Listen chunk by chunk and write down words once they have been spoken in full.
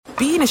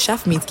being a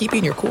chef means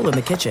keeping your cool in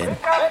the kitchen.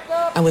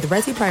 And with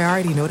Resi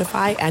Priority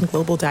Notify and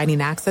Global Dining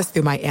Access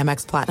through my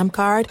Amex Platinum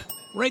card,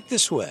 Right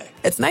this way.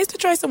 it's nice to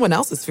try someone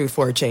else's food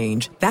for a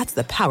change. That's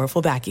the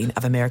powerful backing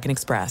of American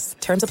Express.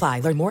 Terms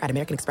apply. Learn more at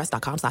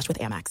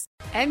americanexpress.com/withAmex.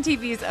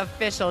 MTV's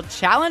official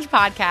Challenge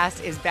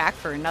podcast is back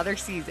for another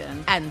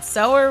season. And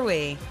so are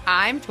we.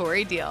 I'm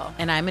Tori Deal.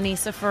 And I'm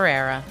Anissa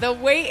Ferreira. The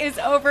wait is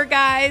over,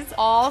 guys.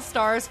 All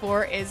Stars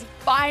 4 is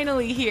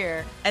finally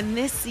here. And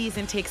this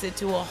season takes it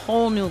to a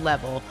whole new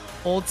level.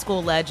 Old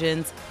school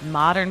legends,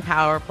 modern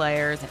power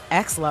players, and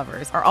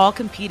ex-lovers are all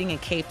competing in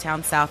Cape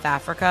Town, South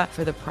Africa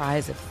for the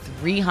prize of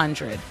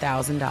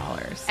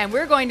 $300,000. And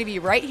we're going to be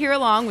right here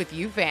along with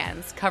you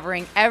fans,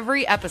 covering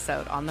every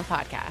episode on the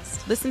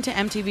podcast. Listen to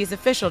MTV's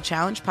official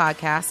Challenge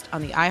podcast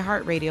on the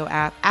iHeartRadio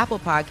app, Apple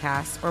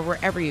Podcasts, or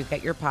wherever you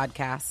get your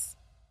podcasts.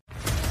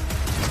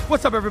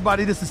 What's up,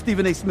 everybody? This is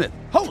Stephen A. Smith,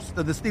 host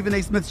of the Stephen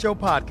A. Smith Show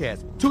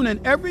podcast. Tune in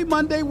every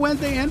Monday,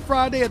 Wednesday, and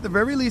Friday at the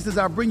very least as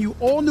I bring you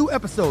all new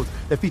episodes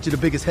that feature the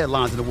biggest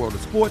headlines in the world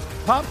of sports,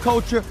 pop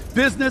culture,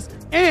 business,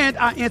 and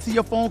I answer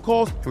your phone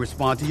calls and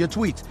respond to your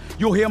tweets.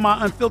 You'll hear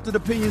my unfiltered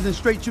opinions and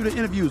straight-shooter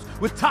interviews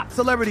with top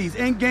celebrities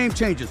and game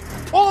changers.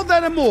 All of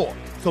that and more.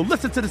 So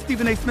listen to the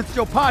Stephen A. Smith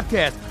Show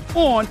podcast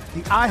on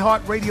the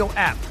iHeartRadio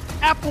app,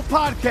 Apple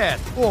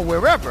Podcasts, or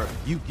wherever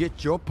you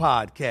get your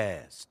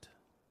podcast.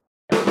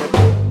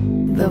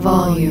 The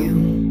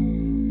volume.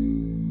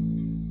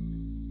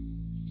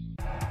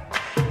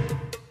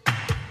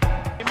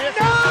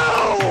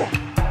 No!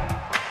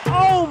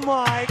 Oh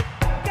my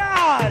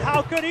God!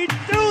 How could he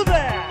do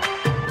that?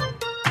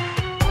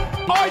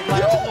 Are you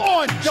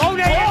on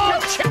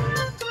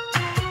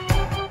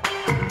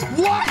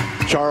What?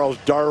 Charles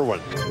Darwin.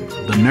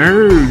 The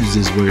nerves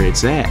is where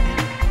it's at.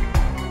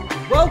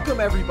 Welcome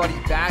everybody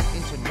back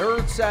into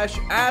Nerd Sesh.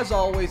 As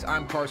always,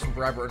 I'm Carson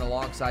Brever, and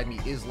alongside me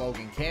is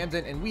Logan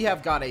Camden, and we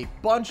have got a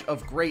bunch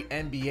of great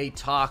NBA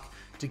talk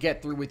to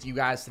get through with you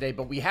guys today,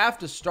 but we have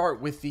to start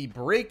with the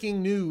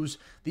breaking news,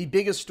 the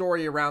biggest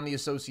story around the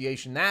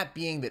association, that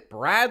being that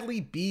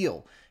Bradley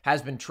Beal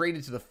has been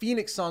traded to the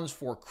Phoenix Suns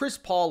for Chris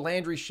Paul,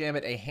 Landry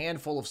Shamet, a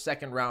handful of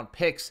second-round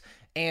picks,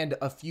 and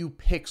a few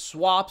pick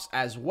swaps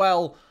as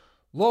well.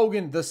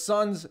 Logan, the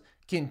Suns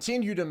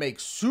continue to make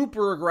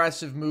super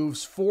aggressive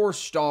moves for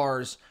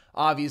stars.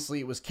 Obviously,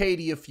 it was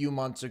KD a few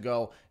months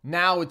ago.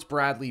 Now it's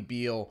Bradley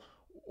Beal.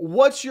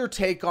 What's your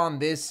take on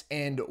this,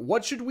 and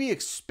what should we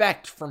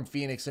expect from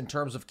Phoenix in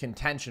terms of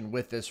contention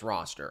with this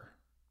roster?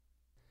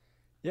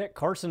 Yeah,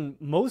 Carson,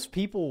 most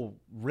people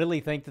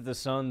really think that the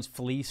Suns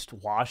fleeced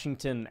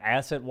Washington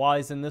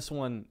asset-wise in this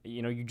one.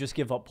 You know, you just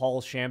give up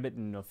Paul Shamet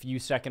and a few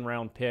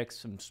second-round picks,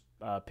 some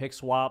pick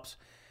swaps.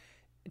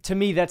 To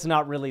me, that's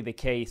not really the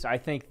case. I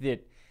think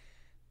that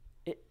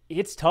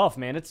it's tough,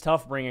 man. It's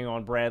tough bringing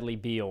on Bradley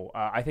Beal.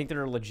 I think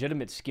there are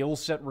legitimate skill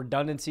set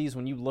redundancies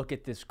when you look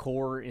at this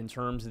core in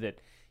terms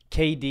that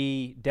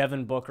KD,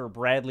 Devin Booker,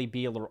 Bradley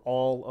Beal are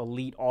all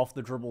elite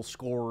off-the-dribble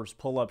scorers,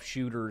 pull-up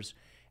shooters,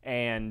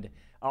 and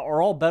are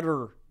all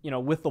better, you know,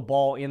 with the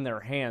ball in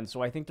their hands.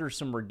 So I think there's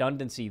some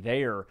redundancy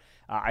there.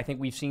 I think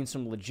we've seen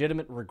some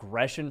legitimate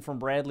regression from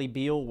Bradley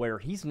Beal where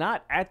he's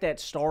not at that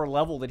star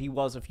level that he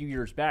was a few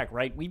years back,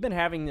 right? We've been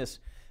having this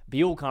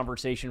Beal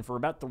conversation for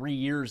about 3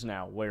 years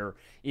now, where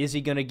is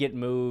he going to get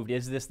moved?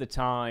 Is this the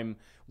time?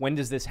 When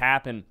does this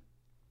happen?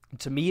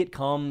 To me, it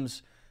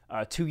comes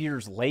 2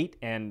 years late,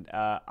 and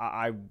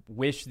I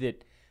wish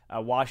that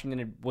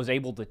Washington was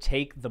able to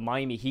take the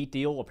Miami Heat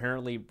deal.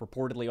 Apparently,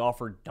 reportedly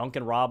offered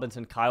Duncan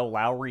Robinson, Kyle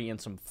Lowry, and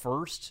some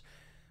firsts.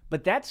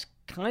 But that's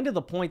kind of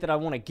the point that I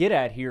want to get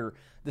at here.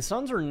 The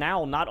Suns are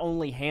now not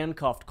only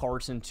handcuffed,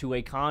 Carson, to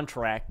a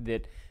contract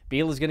that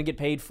Beal is going to get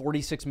paid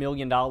 $46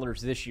 million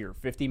this year,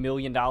 $50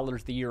 million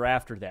the year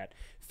after that,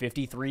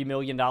 $53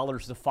 million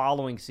the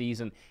following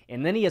season,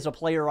 and then he has a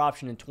player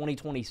option in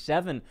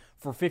 2027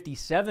 for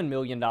 $57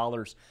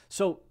 million.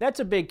 So that's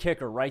a big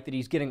kicker, right, that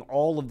he's getting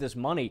all of this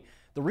money.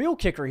 The real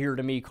kicker here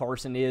to me,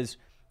 Carson, is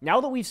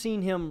now that we've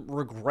seen him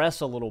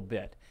regress a little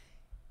bit,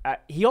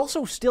 he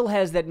also still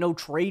has that no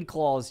trade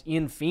clause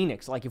in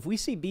Phoenix. Like if we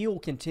see Beal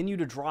continue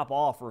to drop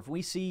off, or if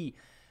we see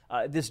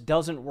this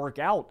doesn't work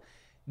out,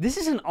 this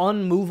is an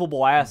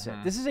unmovable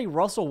asset. This is a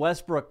Russell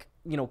Westbrook,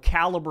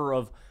 caliber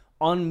of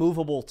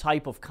unmovable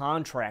type of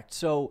contract.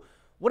 So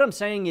what I'm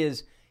saying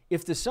is,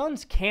 if the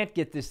Suns can't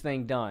get this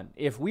thing done,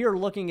 if we are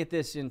looking at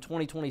this in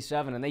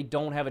 2027 and they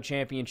don't have a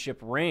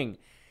championship ring,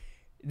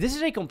 this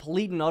is a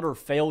complete and utter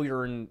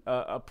failure and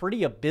a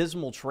pretty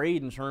abysmal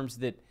trade in terms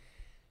that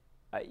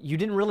you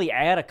didn't really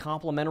add a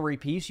complementary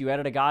piece. You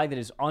added a guy that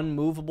is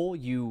unmovable.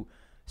 You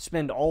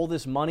spend all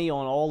this money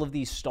on all of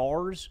these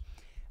stars.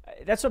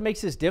 That's what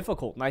makes this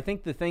difficult. And I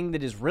think the thing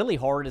that is really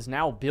hard is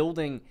now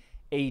building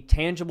a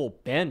tangible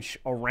bench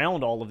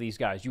around all of these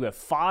guys. You have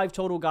 5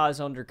 total guys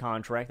under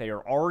contract. They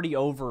are already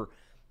over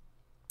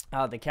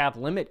the cap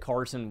limit,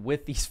 Carson,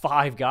 with these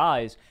 5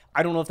 guys.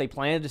 I don't know if they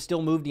plan to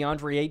still move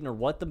DeAndre Ayton or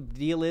what the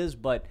deal is,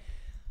 but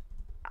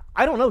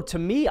I don't know. To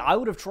me, I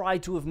would have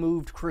tried to have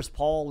moved Chris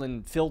Paul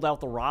and filled out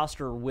the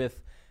roster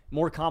with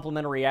more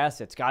complementary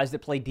assets, guys that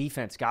play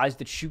defense, guys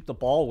that shoot the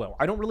ball well.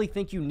 I don't really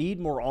think you need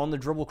more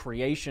on-the-dribble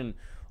creation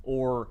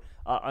or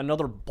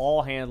another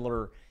ball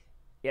handler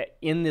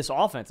in this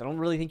offense. I don't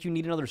really think you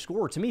need another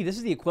scorer. To me, this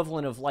is the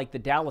equivalent of like the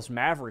Dallas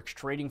Mavericks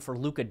trading for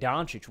Luka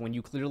Doncic when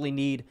you clearly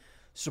need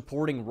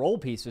supporting role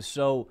pieces.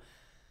 So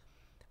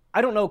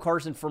I don't know,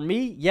 Carson. For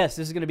me, yes,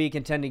 this is going to be a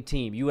contending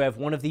team. You have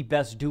one of the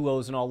best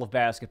duos in all of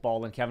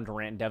basketball in Kevin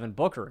Durant and Devin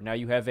Booker. Now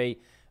you have a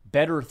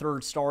better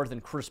third star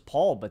than Chris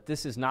Paul, but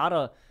this is not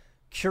a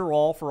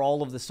cure-all for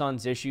all of the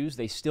Suns' issues.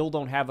 They still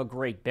don't have a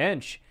great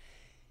bench.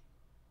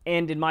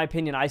 And in my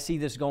opinion, I see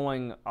this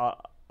going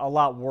a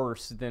lot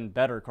worse than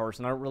better,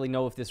 Carson. I don't really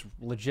know if this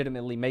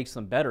legitimately makes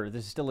them better.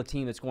 This is still a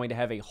team that's going to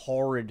have a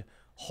horrid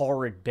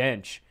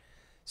bench.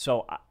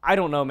 So I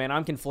don't know, man.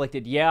 I'm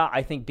conflicted. Yeah,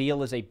 I think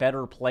Beal is a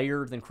better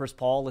player than Chris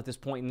Paul at this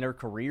point in their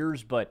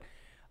careers, but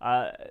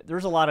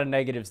there's a lot of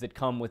negatives that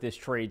come with this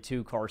trade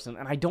too, Carson,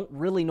 and I don't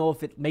really know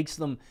if it makes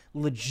them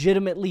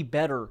legitimately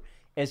better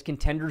as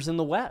contenders in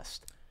the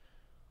West.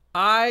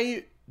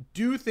 I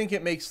do think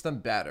it makes them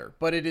better,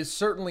 but it is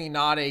certainly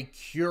not a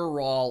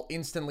cure-all,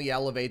 instantly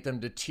elevate them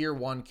to tier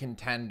 1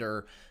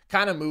 contender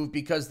kind of move,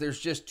 because there's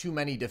just too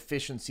many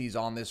deficiencies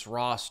on this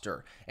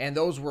roster. And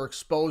those were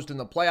exposed in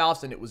the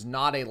playoffs, and it was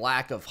not a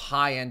lack of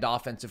high-end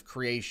offensive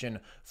creation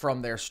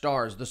from their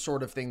stars, the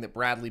sort of thing that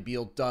Bradley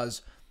Beal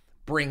does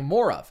bring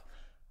more of.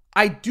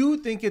 I do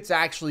think it's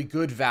actually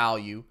good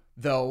value,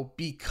 though,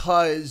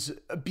 because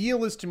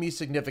Beal is to me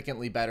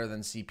significantly better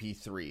than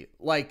CP3.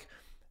 Like,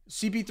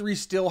 CP3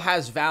 still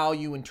has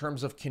value in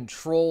terms of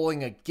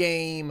controlling a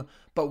game,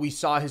 but we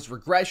saw his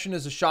regression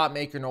as a shot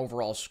maker and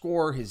overall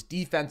scorer. His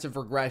defensive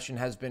regression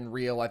has been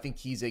real. I think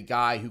he's a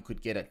guy who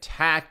could get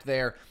attacked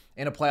there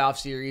in a playoff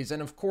series.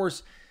 And of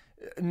course,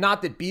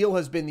 not that Beal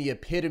has been the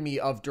epitome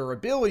of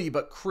durability,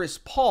 but Chris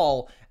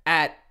Paul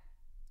at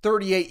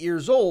 38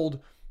 years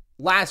old,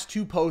 last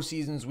 2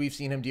 postseasons, we've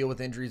seen him deal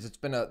with injuries. It's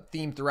been a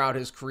theme throughout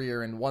his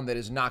career and one that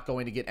is not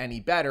going to get any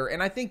better.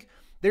 And I think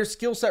there's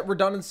skill set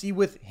redundancy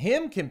with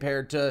him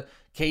compared to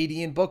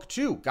KD and Book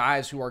too.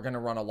 Guys who are going to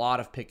run a lot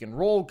of pick and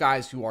roll,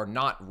 guys who are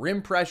not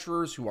rim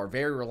pressurers, who are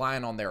very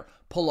reliant on their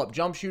pull-up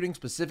jump shooting,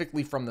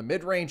 specifically from the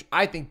mid-range.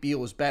 I think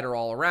Beal is better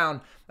all around.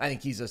 I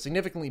think he's a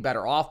significantly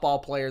better off-ball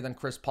player than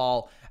Chris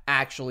Paul,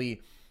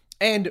 actually.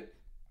 And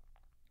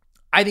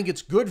I think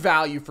it's good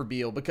value for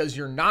Beal because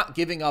you're not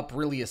giving up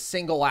really a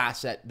single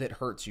asset that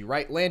hurts you,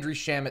 right? Landry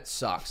Shamet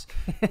sucks.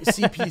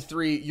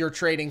 CP3, you're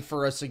trading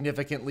for a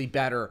significantly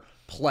better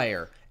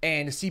player.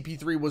 And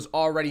CP3 was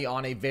already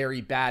on a very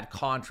bad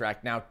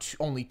contract. Now,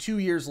 only 2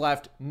 years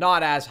left,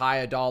 not as high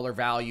a dollar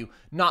value,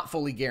 not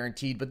fully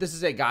guaranteed, but this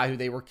is a guy who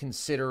they were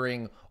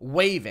considering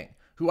waiving,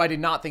 who I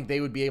did not think they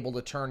would be able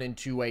to turn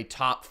into a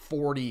top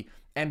 40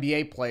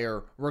 NBA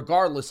player,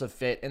 regardless of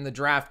fit. In the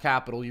draft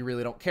capital, you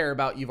really don't care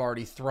about. You've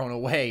already thrown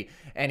away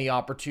any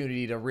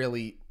opportunity to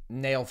really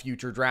nail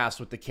future drafts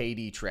with the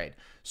KD trade.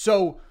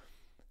 So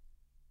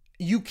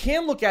you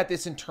can look at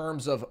this in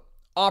terms of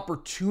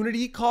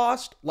opportunity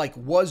cost, like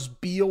was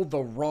Beal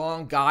the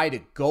wrong guy to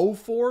go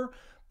for?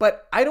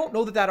 But I don't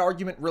know that that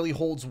argument really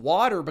holds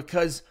water,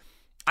 because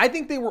I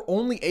think they were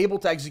only able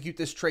to execute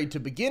this trade to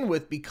begin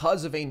with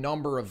because of a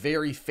number of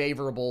very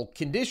favorable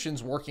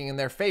conditions working in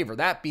their favor.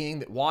 That being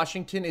that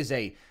Washington is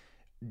a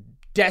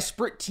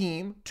desperate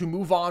team to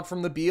move on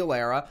from the Beal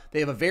era. They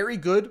have a very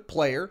good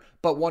player,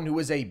 but one who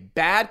is a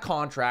bad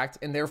contract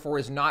and therefore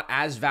is not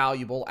as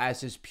valuable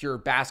as his pure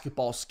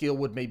basketball skill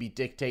would maybe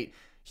dictate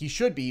he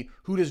should be,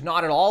 who does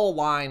not at all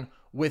align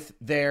with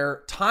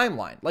their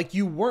timeline. Like,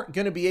 you weren't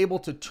going to be able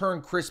to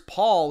turn Chris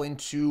Paul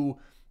into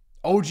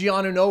OG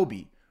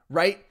Anunoby,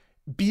 right?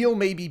 Beal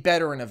may be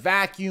better in a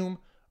vacuum.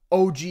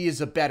 OG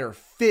is a better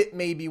fit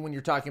maybe when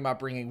you're talking about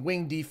bringing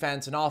wing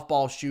defense and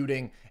off-ball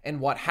shooting and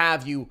what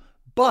have you.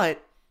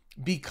 But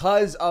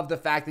because of the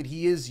fact that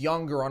he is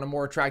younger on a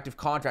more attractive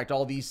contract,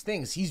 all these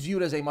things, he's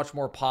viewed as a much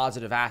more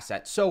positive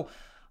asset. So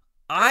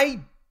I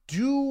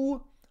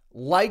do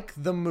like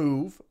the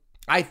move.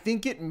 I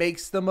think it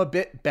makes them a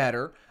bit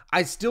better.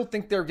 I still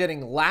think they're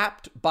getting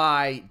lapped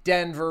by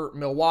Denver,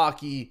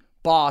 Milwaukee,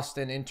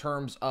 Boston in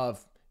terms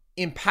of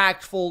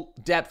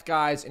impactful depth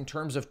guys, in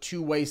terms of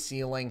two-way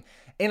ceiling.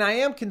 And I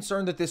am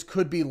concerned that this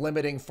could be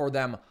limiting for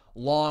them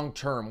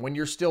long-term when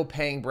you're still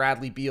paying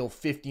Bradley Beal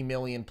 $50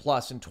 million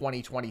plus in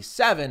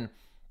 2027.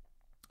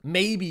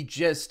 Maybe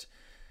just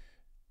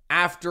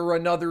after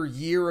another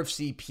year of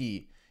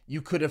CP,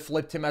 you could have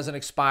flipped him as an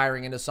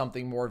expiring into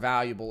something more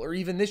valuable. Or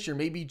even this year,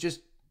 maybe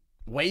just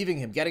waiving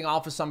him, getting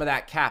off of some of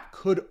that cap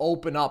could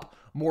open up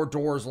more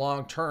doors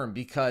long-term,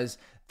 because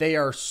they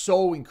are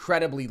so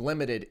incredibly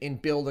limited in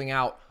building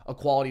out a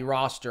quality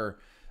roster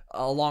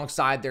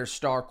alongside their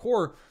star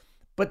core.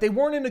 But they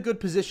weren't in a good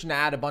position to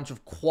add a bunch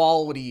of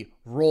quality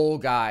role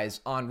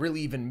guys on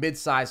really even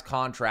mid-sized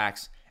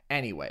contracts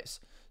anyways.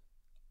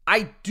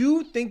 I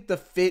do think the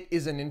fit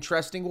is an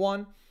interesting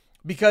one,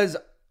 because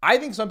I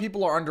think some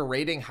people are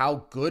underrating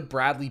how good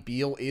Bradley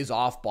Beal is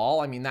off ball.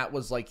 I mean, that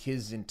was like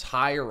his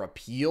entire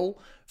appeal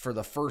for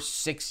the first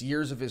 6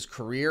 years of his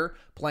career,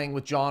 playing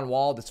with John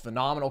Wall, this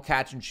phenomenal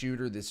catch and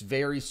shooter, this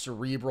very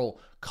cerebral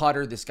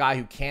cutter, this guy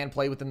who can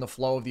play within the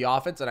flow of the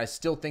offense. And I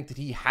still think that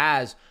he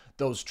has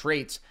those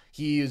traits.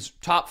 He is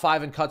top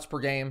 5 in cuts per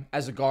game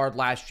as a guard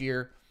last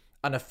year,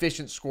 an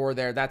efficient scorer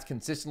there. That's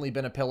consistently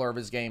been a pillar of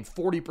his game,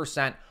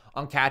 40%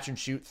 on catch and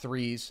shoot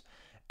threes.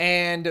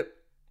 And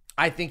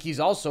I think he's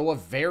also a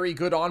very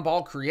good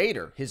on-ball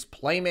creator. His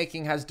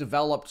playmaking has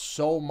developed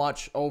so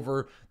much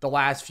over the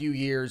last few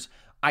years.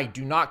 I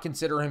do not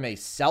consider him a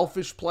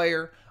selfish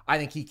player. I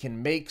think he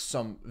can make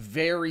some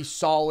very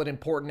solid,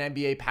 important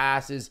NBA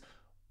passes,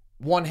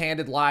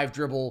 one-handed live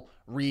dribble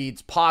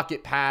reads,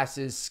 pocket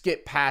passes,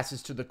 skip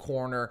passes to the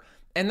corner.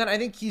 And then I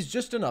think he's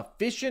just an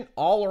efficient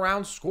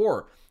all-around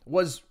scorer.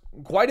 Was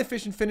quite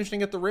efficient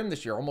finishing at the rim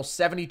this year, almost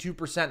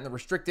 72% in the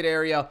restricted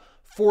area,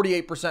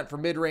 48% for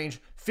mid-range,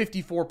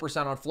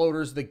 54% on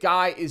floaters. The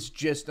guy is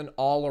just an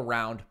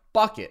all-around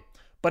bucket.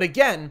 But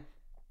again,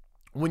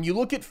 when you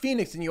look at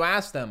Phoenix and you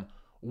ask them,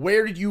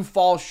 where did you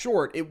fall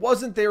short? It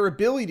wasn't their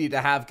ability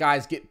to have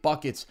guys get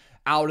buckets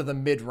out of the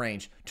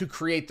mid-range to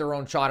create their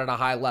own shot at a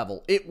high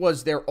level. It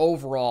was their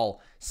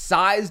overall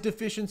size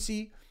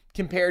deficiency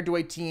compared to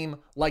a team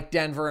like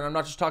Denver. And I'm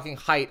not just talking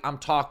height, I'm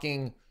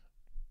talking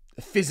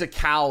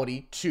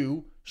physicality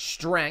too,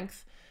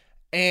 strength.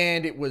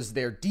 And it was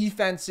their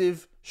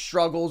defensive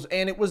struggles,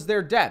 and it was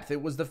their depth.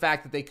 It was the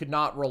fact that they could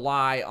not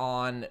rely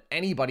on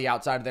anybody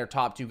outside of their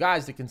top 2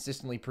 guys to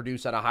consistently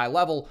produce at a high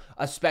level,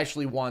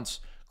 especially once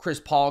Chris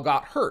Paul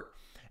got hurt.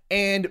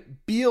 And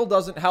Beal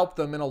doesn't help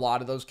them in a lot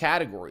of those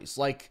categories.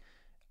 Like,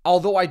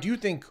 although I do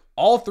think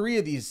all 3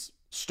 of these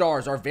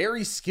stars are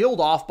very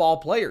skilled off-ball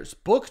players.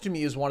 Book, to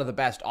me, is one of the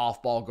best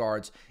off-ball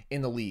guards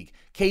in the league.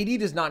 KD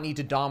does not need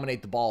to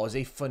dominate the ball, is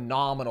a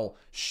phenomenal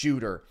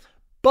shooter.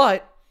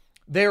 But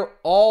they're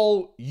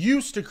all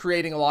used to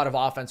creating a lot of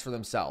offense for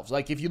themselves.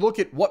 Like, if you look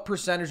at what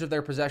percentage of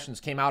their possessions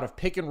came out of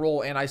pick and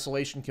roll and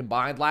isolation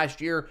combined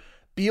last year,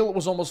 Beal, it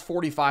was almost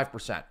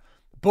 45%.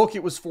 Book,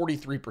 it was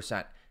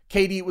 43%.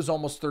 KD, it was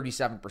almost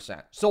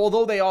 37%. So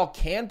although they all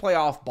can play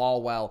off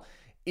ball well,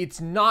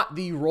 it's not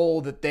the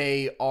role that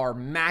they are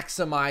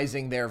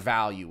maximizing their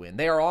value in.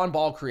 They are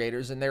on-ball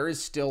creators, and there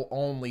is still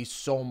only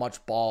so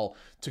much ball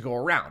to go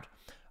around.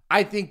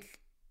 I think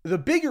the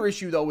bigger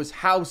issue, though, is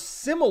how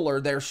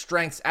similar their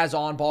strengths as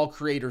on-ball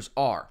creators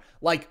are.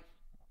 Like,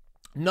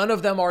 none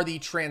of them are the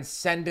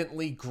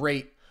transcendently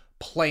great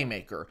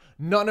playmaker.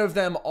 None of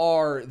them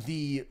are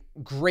the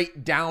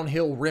great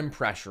downhill rim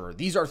pressure.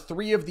 These are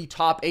 3 of the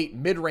top 8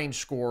 mid-range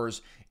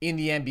scorers in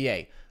the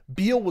NBA.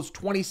 Beal was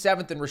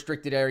 27th in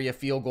restricted area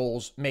field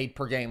goals made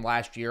per game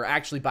last year,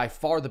 actually by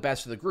far the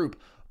best of the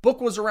group. Book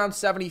was around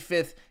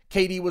 75th.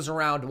 KD was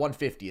around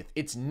 150th.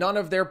 It's none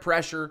of their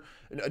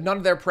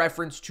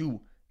preference to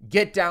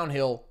get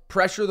downhill,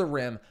 pressure the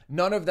rim.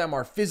 None of them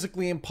are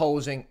physically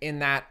imposing in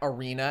that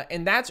arena,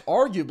 and that's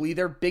arguably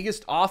their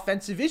biggest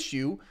offensive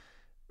issue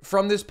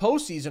from this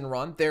postseason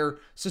run, their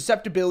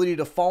susceptibility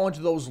to fall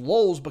into those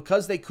lulls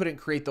because they couldn't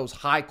create those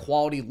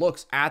high-quality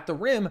looks at the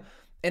rim,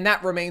 and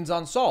that remains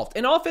unsolved.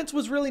 And offense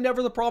was really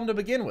never the problem to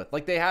begin with.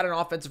 Like, they had an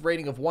offensive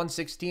rating of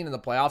 116 in the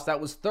playoffs. That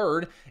was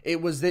third.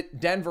 It was that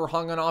Denver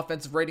hung an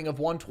offensive rating of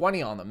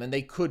 120 on them, and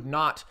they could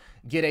not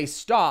get a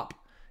stop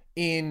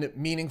in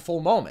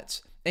meaningful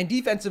moments. And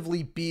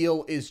defensively,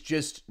 Beal is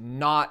just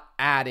not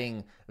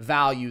adding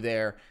value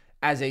there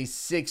as a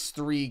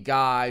 6'3"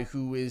 guy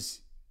who is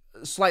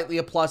slightly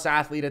a plus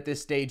athlete at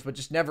this stage, but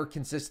just never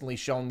consistently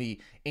shown the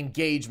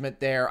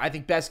engagement there. I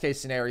think best case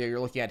scenario, you're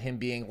looking at him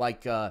being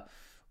like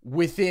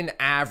within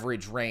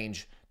average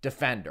range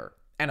defender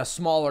and a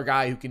smaller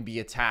guy who can be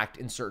attacked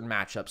in certain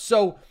matchups.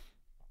 So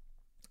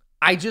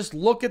I just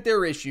look at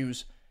their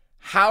issues.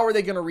 How are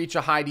they going to reach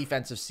a high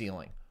defensive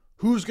ceiling?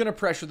 Who's going to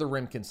pressure the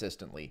rim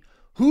consistently?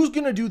 Who's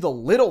going to do the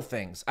little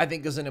things, I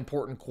think, is an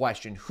important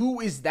question. Who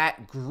is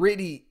that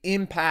gritty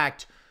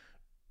impact,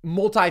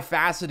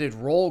 multifaceted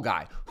role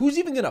guy? Who's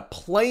even going to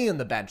play in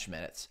the bench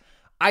minutes?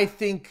 I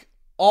think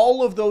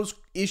all of those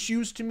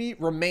issues to me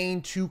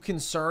remain too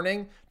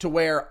concerning to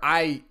where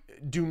I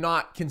do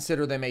not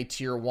consider them a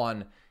tier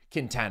 1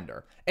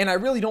 contender. And I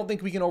really don't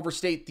think we can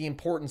overstate the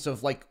importance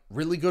of like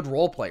really good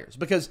role players,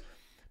 because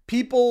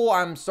people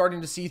I'm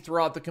starting to see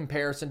throughout the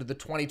comparison to the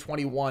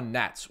 2021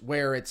 Nets,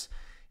 where it's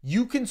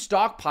you can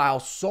stockpile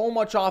so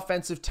much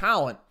offensive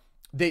talent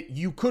that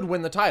you could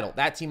win the title.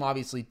 That team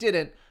obviously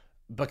didn't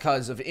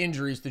because of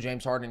injuries to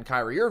James Harden and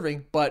Kyrie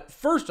Irving. But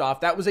first off,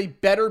 that was a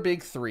better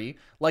big 3.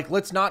 Like,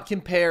 let's not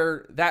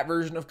compare that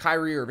version of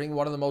Kyrie Irving,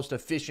 one of the most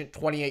efficient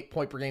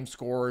 28-point per game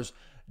scorers,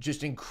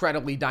 just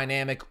incredibly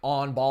dynamic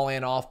on-ball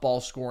and off-ball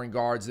scoring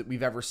guards that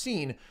we've ever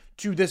seen,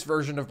 to this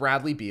version of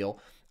Bradley Beal.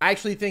 I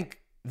actually think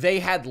they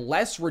had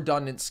less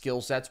redundant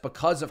skill sets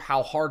because of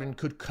how Harden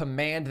could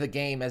command the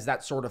game as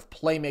that sort of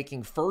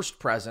playmaking first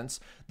presence.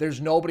 There's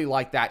nobody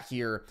like that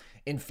here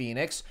in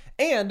Phoenix.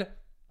 And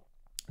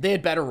they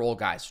had better role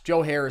guys.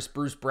 Joe Harris,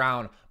 Bruce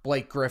Brown,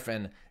 Blake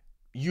Griffin.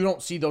 you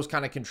don't see those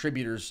kind of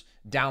contributors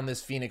down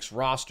this Phoenix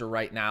roster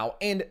right now.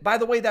 And by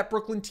the way, that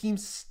Brooklyn team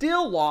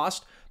still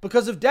lost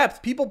because of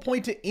depth. People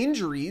point to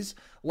injuries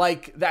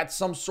like that's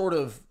some sort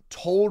of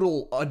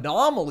total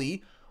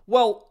anomaly.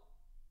 Well,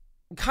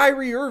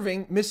 Kyrie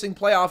Irving missing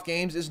playoff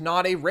games is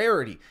not a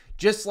rarity.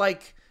 Just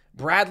like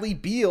Bradley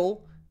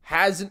Beal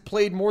hasn't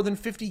played more than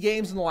 50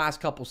 games in the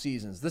last couple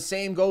seasons. The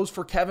same goes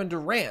for Kevin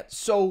Durant.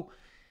 So,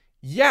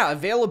 yeah,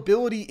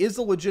 availability is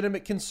a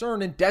legitimate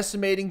concern, and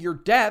decimating your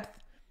depth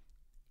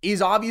is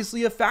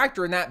obviously a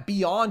factor in that,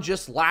 beyond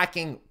just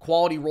lacking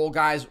quality role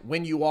guys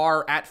when you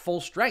are at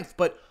full strength.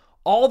 But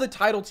all the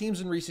title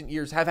teams in recent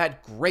years have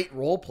had great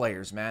role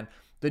players, man.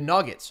 The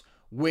Nuggets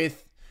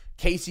with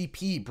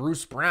KCP,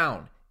 Bruce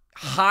Brown,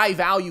 high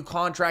value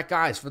contract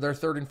guys for their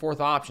third and fourth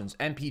options,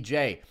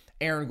 MPJ,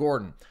 Aaron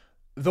Gordon.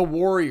 The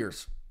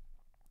Warriors,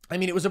 I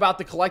mean, it was about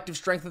the collective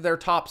strength of their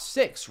top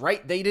six,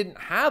 right? They didn't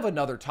have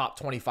another top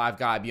 25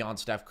 guy beyond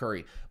Steph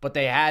Curry, but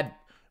they had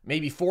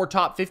maybe 4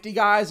 top 50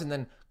 guys, and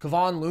then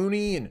Kevon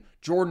Looney and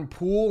Jordan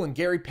Poole and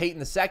Gary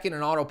Payton II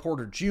and Otto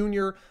Porter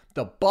Jr.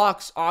 The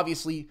Bucks,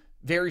 obviously,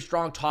 very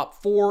strong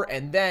top 4,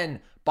 and then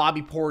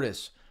Bobby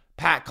Portis,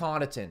 Pat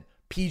Connaughton,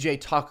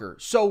 PJ Tucker.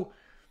 So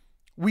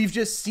we've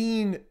just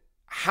seen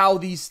how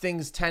these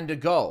things tend to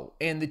go.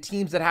 And the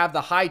teams that have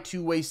the high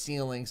two-way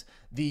ceilings,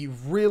 the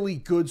really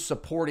good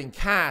supporting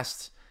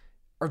casts,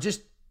 are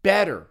just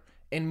better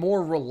and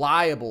more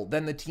reliable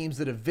than the teams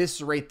that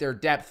eviscerate their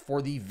depth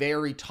for the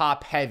very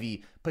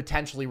top-heavy,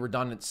 potentially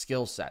redundant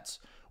skill sets.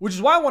 Which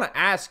is why I want to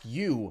ask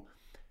you,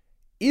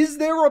 is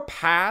there a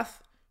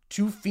path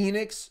to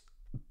Phoenix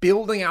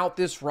building out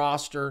this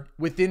roster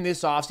within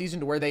this offseason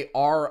to where they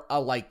are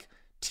a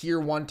tier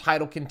 1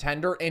 title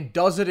contender? And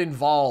does it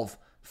involve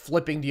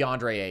flipping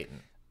DeAndre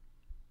Ayton?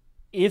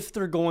 If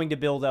they're going to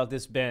build out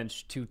this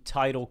bench to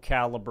title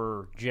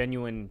caliber,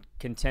 genuine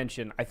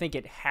contention, I think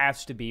it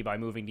has to be by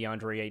moving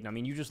DeAndre Ayton. I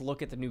mean, you just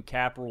look at the new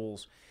cap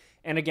rules.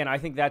 And again, I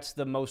think that's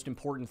the most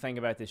important thing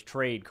about this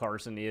trade,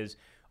 Carson, is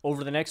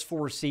over the next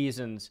 4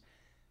 seasons,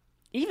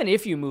 even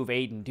if you move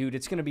Ayton, dude,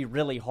 it's going to be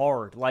really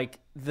hard. Like,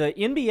 the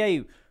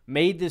NBA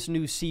made this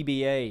new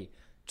CBA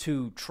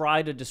to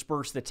try to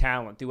disperse the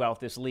talent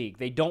throughout this league.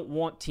 They don't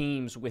want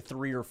teams with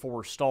 3 or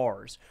 4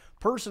 stars.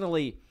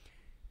 Personally,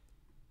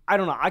 I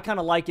don't know. I kind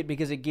of like it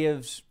because it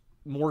gives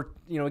more,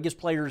 it gives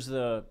players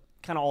the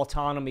kind of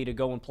autonomy to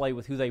go and play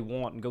with who they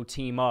want and go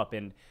team up.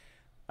 And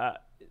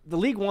the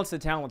league wants the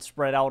talent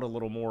spread out a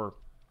little more.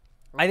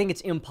 I think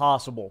it's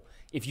impossible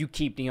if you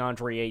keep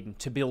DeAndre Ayton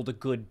to build a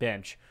good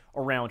bench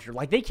around here.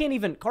 Like, they can't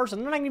even, Carson,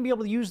 they're not going to be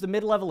able to use the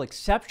mid-level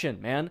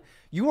exception, man.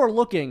 You are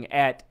looking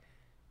at,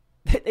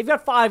 they've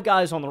got 5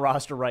 guys on the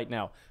roster right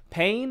now.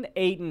 Payne,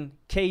 Ayton,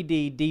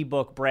 KD,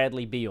 D-Book,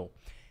 Bradley, Beal.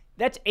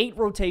 That's 8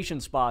 rotation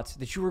spots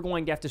that you are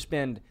going to have to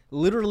spend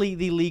literally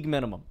the league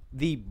minimum,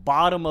 the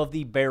bottom of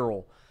the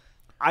barrel.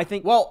 I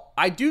think. Well,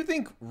 I do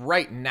think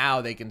right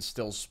now they can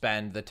still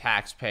spend the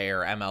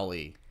taxpayer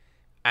MLE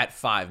at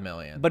 $5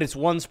 million. But it's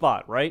 1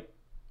 spot, right?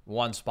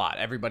 1 spot.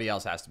 Everybody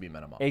else has to be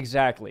minimum.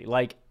 Exactly.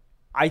 Like,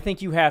 I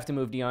think you have to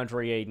move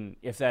DeAndre Ayton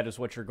if that is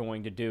what you're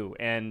going to do.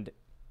 And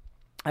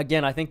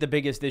again, I think the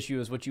biggest issue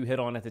is what you hit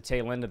on at the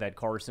tail end of that,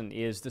 Carson,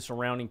 is the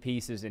surrounding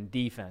pieces in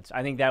defense.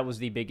 I think that was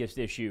the biggest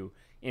issue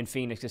in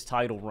Phoenix's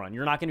title run.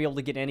 You're not going to be able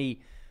to get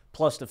any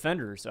plus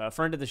defenders. A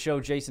friend of the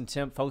show, Jason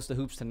Timp, hosts the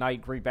Hoops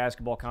Tonight. Great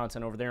basketball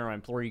content over there. I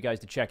implore you guys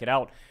to check it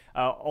out.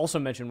 Also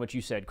mention what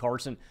you said,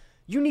 Carson.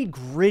 You need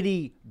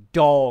gritty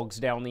dogs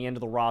down the end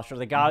of the roster,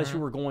 the guys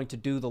who are going to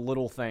do the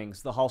little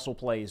things, the hustle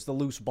plays, the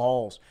loose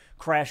balls,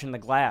 crashing the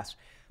glass.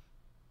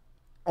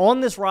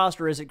 On this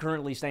roster as it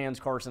currently stands,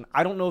 Carson,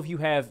 I don't know if you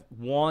have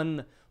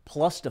 1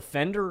 plus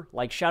defender.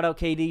 Like, shout out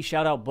KD,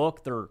 shout out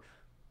Book. They're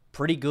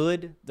pretty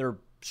good. They're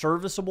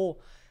serviceable.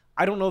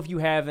 I don't know if you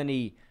have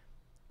any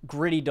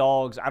gritty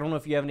dogs. I don't know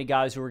if you have any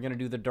guys who are going to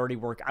do the dirty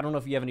work. I don't know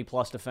if you have any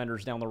plus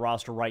defenders down the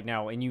roster right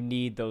now, and you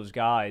need those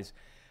guys.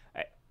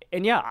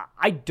 And yeah,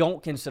 I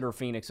don't consider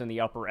Phoenix in the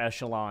upper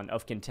echelon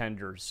of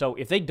contenders. So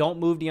if they don't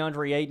move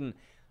DeAndre Ayton,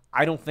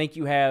 I don't think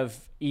you have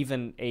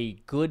even a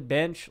good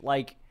bench.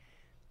 Like,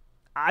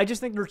 I just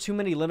think there are too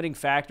many limiting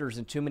factors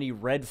and too many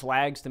red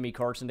flags to me,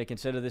 Carson, to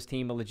consider this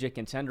team a legit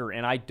contender,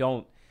 and I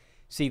don't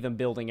see them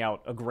building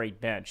out a great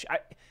bench.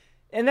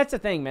 And that's the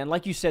thing, man.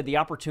 Like you said, the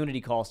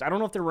opportunity cost. I don't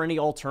know if there were any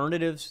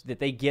alternatives that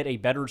they get a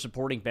better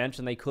supporting bench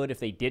than they could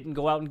if they didn't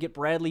go out and get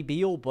Bradley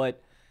Beal,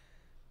 but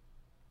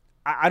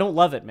I don't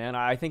love it, man.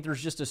 I think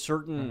there's just a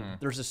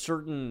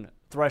certain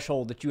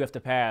threshold that you have to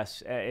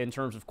pass in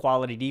terms of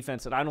quality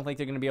defense that I don't think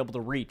they're going to be able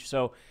to reach.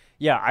 So,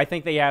 yeah, I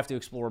think they have to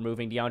explore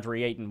moving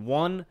DeAndre Ayton.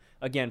 1,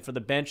 again, for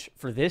the bench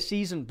for this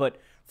season, but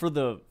for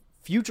the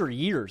future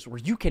years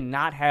where you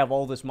cannot have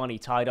all this money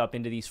tied up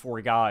into these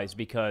 4 guys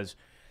because,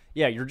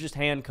 yeah, you're just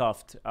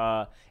handcuffed.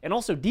 And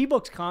also,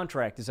 D-Book's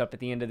contract is up at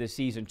the end of this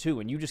season, too,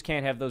 and you just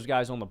can't have those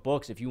guys on the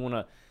books if you want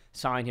to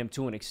sign him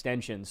to an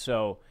extension.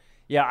 So,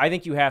 yeah, I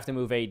think you have to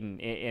move Ayton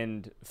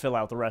and fill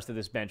out the rest of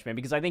this bench, man,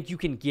 because I think you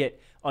can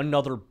get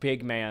another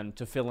big man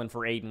to fill in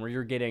for Ayton where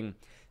you're getting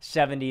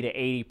 70 to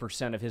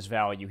 80% of his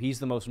value. He's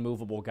the most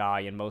movable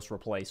guy and most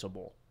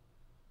replaceable.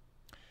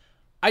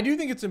 I do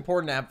think it's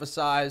important to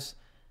emphasize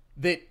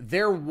that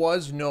there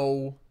was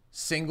no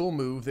single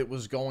move that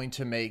was going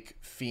to make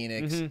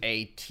Phoenix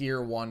a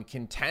tier 1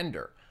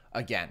 contender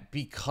again,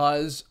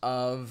 because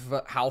of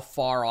how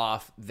far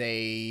off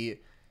they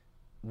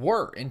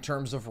were in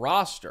terms of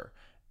roster.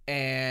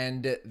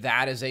 And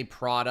that is a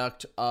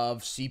product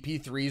of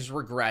CP3's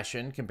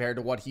regression compared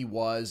to what he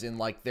was in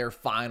like their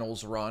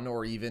finals run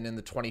or even in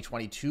the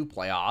 2022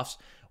 playoffs,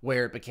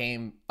 where it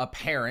became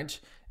apparent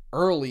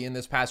early in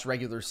this past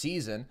regular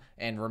season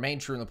and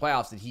remained true in the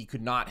playoffs that he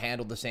could not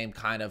handle the same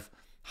kind of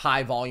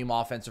high volume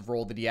offensive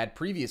role that he had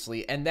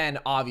previously. And then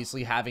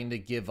obviously having to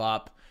give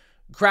up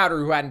Crowder,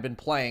 who hadn't been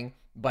playing,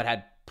 but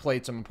had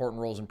played some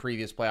important roles in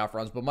previous playoff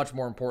runs, but much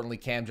more importantly,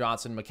 Cam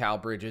Johnson,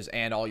 Mikal Bridges,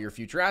 and all your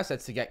future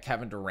assets to get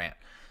Kevin Durant.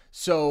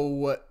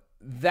 So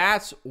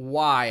that's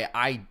why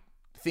I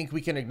think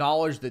we can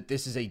acknowledge that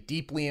this is a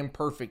deeply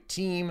imperfect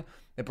team,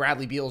 that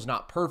Bradley Beal is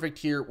not perfect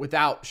here,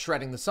 without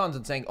shredding the Suns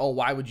and saying, oh,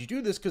 why would you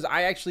do this? Because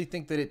I actually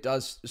think that it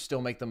does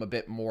still make them a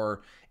bit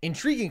more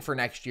intriguing for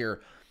next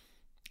year.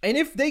 And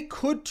if they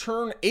could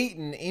turn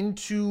Ayton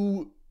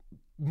into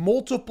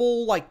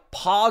multiple like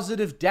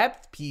positive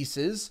depth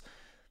pieces,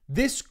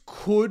 this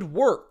could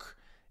work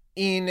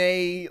in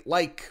a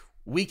like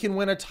we can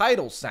win a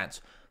title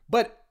sense.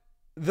 But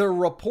the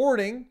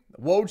reporting,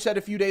 Woj said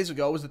a few days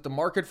ago, is that the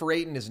market for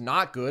Ayton is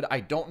not good.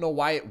 I don't know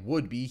why it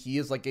would be. He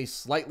is like a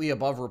slightly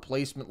above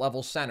replacement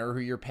level center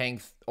who you're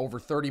paying over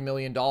 $30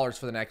 million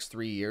for the next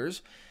 3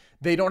 years.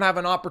 They don't have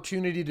an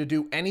opportunity to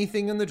do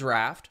anything in the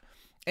draft.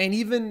 And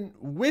even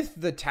with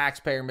the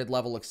taxpayer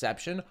mid-level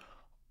exception,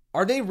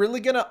 are they really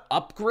going to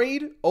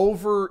upgrade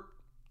over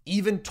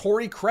even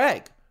Torrey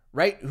Craig,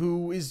 right?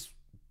 Who is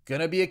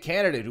going to be a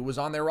candidate who was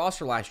on their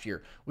roster last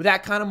year. With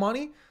that kind of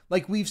money,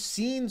 like we've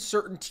seen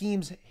certain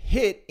teams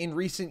hit in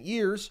recent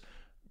years,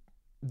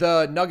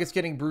 the Nuggets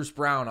getting Bruce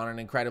Brown on an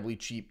incredibly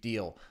cheap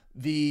deal.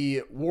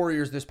 The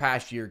Warriors this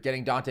past year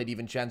getting Dante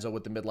DiVincenzo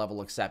with the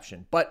mid-level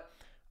exception. But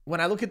when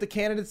I look at the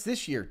candidates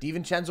this year,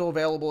 DiVincenzo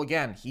available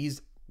again,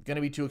 he's going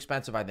to be too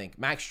expensive, I think.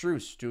 Max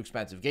Strus, too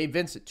expensive. Gabe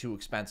Vincent, too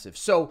expensive.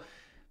 So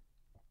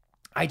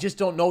I just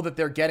don't know that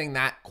they're getting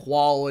that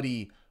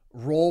quality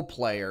role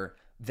player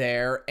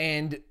there.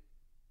 And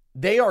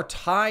they are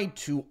tied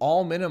to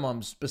all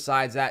minimums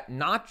besides that,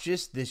 not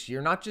just this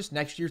year, not just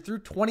next year, through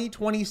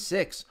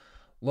 2026,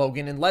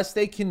 Logan, unless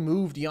they can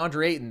move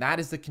DeAndre Ayton. That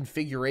is the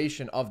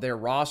configuration of their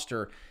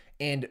roster.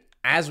 And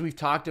as we've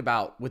talked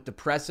about, with the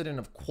precedent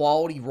of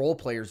quality role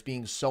players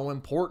being so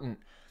important,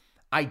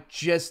 I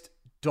just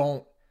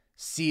don't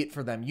see it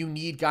for them. You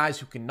need guys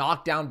who can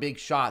knock down big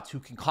shots, who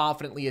can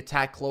confidently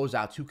attack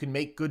closeouts, who can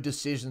make good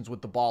decisions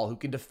with the ball, who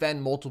can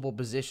defend multiple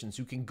positions,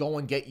 who can go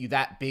and get you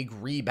that big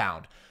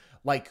rebound,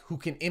 like who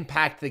can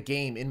impact the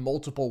game in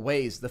multiple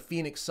ways. The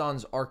Phoenix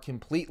Suns are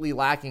completely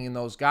lacking in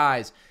those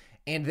guys,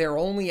 and their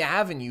only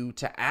avenue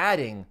to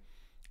adding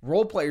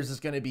role players is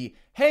going to be,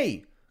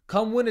 hey,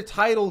 come win a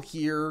title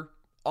here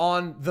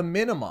on the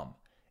minimum.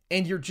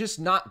 And you're just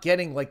not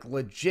getting like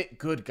legit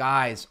good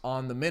guys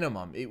on the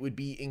minimum. It would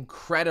be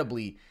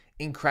incredibly,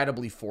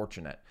 incredibly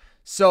fortunate.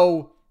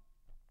 So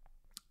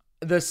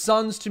the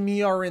Suns to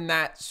me are in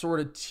that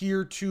sort of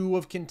tier 2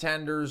 of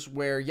contenders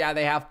where, yeah,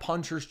 they have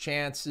puncher's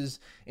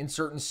chances in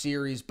certain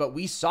series, but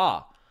we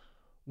saw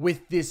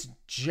with this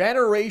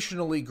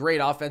generationally great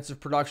offensive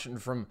production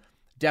from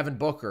Devin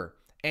Booker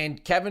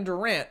and Kevin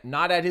Durant,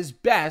 not at his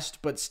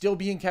best, but still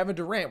being Kevin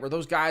Durant, where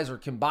those guys are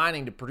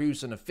combining to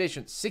produce an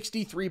efficient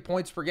 63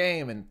 points per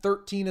game and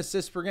 13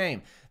 assists per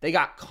game. They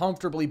got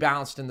comfortably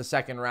bounced in the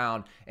second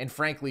round, and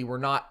frankly, were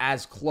not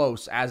as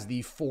close as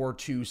the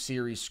 4-2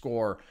 series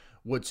score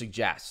would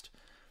suggest.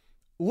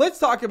 Let's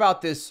talk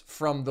about this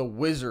from the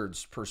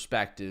Wizards'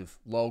 perspective,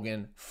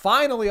 Logan.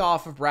 Finally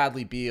off of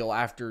Bradley Beal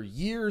after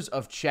years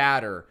of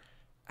chatter.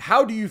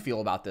 How do you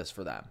feel about this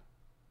for them?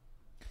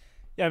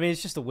 Yeah, I mean,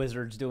 it's just the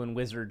Wizards doing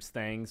Wizards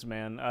things,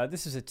 man.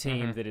 This is a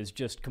team that is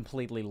just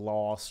completely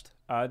lost.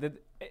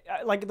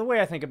 Like, the way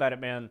I think about it,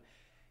 man,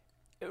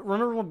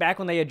 remember back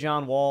when they had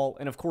John Wall,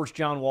 and of course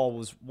John Wall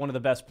was one of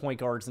the best point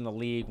guards in the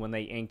league when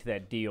they inked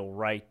that deal,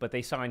 right? But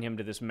they signed him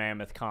to this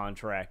mammoth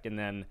contract and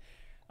then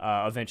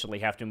eventually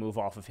have to move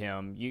off of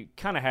him. You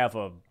kind of have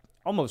a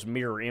almost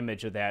mirror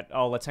image of that.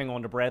 Oh, let's hang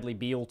on to Bradley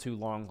Beal too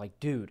long. Like,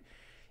 dude,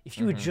 if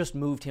you had just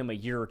moved him a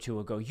year or two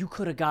ago, you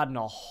could have gotten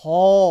a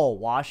haul,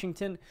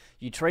 Washington.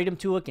 You trade him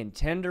to a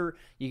contender.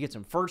 You get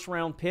some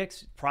first-round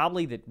picks,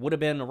 probably that would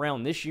have been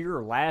around this year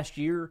or last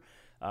year.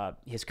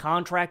 His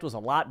contract was a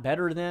lot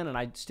better then, and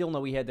I still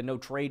know he had the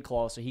no-trade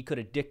clause, so he could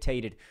have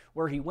dictated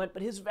where he went,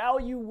 but his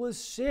value was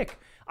sick.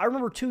 I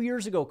remember 2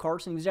 years ago,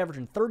 Carson, he was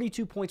averaging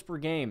 32 points per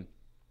game.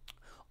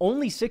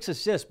 Only 6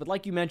 assists, but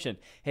like you mentioned,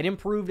 had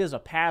improved as a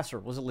passer,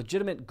 was a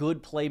legitimate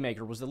good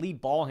playmaker, was the lead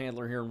ball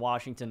handler here in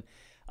Washington.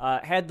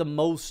 Had the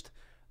most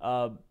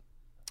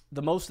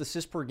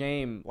assists per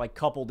game, like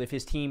coupled if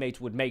his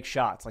teammates would make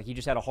shots. Like he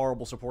just had a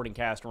horrible supporting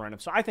cast around him.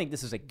 So I think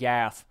this is a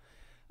gaffe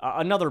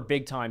Another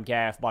big-time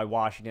gaffe by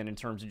Washington in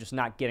terms of just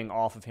not getting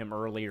off of him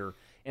earlier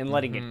and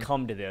letting it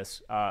come to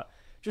this.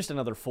 Just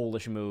another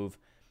foolish move.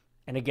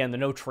 And again, the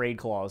no trade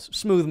clause.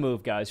 Smooth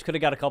move, guys. Could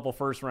have got a couple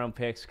first-round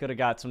picks. Could have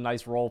got some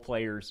nice role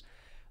players.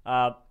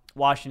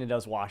 Washington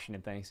does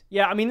Washington things.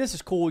 Yeah, I mean, this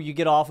is cool. You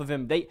get off of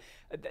him.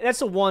 That's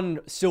the one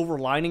silver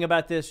lining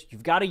about this.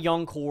 You've got a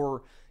young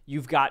core.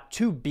 You've got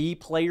 2 B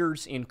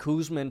players in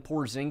Kuzma and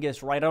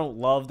Porzingis, right? I don't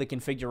love the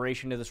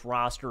configuration of this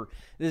roster.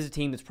 This is a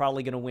team that's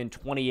probably going to win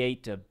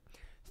 28 to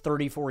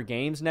 34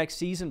 games next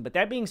season. But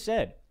that being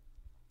said,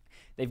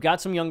 they've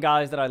got some young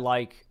guys that I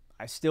like.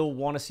 I still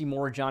want to see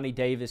more of Johnny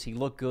Davis. He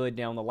looked good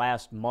down the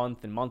last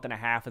month and a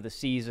half of the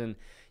season.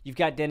 You've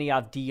got Denny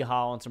Avdija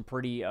on some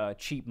pretty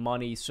cheap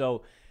money.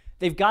 So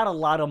they've got a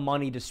lot of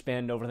money to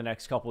spend over the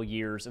next couple of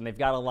years, and they've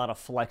got a lot of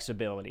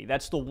flexibility.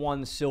 That's the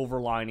one silver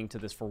lining to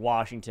this for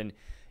Washington.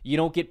 You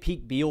don't get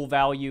peak Beal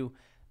value.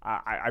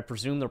 I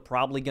presume they're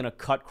probably going to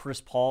cut Chris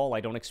Paul.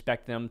 I don't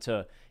expect them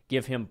to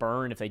give him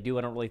burn. If they do,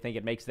 I don't really think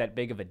it makes that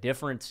big of a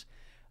difference.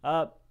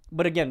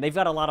 But again, they've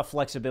got a lot of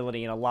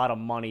flexibility and a lot of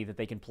money that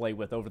they can play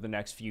with over the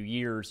next few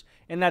years,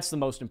 and that's the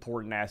most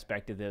important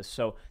aspect of this.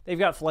 So they've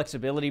got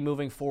flexibility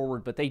moving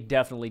forward, but they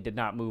definitely did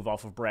not move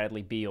off of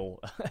Bradley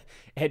Beal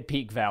at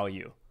peak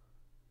value.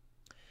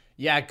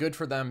 Yeah, good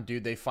for them,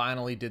 dude. They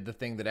finally did the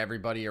thing that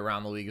everybody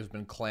around the league has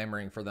been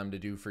clamoring for them to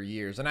do for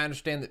years. And I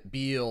understand that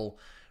Beal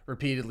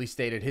repeatedly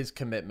stated his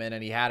commitment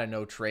and he had a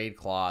no trade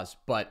clause,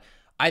 but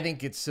I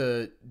think it's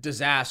a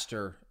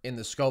disaster in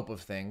the scope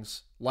of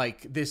things.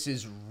 Like, this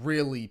is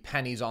really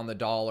pennies on the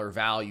dollar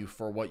value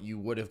for what you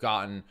would have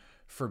gotten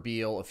for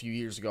Beal a few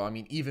years ago. I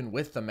mean, even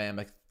with the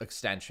Mammoth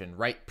extension,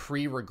 right?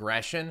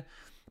 Pre-regression,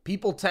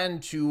 people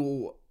tend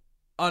to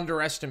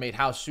underestimate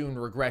how soon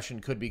regression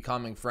could be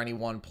coming for any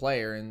one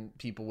player, and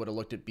people would have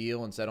looked at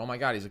Beal and said, oh my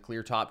God, he's a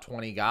clear top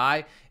 20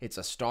 guy. It's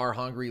a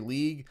star-hungry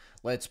league.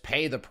 Let's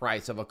pay the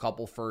price of a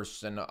couple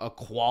firsts and a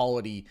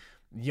quality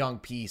young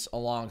piece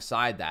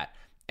alongside that.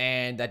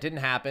 And that didn't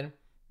happen.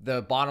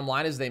 The bottom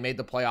line is they made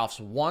the playoffs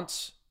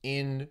once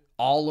in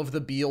all of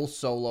the Beal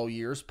solo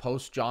years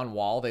post John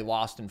Wall. They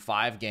lost in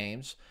 5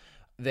 games.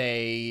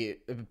 They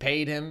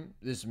paid him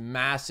this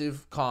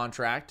massive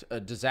contract, a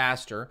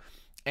disaster,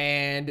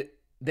 and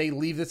they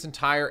leave this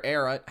entire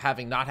era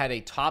having not had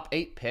a top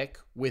 8 pick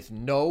with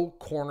no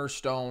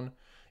cornerstone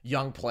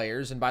young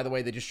players. And by the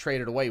way, they just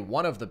traded away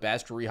one of the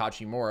best, Rui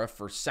Hachimura,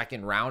 for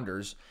second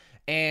rounders.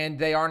 And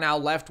they are now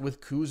left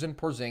with Kuz and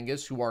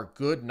Porzingis, who are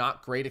good,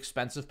 not great,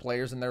 expensive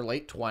players in their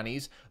late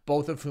 20s,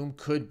 both of whom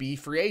could be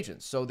free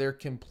agents. So they're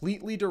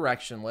completely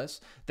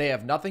directionless. They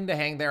have nothing to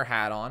hang their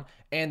hat on.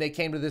 And they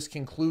came to this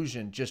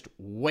conclusion just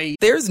wait.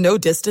 There's no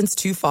distance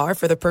too far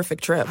for the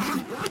perfect trip.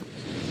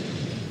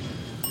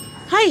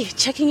 Hi,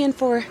 checking in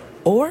for...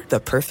 Or the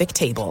perfect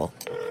table.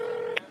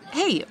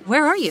 Hey,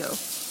 where are you?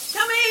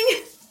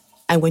 Coming!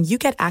 And when you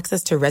get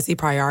access to Resi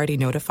Priority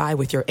Notify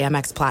with your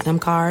Amex Platinum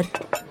card...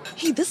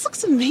 Hey, this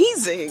looks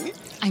amazing.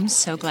 I'm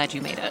so glad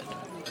you made it.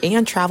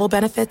 And travel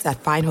benefits at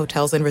fine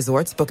hotels and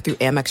resorts booked through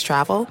Amex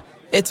Travel,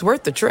 it's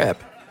worth the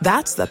trip.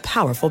 That's the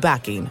powerful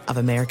backing of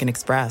American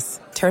Express.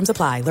 Terms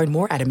apply. Learn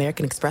more at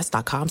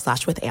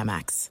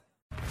americanexpress.com/withAmex.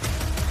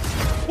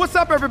 What's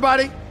up,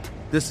 everybody?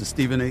 This is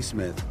Stephen A.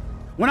 Smith.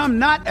 When I'm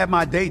not at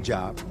my day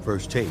job,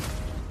 First Take,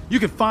 you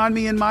can find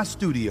me in my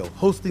studio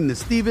hosting the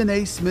Stephen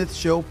A. Smith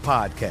Show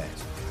podcast.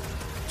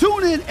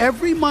 Tune in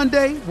every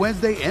Monday,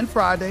 Wednesday, and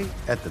Friday,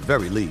 at the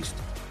very least,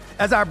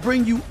 as I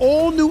bring you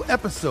all new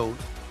episodes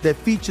that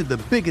feature the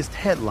biggest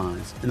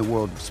headlines in the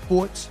world of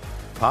sports,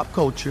 pop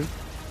culture,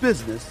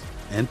 business,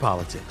 and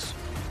politics.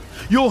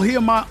 You'll hear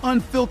my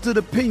unfiltered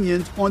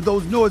opinions on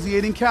those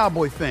nauseating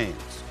Cowboy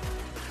fans,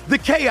 the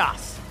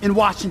chaos in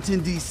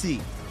Washington, D.C.,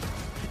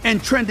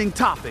 and trending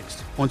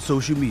topics on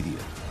social media,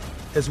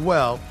 as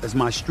well as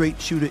my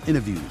straight shooter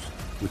interviews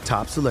with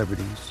top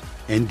celebrities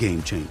and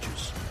game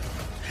changers.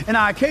 And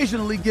I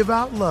occasionally give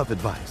out love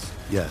advice.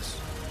 Yes,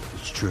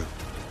 it's true.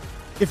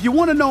 If you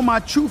want to know my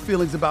true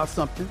feelings about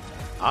something,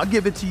 I'll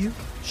give it to you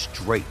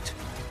straight.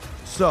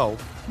 So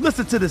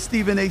listen to the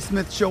Stephen A.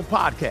 Smith Show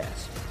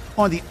podcast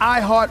on the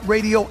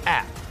iHeartRadio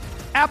app,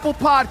 Apple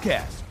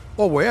Podcasts,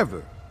 or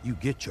wherever you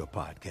get your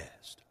podcast.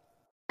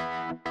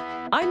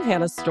 I'm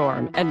Hannah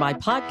Storm, and my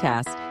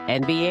podcast,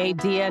 NBA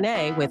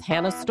DNA with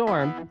Hannah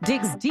Storm,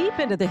 digs deep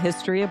into the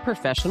history of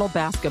professional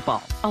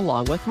basketball,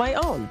 along with my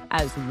own,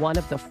 as one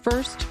of the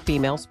first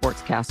female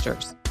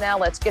sportscasters. Now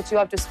let's get you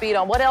up to speed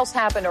on what else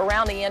happened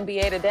around the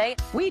NBA today.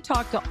 We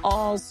talk to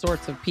all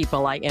sorts of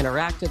people I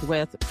interacted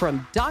with,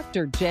 from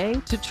Dr. J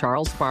to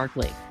Charles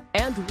Barkley,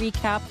 and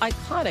recap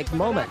iconic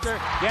moments.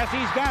 Yes,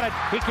 he's got it.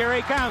 Here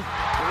he comes.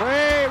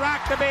 Way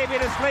rock the baby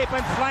to sleep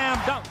and slam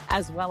dunk.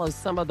 As well as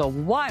some of the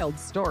wild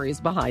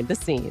stories behind the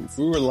scenes.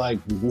 We were like,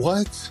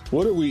 what?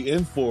 What are we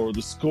in for?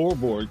 The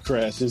scoreboard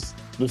crashes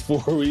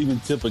before we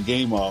even tip a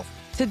game off.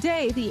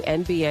 Today, the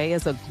NBA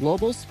is a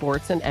global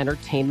sports and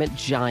entertainment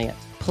giant.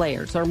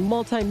 Players are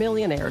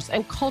multimillionaires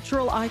and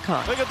cultural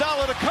icons.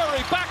 Iguodala to Curry,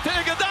 back to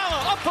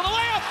Iguodala, up for the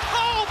layup.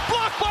 Oh,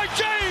 blocked by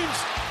James.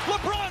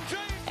 LeBron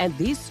James. And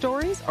these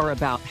stories are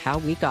about how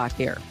we got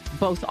here,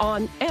 both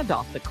on and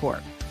off the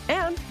court.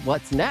 And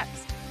what's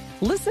next?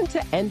 Listen to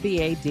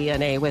NBA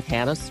DNA with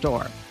Hannah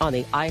Storm on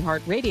the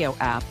iHeartRadio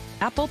app,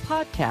 Apple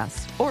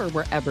Podcasts, or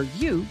wherever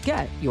you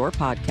get your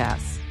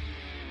podcasts.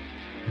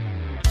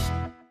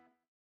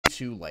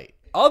 Too late.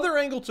 Other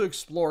angle to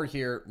explore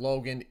here,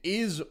 Logan,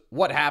 is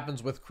what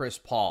happens with Chris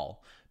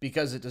Paul,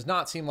 because it does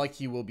not seem like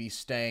he will be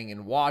staying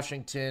in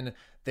Washington.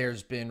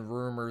 There's been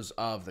rumors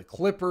of the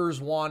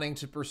Clippers wanting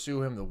to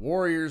pursue him, the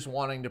Warriors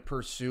wanting to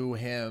pursue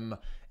him,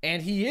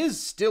 and he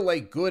is still a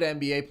good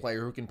NBA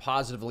player who can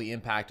positively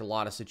impact a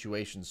lot of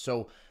situations.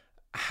 So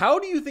how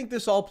do you think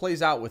this all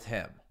plays out with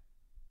him?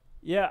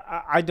 Yeah,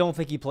 I don't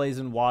think he plays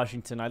in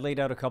Washington. I laid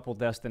out a couple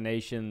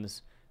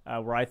destinations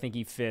where I think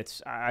he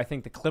fits. I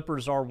think the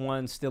Clippers are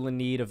one, still in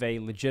need of a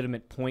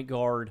legitimate point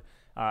guard.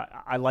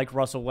 I like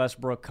Russell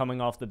Westbrook coming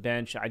off the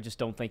bench. I just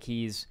don't think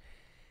he's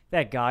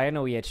that guy. I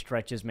know he had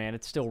stretches, man.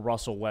 It's still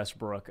Russell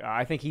Westbrook.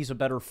 I think he's a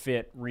better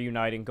fit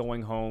reuniting,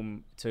 going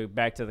home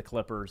back to the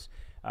Clippers,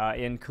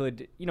 and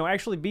could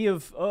actually be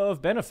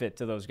of benefit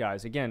to those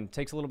guys. Again,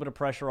 takes a little bit of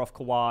pressure off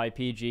Kawhi.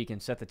 PG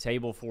can set the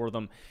table for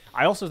them.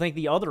 I also think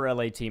the other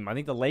LA team, I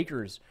think the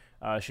Lakers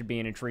should be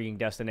an intriguing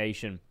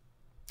destination.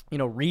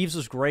 Reeves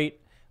is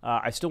great.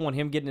 I still want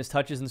him getting his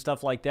touches and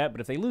stuff like that.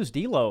 But if they lose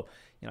D'Lo,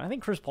 I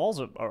think Chris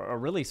Paul's a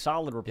really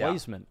solid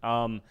replacement.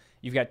 Yeah.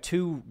 You've got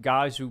two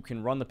guys who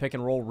can run the pick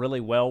and roll really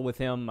well with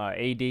him,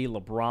 AD,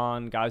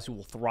 LeBron, guys who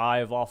will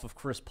thrive off of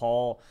Chris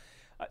Paul.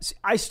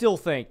 I still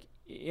think,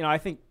 I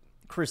think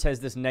Chris has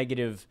this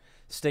negative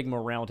stigma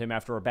around him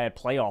after a bad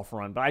playoff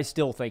run, but I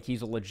still think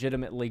he's a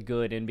legitimately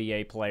good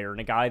NBA player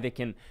and a guy that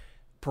can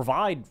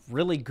provide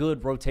really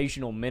good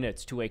rotational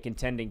minutes to a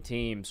contending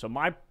team. So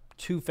my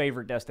two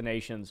favorite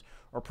destinations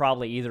are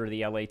probably either of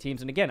the LA teams.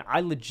 And again,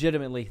 I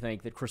legitimately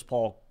think that Chris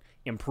Paul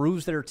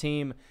improves their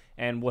team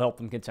and will help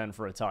them contend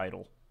for a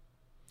title.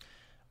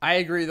 I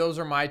agree. Those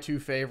are my two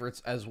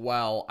favorites as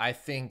well. I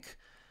think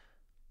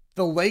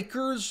the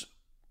Lakers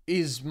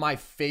is my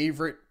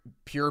favorite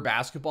pure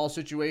basketball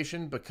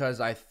situation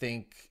because I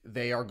think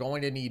they are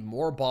going to need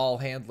more ball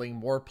handling,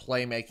 more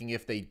playmaking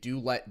if they do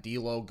let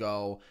D'Lo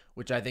go,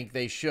 which I think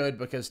they should,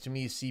 because to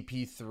me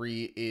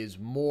CP3 is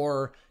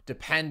more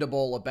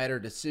dependable, a better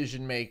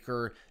decision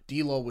maker.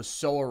 D'Lo was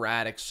so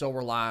erratic, so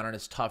reliant on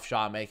his tough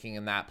shot making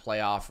in that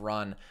playoff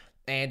run.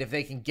 And if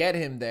they can get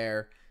him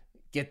there,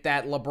 get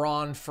that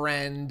LeBron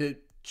friend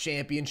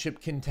championship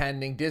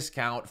contending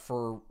discount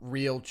for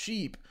real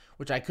cheap,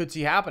 which I could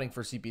see happening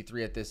for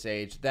CP3 at this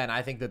age, then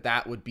I think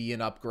that would be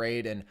an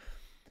upgrade. And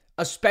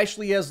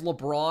especially as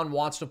LeBron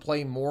wants to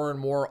play more and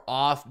more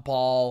off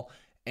ball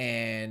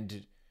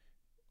and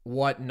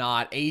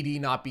whatnot, AD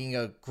not being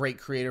a great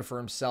creator for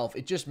himself,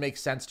 it just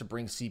makes sense to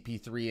bring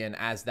CP3 in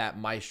as that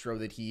maestro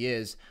that he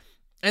is.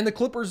 And the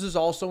Clippers is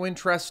also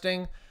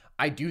interesting.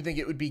 I do think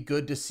it would be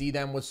good to see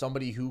them with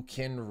somebody who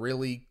can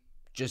really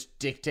just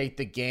dictate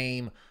the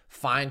game,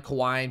 find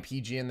Kawhi and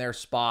PG in their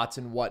spots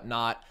and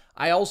whatnot.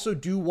 I also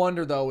do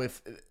wonder, though,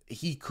 if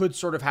he could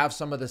sort of have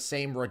some of the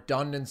same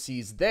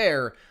redundancies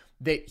there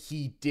that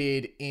he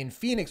did in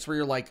Phoenix, where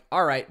you're like,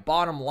 all right,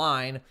 bottom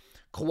line,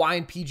 Kawhi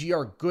and PG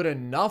are good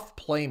enough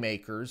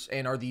playmakers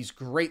and are these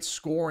great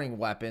scoring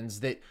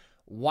weapons that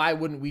why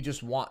wouldn't we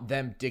just want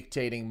them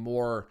dictating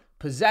more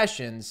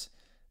possessions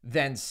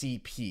than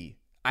CP?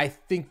 I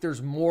think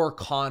there's more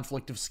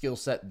conflict of skill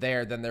set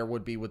there than there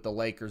would be with the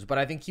Lakers, but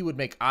I think he would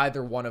make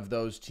either one of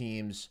those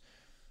teams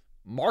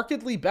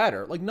markedly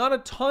better. Like, not a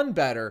ton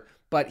better,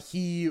 but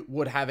he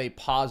would have a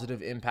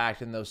positive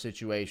impact in those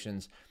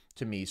situations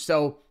to me.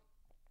 So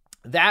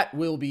that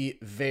will be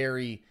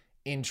very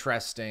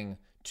interesting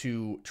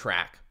to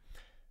track.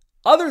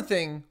 Other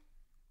thing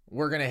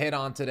we're going to hit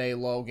on today,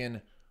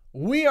 Logan,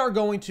 we are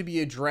going to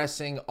be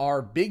addressing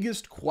our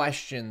biggest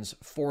questions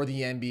for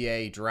the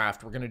NBA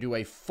draft. We're going to do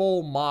a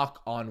full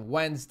mock on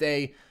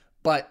Wednesday,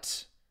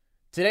 but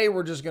today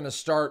we're just going to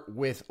start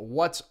with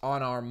what's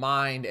on our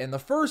mind. And the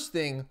first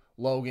thing,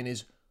 Logan,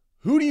 is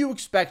who do you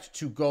expect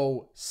to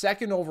go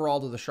second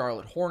overall to the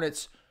Charlotte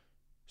Hornets,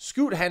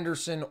 Scoot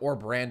Henderson or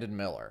Brandon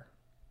Miller?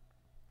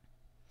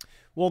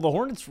 Well, the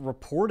Hornets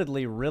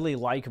reportedly really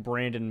like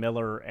Brandon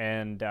Miller,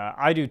 and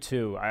I do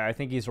too. I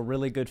think he's a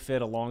really good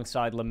fit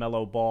alongside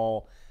LaMelo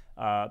Ball.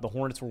 The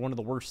Hornets were one of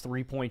the worst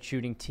three-point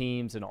shooting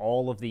teams in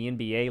all of the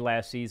NBA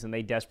last season.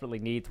 They desperately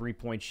need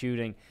three-point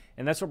shooting,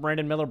 and that's what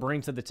Brandon Miller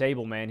brings to the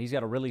table, man. He's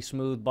got a really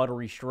smooth,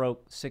 buttery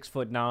stroke,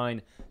 6'9",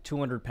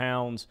 200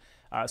 pounds.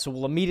 So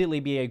will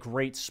immediately be a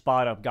great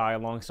spot-up guy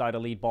alongside a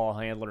lead ball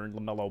handler in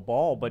LaMelo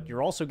Ball, but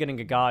you're also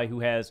getting a guy who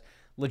has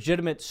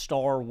legitimate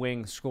star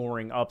wing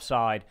scoring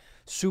upside,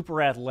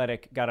 super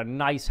athletic, got a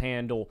nice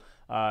handle.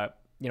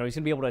 He's going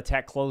to be able to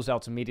attack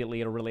closeouts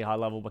immediately at a really high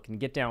level, but can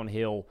get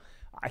downhill.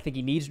 I think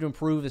he needs to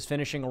improve his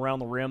finishing around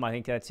the rim. I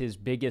think that's his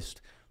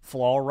biggest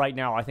flaw right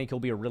now. I think he'll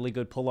be a really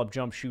good pull-up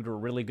jump shooter, a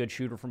really good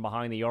shooter from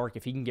behind the arc.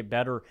 If he can get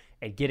better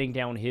at getting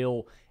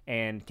downhill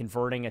and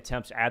converting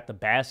attempts at the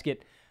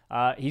basket,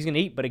 he's going to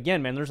eat. But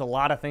again, man, there's a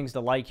lot of things to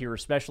like here,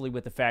 especially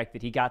with the fact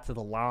that he got to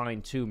the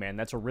line too, man.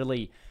 That's a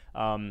really,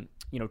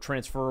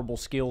 transferable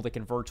skill that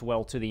converts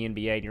well to the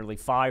NBA. Nearly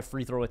 5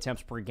 free throw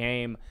attempts per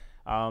game.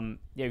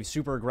 He was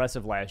super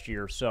aggressive last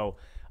year. So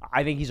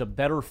I think he's a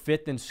better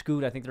fit than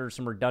Scoot. I think there are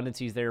some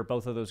redundancies there.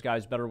 Both of those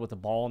guys better with the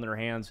ball in their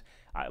hands.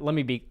 Let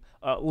me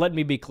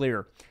be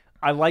clear.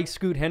 I like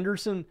Scoot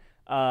Henderson,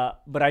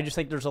 but I just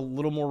think there's a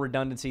little more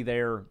redundancy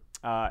there.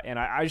 And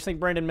I just think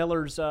Brandon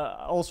Miller's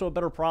also a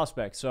better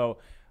prospect. So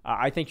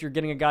I think you're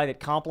getting a guy that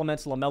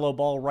complements LaMelo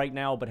Ball right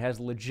now, but has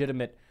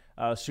legitimate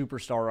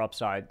superstar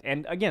upside.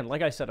 And again,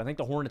 like I said, I think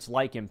the Hornets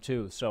like him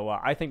too. So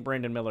I think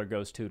Brandon Miller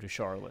goes to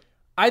Charlotte.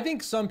 I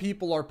think some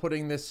people are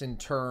putting this in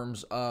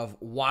terms of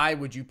why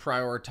would you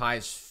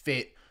prioritize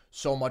fit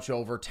so much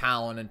over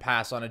talent and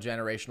pass on a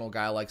generational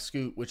guy like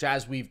Scoot, which,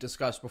 as we've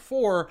discussed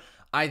before,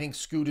 I think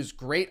Scoot is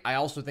great. I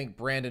also think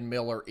Brandon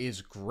Miller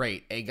is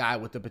great, a guy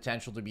with the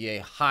potential to be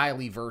a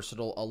highly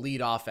versatile,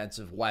 elite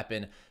offensive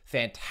weapon,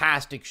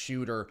 fantastic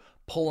shooter,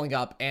 pulling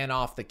up and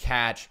off the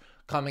catch,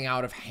 coming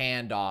out of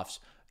handoffs,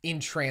 in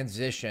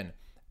transition,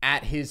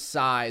 at his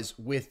size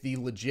with the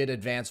legit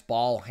advanced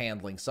ball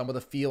handling, some of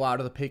the feel out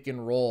of the pick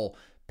and roll,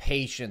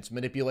 patience,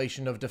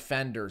 manipulation of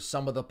defenders,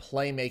 some of the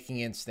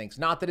playmaking instincts.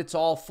 Not that it's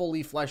all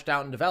fully fleshed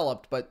out and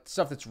developed, but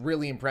stuff that's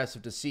really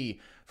impressive to see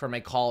from a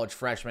college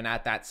freshman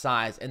at that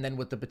size, and then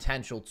with the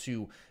potential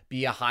to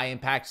be a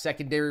high-impact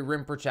secondary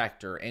rim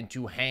protector and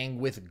to hang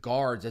with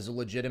guards as a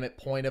legitimate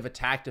point of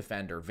attack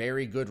defender,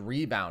 very good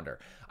rebounder.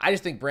 I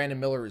just think Brandon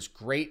Miller is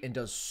great and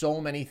does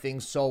so many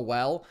things so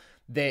well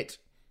that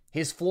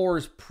his floor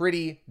is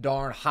pretty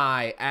darn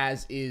high,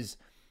 as is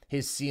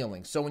his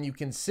ceiling. So when you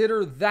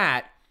consider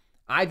that,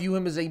 I view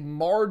him as a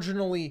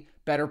marginally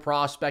better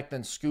prospect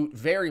than Scoot,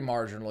 very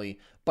marginally,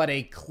 but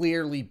a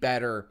clearly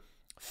better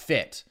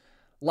fit.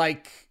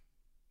 Like,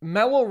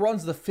 Melo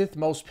runs the 5th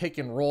most pick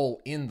and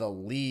roll in the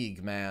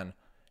league, man.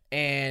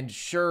 And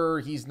sure,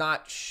 he's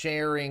not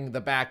sharing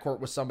the backcourt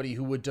with somebody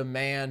who would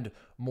demand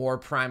more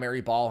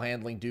primary ball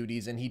handling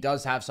duties, and he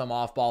does have some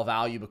off-ball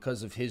value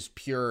because of his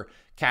pure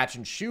catch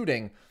and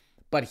shooting.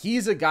 But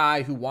he's a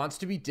guy who wants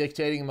to be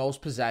dictating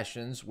most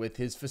possessions with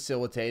his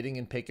facilitating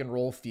and pick and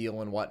roll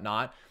feel and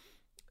whatnot.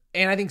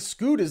 And I think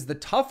Scoot is the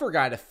tougher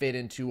guy to fit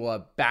into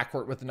a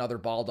backcourt with another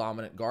ball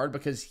dominant guard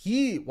because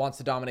he wants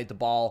to dominate the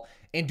ball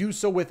and do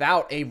so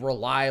without a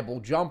reliable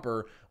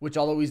jumper, which,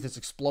 although he's this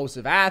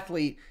explosive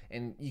athlete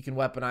and you can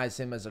weaponize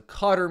him as a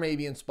cutter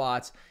maybe in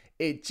spots,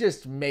 it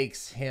just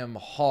makes him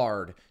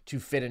hard to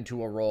fit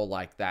into a role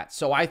like that.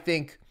 So I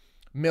think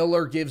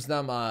Miller gives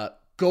them a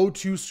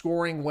go-to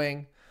scoring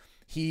wing.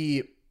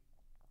 He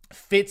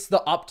fits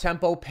the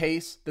up-tempo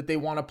pace that they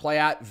want to play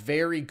at.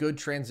 Very good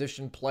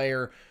transition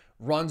player,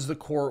 runs the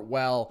court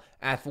well,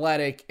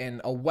 athletic, and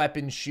a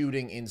weapon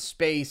shooting in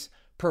space.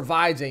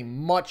 Provides a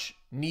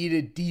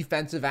much-needed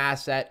defensive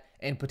asset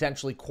and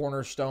potentially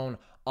cornerstone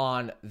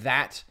on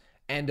that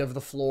end of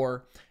the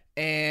floor.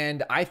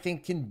 And I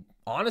think can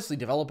honestly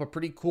develop a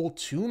pretty cool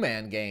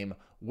two-man game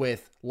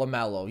with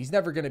LaMelo. He's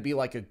never going to be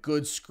like a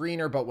good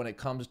screener, but when it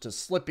comes to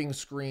slipping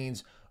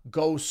screens,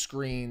 ghost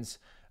screens,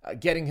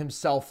 getting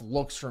himself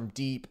looks from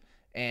deep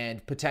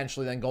and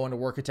potentially then going to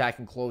work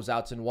attacking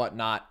closeouts and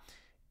whatnot.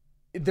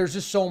 There's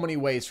just so many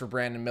ways for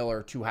Brandon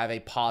Miller to have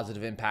a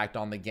positive impact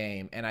on the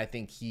game, and I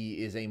think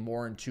he is a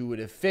more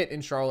intuitive fit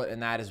in Charlotte,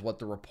 and that is what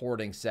the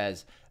reporting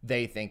says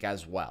they think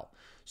as well.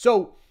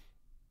 So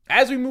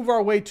as we move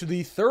our way to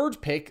the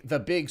third pick, the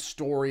big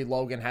story,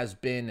 Logan, has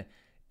been,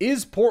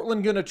 is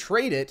Portland going to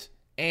trade it,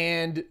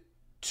 and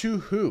to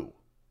who?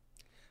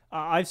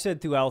 I've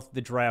said throughout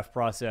the draft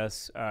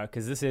process,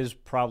 because this is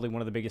probably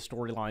one of the biggest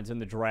storylines in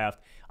the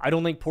draft, I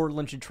don't think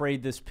Portland should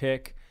trade this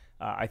pick.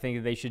 I think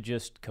that they should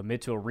just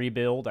commit to a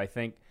rebuild. I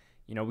think,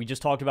 we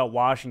just talked about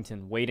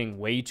Washington waiting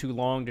way too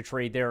long to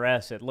trade their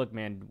asset. Look,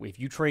 man, if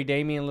you trade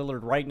Damian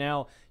Lillard right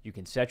now, you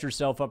can set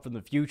yourself up for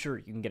the future.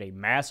 You can get a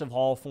massive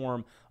haul for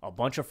him, a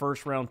bunch of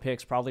first-round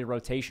picks, probably a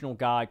rotational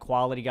guy,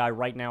 quality guy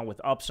right now with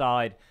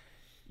upside.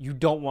 You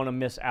don't want to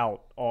miss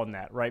out on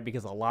that, right?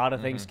 Because a lot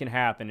of things can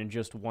happen in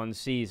just one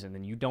season,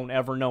 and you don't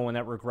ever know when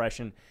that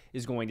regression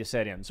is going to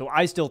set in. So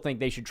I still think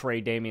they should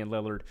trade Damian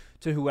Lillard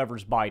to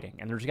whoever's biting,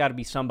 and there's got to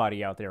be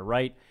somebody out there,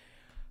 right?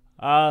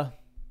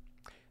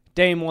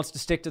 Dame wants to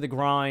stick to the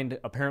grind.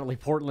 Apparently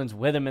Portland's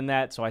with him in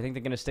that, so I think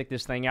they're going to stick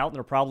this thing out, and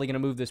they're probably going to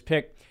move this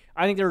pick.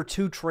 I think there are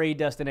 2 trade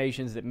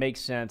destinations that make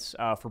sense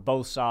for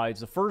both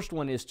sides. The first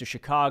one is to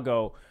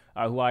Chicago,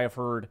 who I have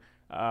heard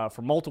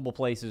from multiple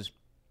places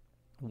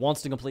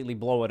wants to completely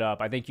blow it up.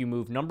 I think you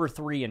move number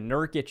 3 in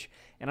Nurkic,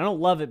 and I don't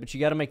love it, but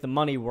you got to make the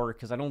money work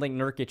because I don't think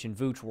Nurkic and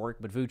Vooch work,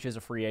 but Vooch is a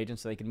free agent,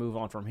 so they can move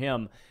on from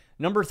him.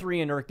 Number 3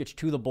 in Nurkic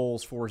to the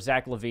Bulls for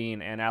Zach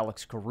LaVine and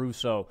Alex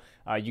Caruso.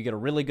 You get a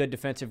really good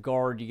defensive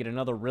guard. You get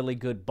another really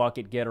good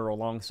bucket getter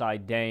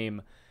alongside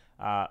Dame.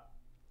 I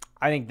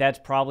think that's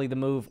probably the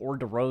move, or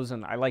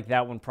DeRozan. I like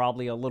that one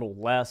probably a little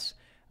less.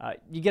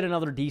 You get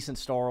another decent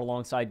star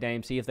alongside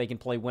Dame, see if they can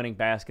play winning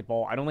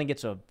basketball. I don't think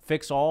it's a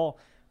fix-all,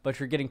 but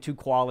you're getting 2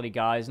 quality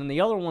guys. And the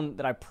other one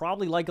that I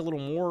probably like a little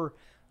more,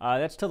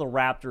 That's to the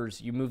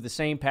Raptors. You move the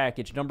same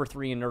package, number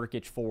 3 in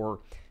Nurkic for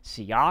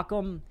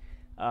Siakam,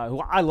 who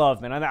I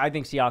love, man. I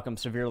think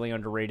Siakam's severely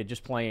underrated.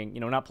 Just playing,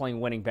 not playing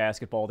winning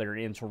basketball there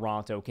in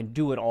Toronto, can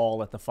do it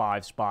all at the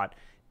 5 spot.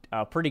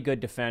 Pretty good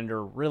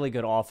defender, really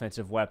good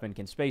offensive weapon,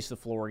 can space the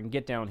floor, can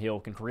get downhill,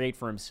 can create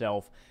for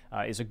himself,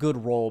 is a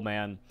good role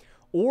man.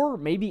 Or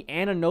maybe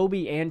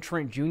Anunoby and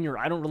Trent Jr.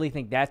 I don't really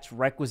think that's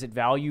requisite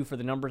value for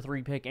the number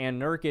 3 pick and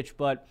Nurkic,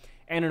 but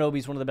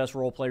Anunoby's one of the best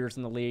role players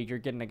in the league. You're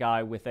getting a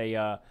guy with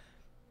a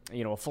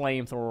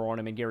flamethrower on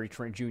him, and Gary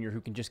Trent Jr.,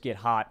 who can just get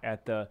hot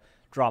at the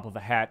drop of a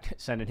hat,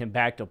 sending him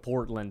back to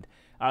Portland.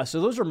 So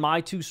those are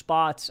my 2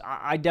 spots.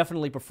 I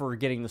definitely prefer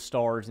getting the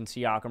stars in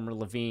Siakam or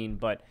Levine,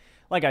 but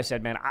like I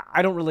said, man,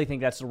 I don't really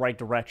think that's the right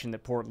direction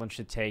that Portland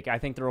should take. I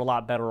think they're a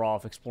lot better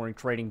off exploring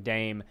trading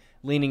Dame,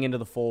 leaning into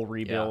the full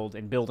rebuild,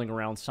 and building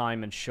around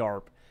Simon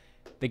Sharp,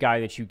 the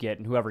guy that you get,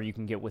 and whoever you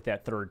can get with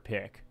that 3rd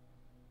pick.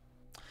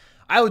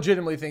 I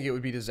legitimately think it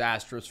would be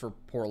disastrous for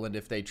Portland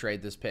if they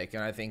trade this pick,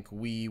 and I think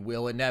we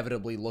will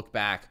inevitably look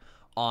back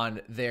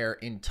on their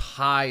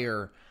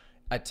entire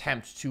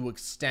attempt to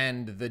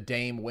extend the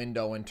Dame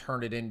window and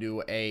turn it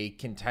into a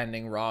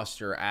contending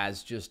roster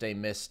as just a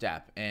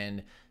misstep,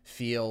 and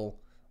feel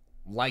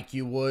like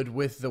you would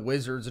with the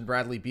Wizards and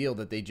Bradley Beal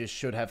that they just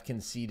should have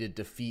conceded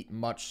defeat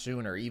much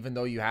sooner, even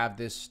though you have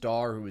this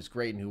star who is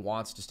great and who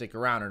wants to stick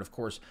around. And of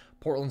course,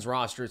 Portland's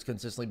roster has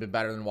consistently been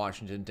better than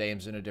Washington.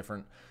 Dame's in a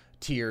different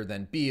tier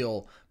than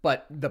Beal,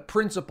 but the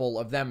principle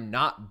of them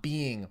not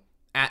being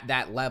at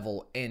that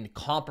level and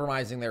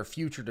compromising their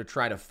future to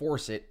try to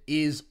force it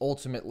is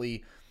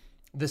ultimately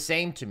the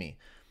same to me.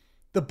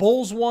 The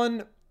Bulls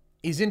one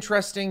is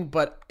interesting,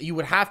 but you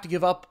would have to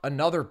give up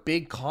another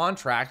big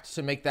contract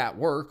to make that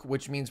work,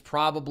 which means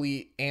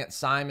probably Ant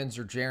Simons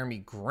or Jeremy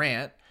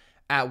Grant,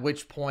 at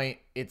which point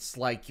it's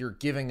like you're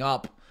giving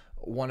up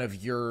one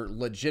of your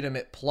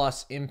legitimate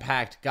plus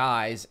impact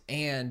guys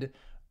and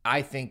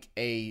I think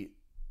a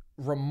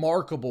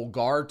remarkable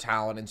guard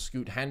talent in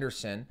Scoot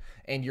Henderson,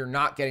 and you're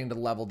not getting to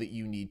the level that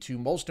you need to.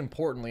 Most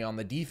importantly, on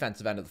the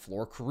defensive end of the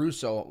floor,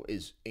 Caruso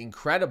is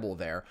incredible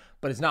there,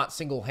 but is not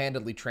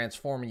single-handedly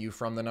transforming you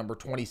from the number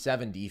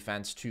 27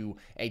 defense to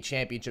a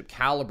championship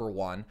caliber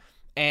one.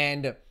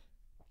 And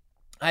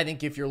I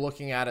think if you're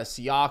looking at a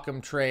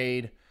Siakam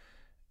trade,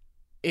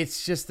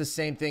 it's just the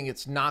same thing.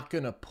 It's not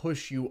going to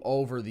push you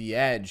over the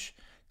edge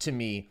to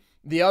me.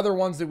 The other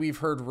ones that we've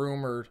heard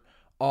rumored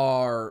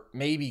are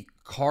maybe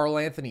Karl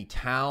Anthony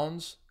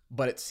Towns,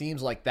 but it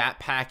seems like that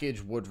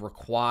package would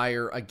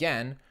require,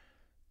 again,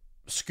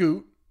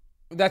 Scoot.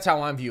 That's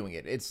how I'm viewing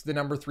it. It's the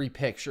number 3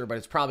 pick, sure, but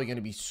it's probably going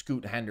to be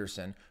Scoot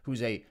Henderson,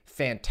 who's a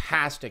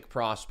fantastic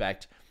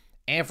prospect.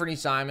 Anthony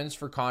Simons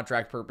for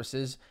contract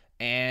purposes,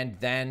 and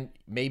then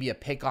maybe a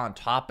pick on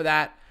top of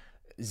that.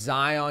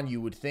 Zion, you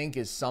would think,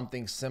 is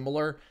something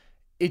similar.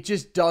 It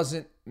just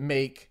doesn't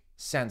make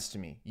sense to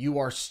me. You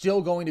are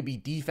still going to be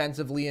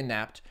defensively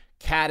inept.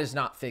 Cat is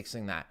not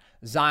fixing that.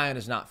 Zion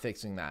is not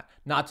fixing that.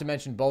 Not to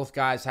mention both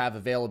guys have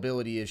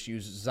availability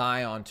issues.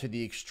 Zion to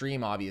the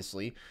extreme,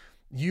 obviously.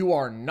 You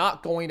are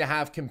not going to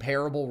have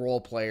comparable role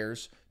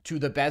players to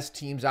the best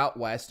teams out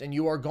west, and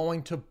you are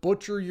going to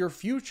butcher your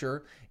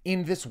future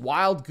in this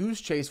wild goose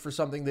chase for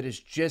something that is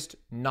just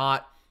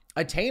not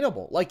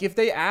attainable. Like if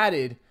they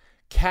added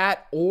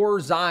Cat or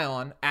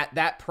Zion at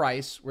that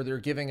price where they're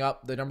giving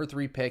up the number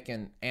 3 pick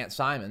and Ant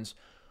Simons,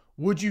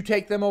 would you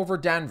take them over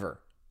Denver?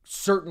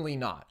 Certainly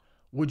not.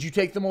 Would you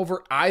take them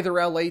over either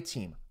LA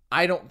team?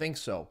 I don't think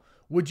so.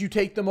 Would you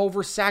take them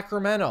over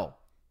Sacramento?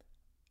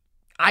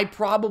 I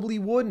probably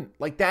wouldn't.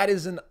 Like, that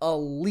is an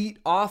elite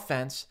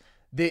offense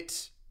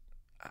that,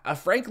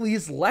 frankly,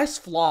 is less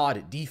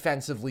flawed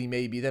defensively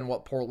maybe than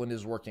what Portland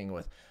is working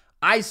with.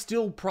 I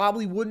still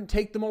probably wouldn't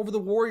take them over the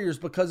Warriors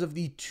because of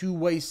the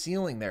two-way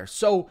ceiling there.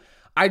 So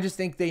I just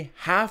think they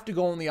have to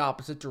go in the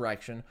opposite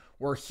direction.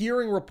 We're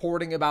hearing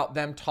reporting about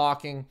them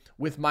talking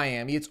with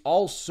Miami. It's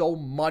all so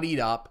muddied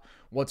up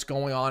what's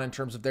going on in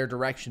terms of their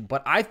direction.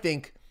 But I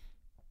think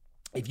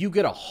if you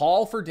get a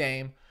haul for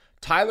Dame,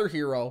 Tyler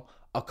Hero,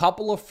 a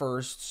couple of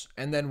firsts,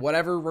 and then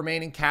whatever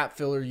remaining cap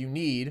filler you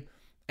need,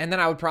 and then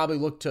I would probably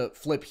look to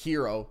flip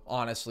Hero,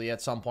 honestly,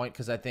 at some point,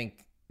 because I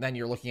think then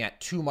you're looking at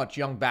too much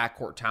young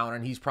backcourt talent,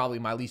 and he's probably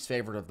my least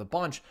favorite of the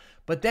bunch.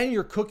 But then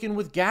you're cooking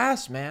with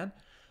gas, man.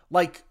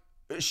 Like,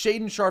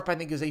 Shaedon Sharpe, I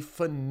think, is a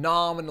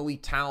phenomenally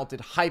talented,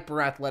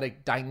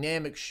 hyper-athletic,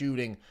 dynamic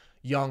shooting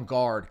young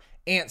guard.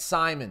 Ant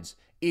Simons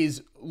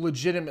is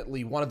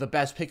legitimately one of the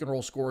best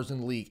pick-and-roll scorers in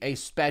the league, a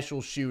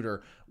special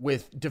shooter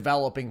with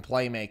developing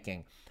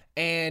playmaking.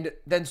 And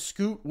then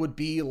Scoot would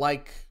be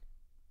like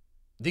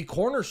the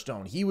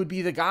cornerstone. He would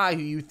be the guy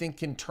who you think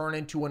can turn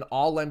into an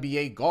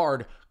all-NBA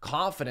guard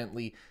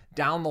confidently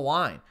down the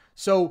line.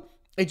 So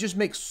it just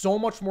makes so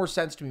much more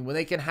sense to me when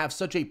they can have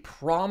such a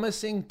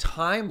promising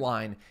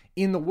timeline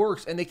in the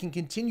works and they can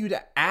continue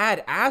to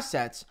add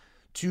assets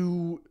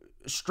to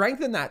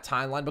strengthen that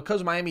timeline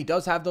because Miami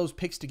does have those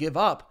picks to give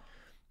up.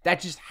 That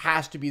just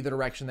has to be the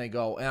direction they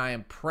go, and I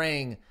am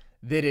praying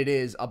that it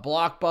is. A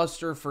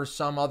blockbuster for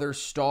some other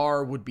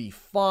star would be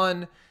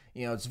fun.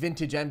 It's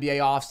vintage NBA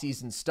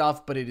offseason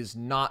stuff, but it is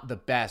not the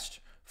best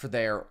for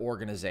their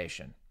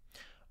organization.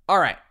 All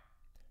right.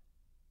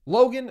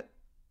 Logan,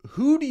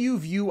 who do you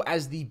view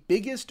as the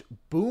biggest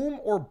boom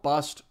or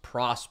bust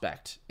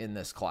prospect in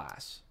this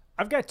class?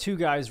 I've got two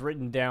guys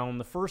written down.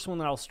 The first one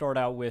that I'll start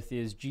out with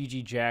is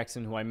G.G.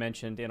 Jackson, who I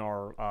mentioned in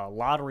our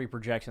lottery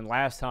projection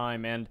last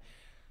time. And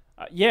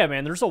yeah,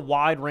 man, there's a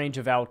wide range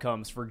of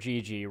outcomes for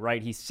G.G.,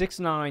 right? He's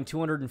 6'9",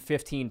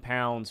 215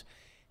 pounds,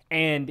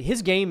 and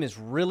his game is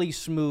really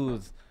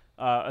smooth,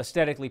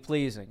 aesthetically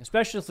pleasing,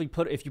 especially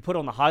if you put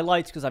on the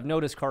highlights, because I've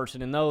noticed,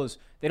 Carson, in those,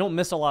 they don't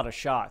miss a lot of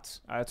shots.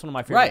 That's one of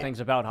my favorite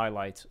things about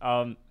highlights.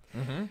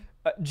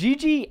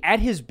 G.G., at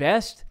his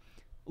best,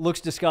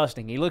 looks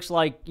disgusting. He looks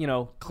like,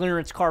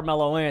 clearance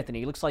Carmelo Anthony.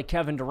 He looks like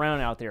Kevin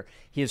Durant out there.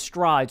 His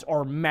strides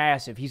are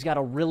massive. He's got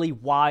a really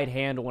wide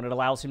handle, and it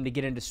allows him to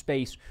get into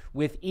space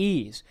with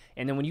ease.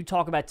 And then when you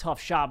talk about tough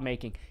shot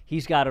making,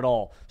 he's got it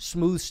all.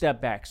 Smooth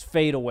step backs,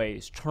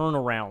 fadeaways,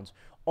 turnarounds,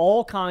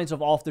 all kinds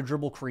of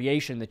off-the-dribble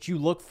creation that you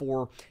look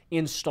for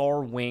in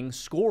star wing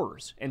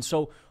scorers. And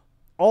so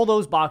all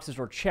those boxes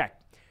are checked.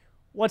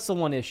 What's the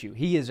one issue?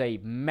 He is a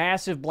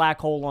massive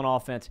black hole on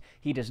offense.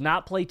 He does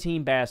not play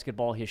team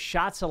basketball. His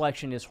shot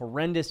selection is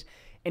horrendous,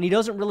 and he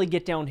doesn't really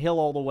get downhill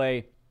all the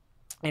way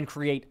and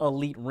create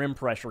elite rim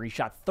pressure. He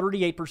shot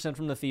 38%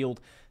 from the field,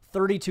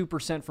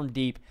 32% from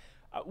deep.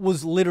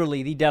 Was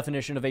literally the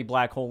definition of a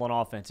black hole on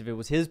offense. If it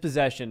was his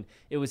possession,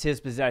 it was his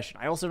possession.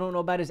 I also don't know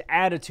about his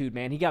attitude,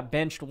 man. He got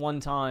benched one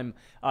time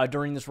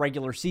during this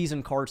regular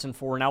season, Carson,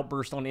 for an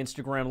outburst on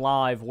Instagram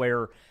Live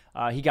where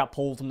he got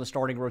pulled from the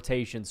starting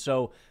rotation.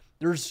 So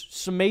there's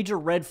some major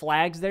red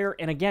flags there.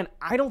 And again,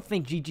 I don't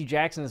think G.G.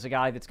 Jackson is a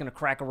guy that's going to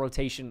crack a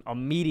rotation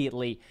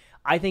immediately.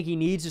 I think he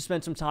needs to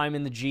spend some time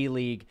in the G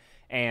League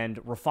and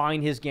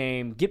refine his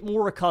game, get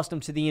more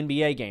accustomed to the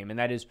NBA game, and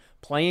that is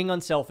playing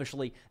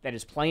unselfishly, that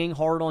is playing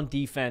hard on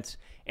defense,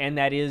 and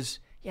that is,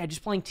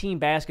 just playing team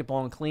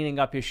basketball and cleaning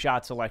up his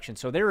shot selection.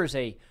 So there is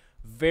a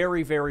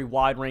very, very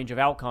wide range of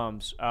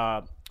outcomes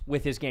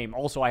with his game.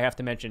 Also, I have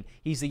to mention,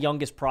 he's the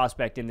youngest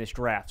prospect in this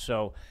draft.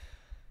 So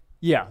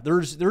yeah,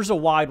 there's a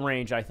wide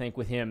range, I think,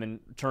 with him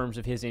in terms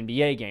of his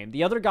NBA game.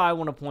 The other guy I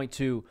want to point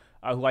to,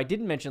 who I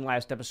didn't mention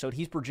last episode,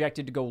 he's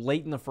projected to go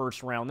late in the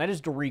first round. That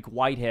is Dariq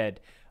Whitehead.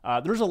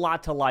 There's a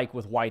lot to like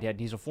with Whitehead.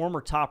 He's a former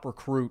top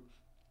recruit.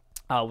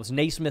 Was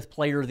Naismith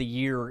Player of the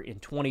Year in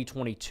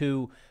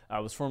 2022.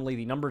 Was formerly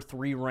the number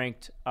 3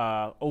 ranked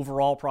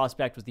overall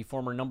prospect. Was the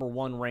former number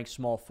 1 ranked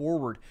small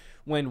forward.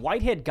 When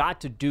Whitehead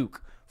got to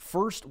Duke,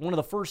 one of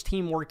the first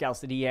team workouts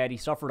that he had, he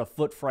suffered a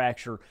foot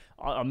fracture,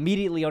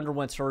 immediately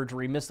underwent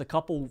surgery, missed a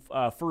couple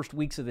first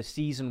weeks of the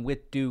season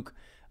with Duke,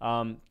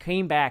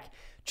 came back,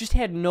 just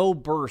had no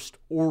burst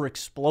or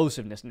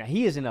explosiveness. Now,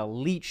 he is an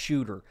elite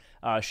shooter.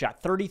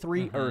 Shot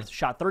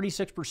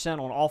 36%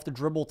 on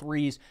off-the-dribble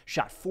threes,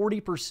 shot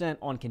 40%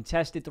 on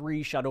contested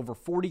threes, shot over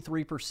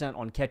 43%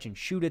 on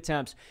catch-and-shoot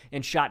attempts,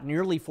 and shot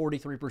nearly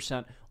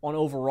 43% on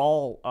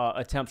overall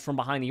attempts from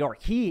behind the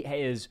arc. He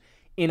is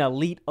an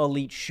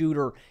elite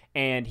shooter,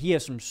 and he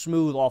has some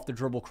smooth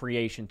off-the-dribble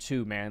creation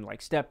too, man.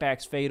 Like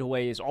step-backs,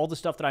 fadeaways, all the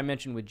stuff that I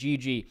mentioned with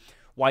GG,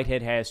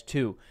 Whitehead has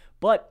too.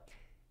 But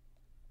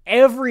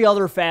every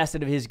other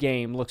facet of his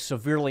game looks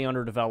severely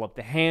underdeveloped.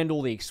 The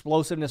handle, the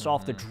explosiveness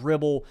off the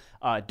dribble,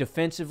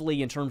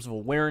 defensively in terms of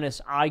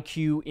awareness,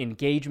 IQ,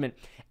 engagement,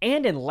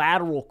 and in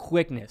lateral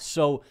quickness.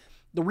 So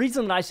the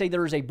reason that I say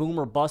there is a boom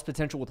or bust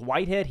potential with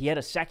Whitehead, he had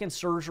a second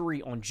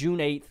surgery on June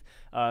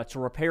 8th to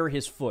repair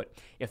his foot.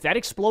 If that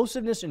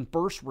explosiveness and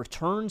burst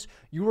returns,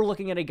 you are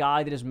looking at a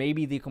guy that is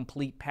maybe the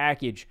complete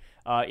package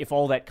if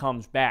all that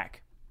comes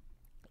back.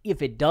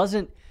 If it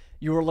doesn't,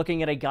 you are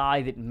looking at a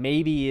guy that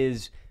maybe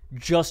is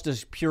just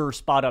as pure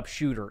spot-up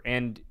shooter.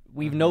 And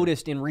we've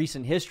noticed in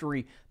recent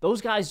history, those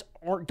guys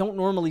don't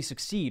normally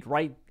succeed,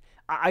 right?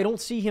 I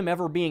don't see him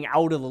ever being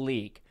out of the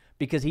league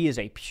because he is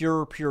a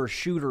pure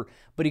shooter,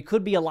 but he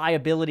could be a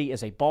liability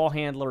as a ball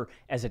handler,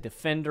 as a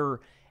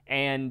defender,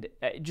 and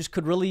just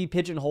could really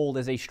pigeonholed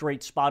as a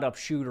straight spot-up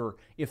shooter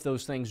if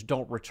those things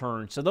don't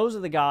return. So those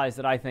are the guys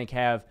that I think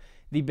have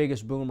the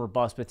biggest boom or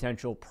bust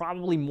potential,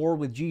 probably more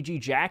with G.G.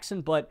 Jackson,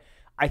 but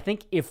I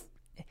think if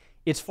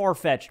it's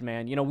far-fetched,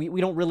 man.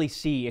 We don't really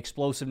see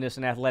explosiveness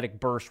and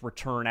athletic burst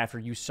return after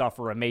you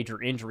suffer a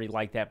major injury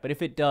like that. But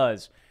if it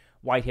does,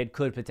 Whitehead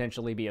could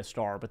potentially be a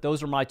star. But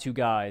those are my two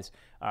guys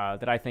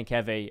that I think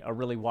have a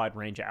really wide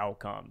range of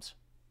outcomes.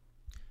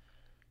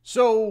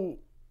 So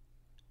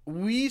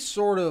we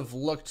sort of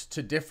looked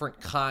to different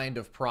kind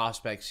of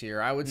prospects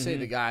here. I would say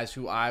the guys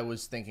who I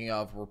was thinking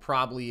of were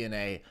probably in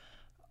a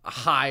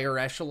higher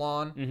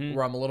echelon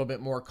where I'm a little bit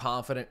more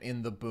confident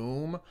in the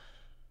boom.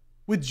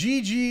 With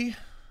GG,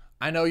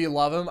 I know you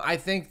love him. I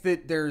think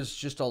that there's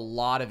just a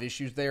lot of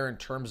issues there in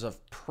terms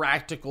of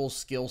practical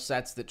skill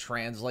sets that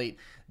translate,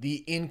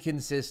 the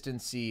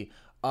inconsistency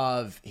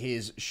of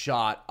his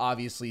shot,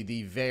 obviously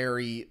the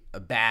very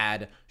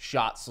bad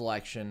shot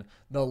selection,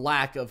 the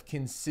lack of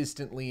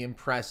consistently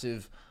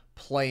impressive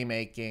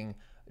playmaking,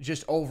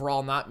 just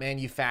overall not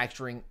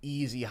manufacturing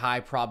easy, high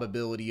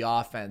probability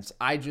offense.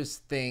 I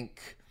just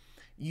think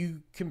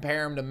you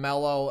compare him to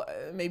Melo,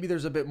 maybe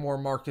there's a bit more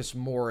Marcus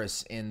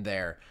Morris in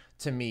there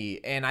to me.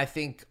 And I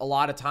think a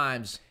lot of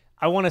times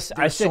I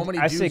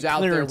said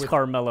clearance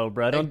Carmelo,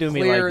 bro. Don't do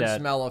me like that.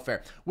 Clearance Melo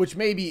affair, which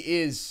maybe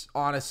is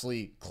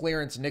honestly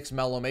clearance Knicks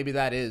Melo. Maybe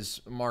that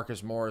is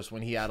Marcus Morris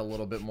when he had a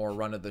little bit more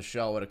run of the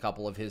show at a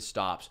couple of his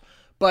stops.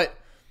 But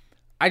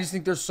I just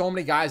think there's so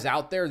many guys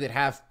out there that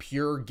have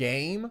pure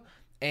game.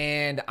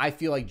 And I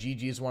feel like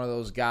Gigi is one of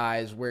those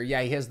guys where,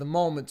 yeah, he has the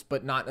moments,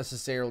 but not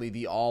necessarily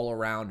the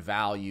all-around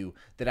value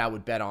that I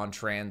would bet on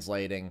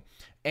translating.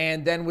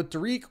 And then with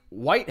Dariq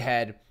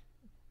Whitehead,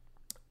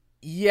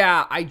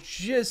 yeah, I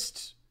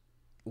just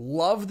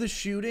love the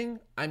shooting.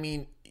 I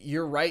mean,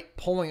 you're right,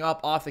 pulling up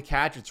off the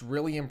catch, it's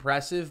really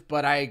impressive,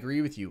 but I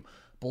agree with you.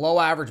 Below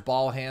average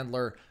ball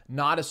handler,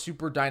 not a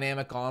super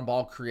dynamic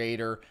on-ball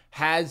creator,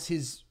 has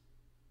his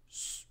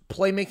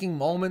playmaking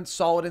moments,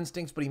 solid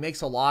instincts, but he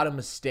makes a lot of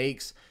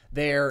mistakes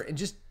there and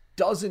just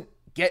doesn't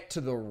get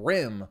to the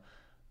rim.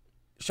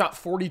 Shot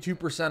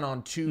 42%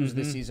 on twos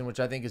this season, which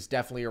I think is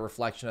definitely a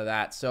reflection of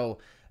that. So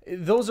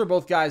those are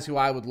both guys who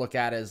I would look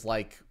at as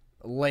like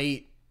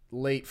late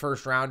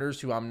first rounders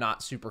who I'm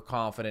not super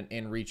confident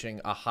in reaching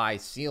a high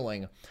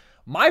ceiling.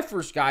 My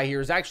first guy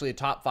here is actually a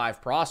top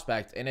 5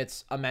 prospect, and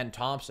it's Amen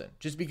Thompson,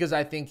 just because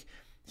I think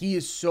he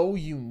is so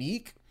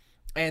unique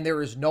and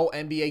there is no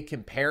NBA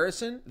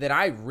comparison that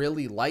I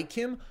really like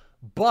him.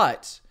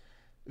 But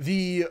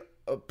the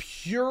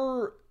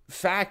pure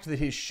fact that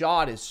his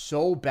shot is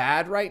so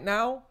bad right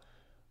now,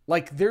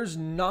 like there's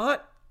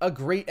not a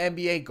great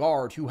NBA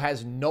guard who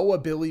has no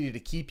ability to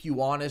keep you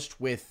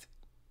honest with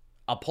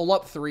a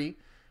pull-up 3.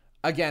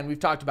 Again, we've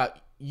talked about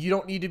you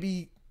don't need to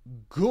be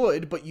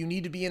good, but you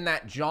need to be in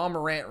that Ja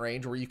Morant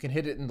range where you can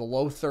hit it in the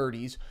low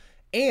 30s.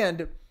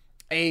 And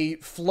a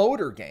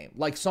floater game,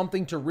 like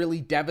something to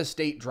really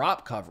devastate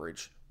drop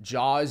coverage.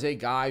 Ja is a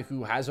guy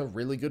who has a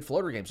really good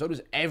floater game. So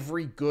does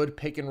every good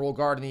pick and roll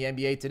guard in the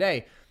NBA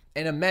today.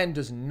 And Amen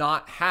does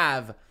not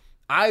have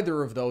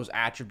either of those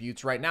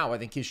attributes right now. I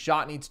think his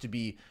shot needs to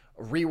be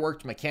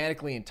reworked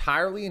mechanically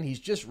entirely, and he's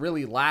just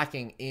really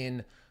lacking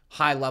in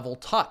high-level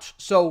touch.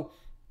 So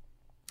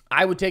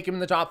I would take him in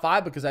the top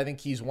 5 because I think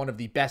he's one of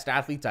the best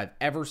athletes I've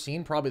ever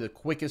seen. Probably the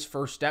quickest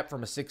first step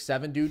from a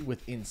 6'7" dude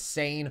with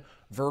insane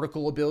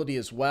vertical ability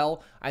as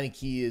well. I think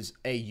he is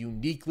a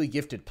uniquely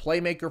gifted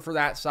playmaker for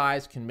that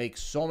size, can make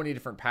so many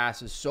different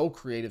passes, so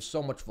creative,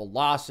 so much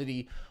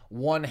velocity,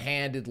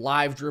 one-handed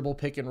live dribble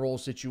pick and roll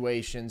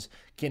situations,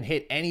 can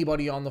hit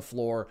anybody on the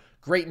floor,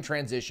 great in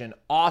transition,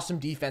 awesome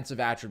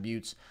defensive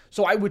attributes.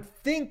 So I would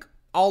think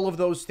all of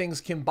those things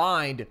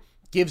combined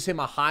gives him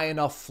a high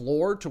enough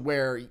floor to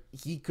where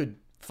he could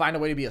find a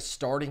way to be a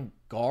starting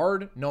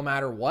guard no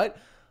matter what.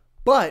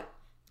 But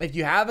if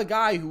you have a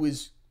guy who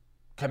is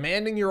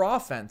commanding your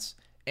offense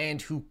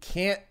and who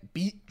can't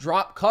beat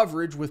drop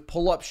coverage with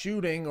pull-up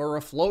shooting or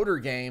a floater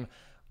game,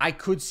 I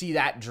could see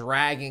that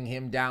dragging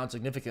him down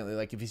significantly.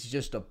 Like if he's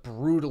just a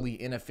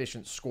brutally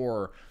inefficient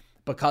scorer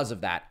because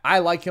of that. I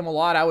like him a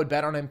lot. I would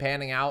bet on him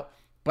panning out,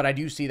 but I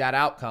do see that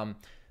outcome.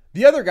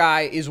 The other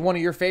guy is one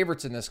of your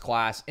favorites in this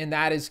class, and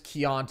that is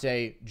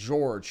Keontae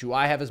George, who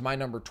I have as my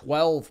number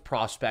 12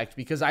 prospect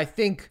because I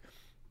think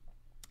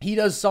he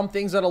does some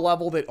things at a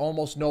level that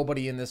almost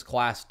nobody in this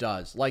class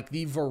does. Like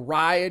the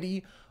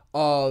variety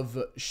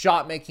of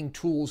shot-making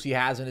tools he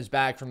has in his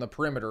bag from the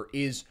perimeter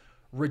is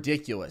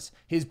ridiculous.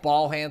 His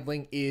ball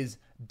handling is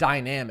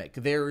dynamic.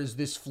 There is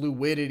this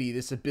fluidity,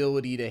 this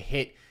ability to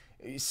hit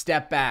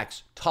step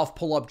backs, tough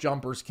pull-up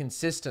jumpers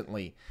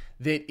consistently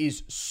that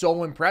is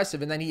so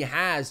impressive. And then he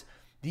has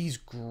these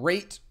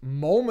great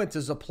moments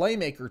as a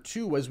playmaker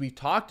too, as we've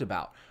talked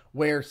about,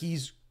 where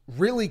he's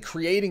really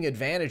creating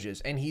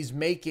advantages and he's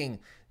making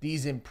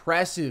these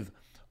impressive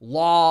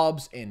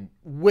lobs and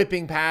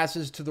whipping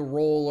passes to the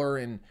roller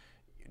and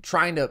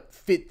trying to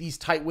fit these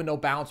tight window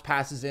bounce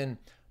passes in.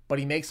 But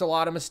he makes a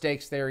lot of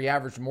mistakes there. He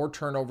averaged more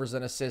turnovers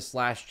than assists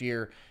last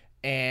year.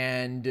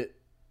 And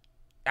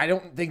I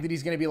don't think that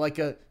he's going to be like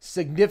a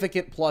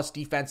significant plus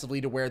defensively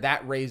to where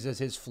that raises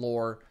his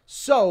floor.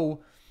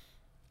 So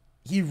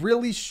he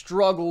really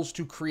struggles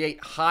to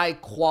create high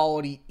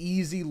quality,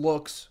 easy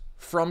looks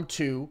from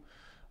 2.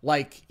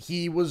 Like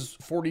he was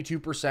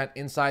 42%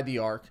 inside the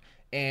arc.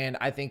 And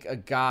I think a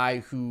guy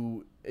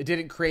who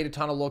didn't create a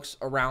ton of looks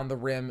around the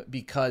rim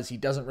because he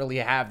doesn't really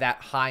have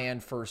that high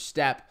end first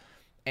step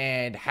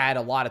and had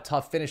a lot of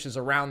tough finishes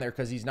around there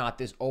because he's not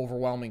this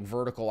overwhelming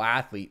vertical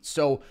athlete.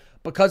 So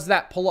because of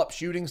that pull-up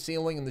shooting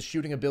ceiling and the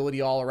shooting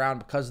ability all around,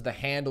 because of the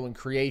handle and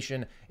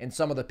creation and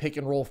some of the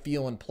pick-and-roll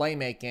feel and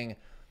playmaking,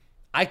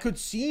 I could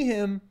see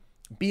him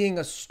being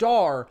a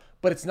star,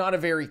 but it's not a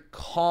very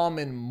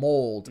common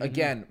mold.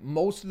 Again,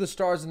 most of the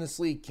stars in this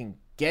league can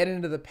get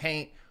into the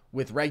paint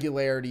with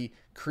regularity,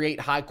 create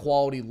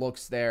high-quality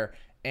looks there,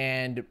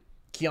 and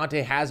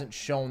Keontae hasn't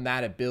shown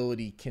that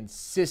ability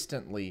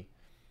consistently,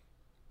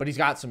 but he's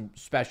got some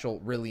special,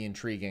 really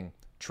intriguing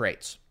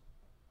traits.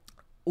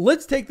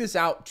 Let's take this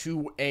out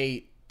to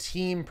a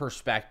team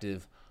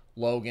perspective,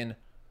 Logan.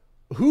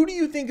 Who do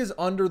you think is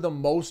under the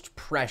most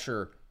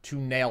pressure to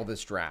nail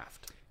this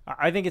draft?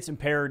 I think it's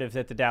imperative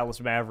that the Dallas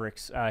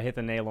Mavericks hit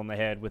the nail on the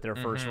head with their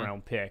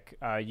first-round pick.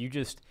 You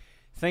just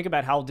think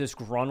about how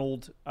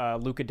disgruntled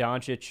Luka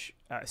Doncic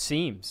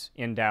seems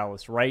in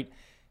Dallas, right?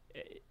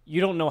 You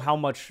don't know how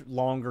much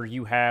longer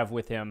you have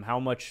with him, how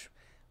much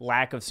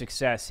lack of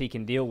success he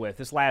can deal with.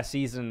 This last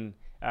season,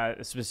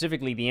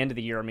 specifically the end of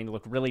the year, I mean,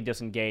 looked really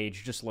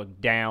disengaged, just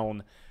looked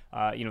down.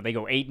 They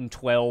go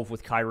 8-12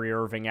 with Kyrie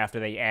Irving after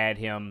they add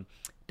him,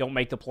 don't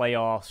make the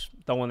playoffs,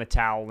 throw in the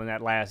towel in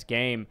that last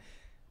game.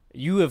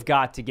 You have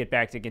got to get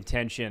back to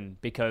contention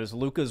because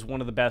Luka's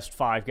one of the best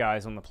 5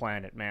 guys on the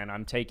planet, man.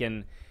 I'm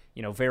taking,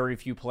 very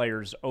few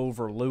players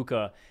over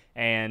Luka.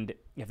 And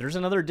if there's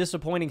another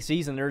disappointing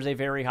season, there's a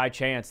very high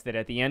chance that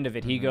at the end of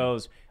it, he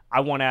goes, I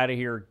want out of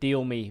here,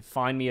 deal me,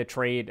 find me a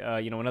trade,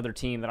 another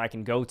team that I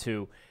can go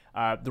to.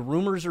 The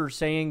rumors are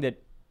saying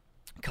that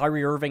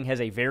Kyrie Irving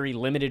has a very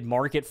limited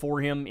market for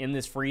him in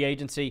this free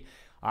agency.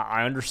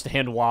 I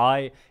understand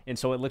why, and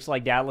so it looks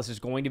like Dallas is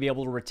going to be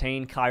able to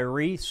retain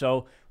Kyrie.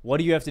 So what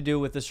do you have to do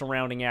with the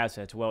surrounding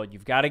assets? Well,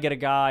 you've got to get a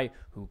guy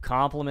who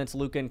complements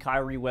Luka and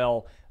Kyrie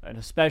well, and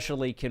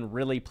especially can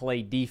really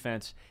play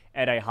defense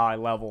at a high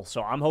level.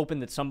 So I'm hoping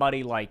that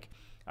somebody like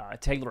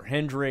Taylor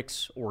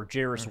Hendricks or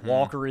Jarris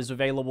Walker is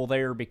available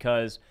there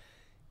because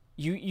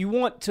you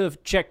want to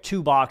check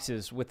 2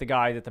 boxes with the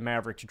guy that the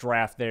Mavericks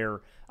draft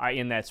there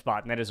in that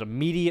spot, and that is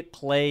immediate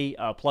play,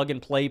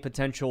 plug-and-play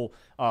potential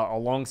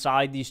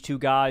alongside these 2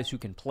 guys who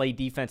can play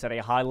defense at a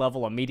high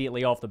level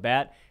immediately off the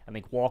bat. I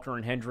think Walker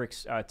and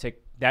Hendricks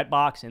tick that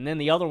box. And then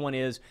the other one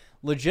is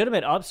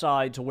legitimate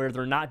upside to where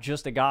they're not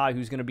just a guy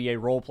who's going to be a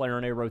role player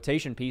and a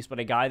rotation piece, but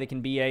a guy that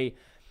can be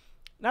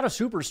not a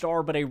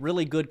superstar, but a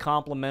really good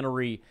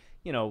complementary,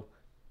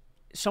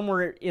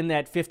 somewhere in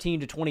that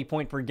 15 to 20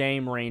 point per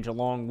game range,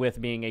 along with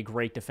being a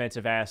great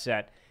defensive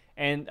asset.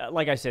 And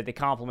like I said, they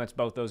complements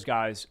both those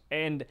guys.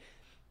 And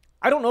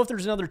I don't know if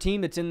there's another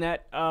team that's in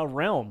that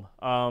realm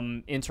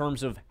in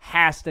terms of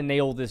has to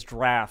nail this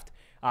draft.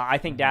 I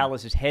think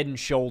Dallas is head and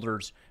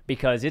shoulders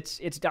because it's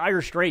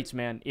dire straits,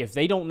 man. If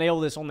they don't nail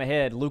this on the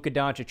head, Luka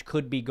Doncic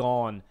could be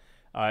gone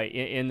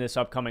in this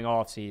upcoming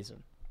offseason.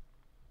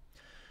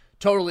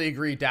 Totally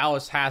agree.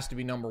 Dallas has to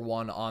be number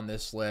 1 on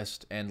this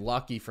list, and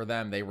lucky for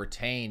them, they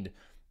retained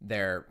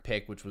their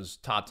pick, which was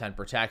top 10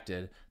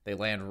 protected. They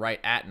land right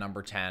at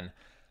number 10.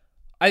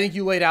 I think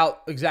you laid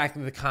out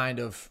exactly the kind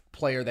of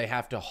player they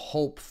have to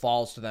hope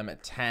falls to them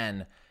at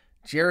 10.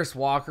 Jarris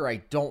Walker, I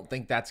don't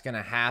think that's going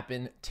to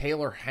happen.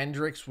 Taylor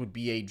Hendricks would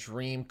be a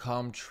dream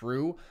come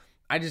true.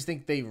 I just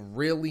think they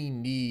really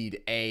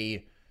need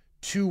a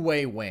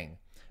 2-way wing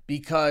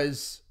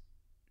because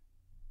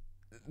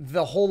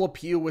the whole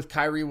appeal with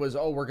Kyrie was,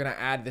 we're going to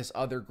add this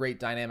other great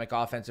dynamic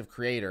offensive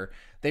creator.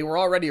 They were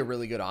already a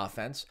really good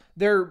offense.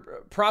 They're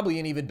probably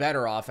an even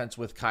better offense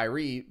with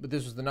Kyrie, but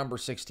this was the number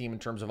 6 team in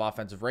terms of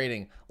offensive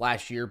rating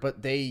last year,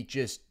 but they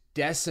just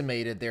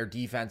decimated their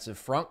defensive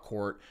front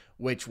court,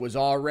 which was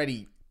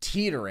already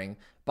teetering.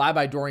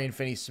 Bye-bye Dorian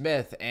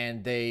Finney-Smith,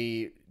 and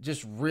they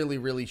just really,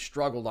 really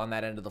struggled on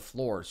that end of the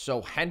floor.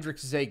 So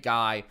Hendricks is a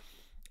guy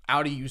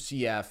out of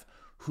UCF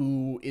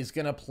who is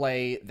going to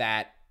play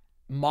that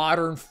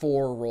modern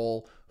 4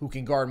 role, who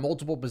can guard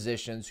multiple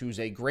positions, who's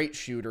a great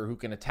shooter, who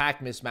can attack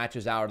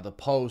mismatches out of the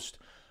post,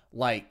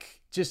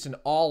 like just an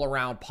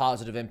all-around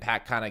positive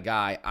impact kind of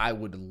guy. I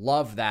would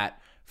love that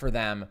for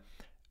them.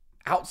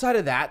 Outside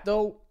of that,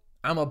 though,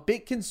 I'm a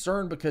bit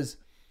concerned because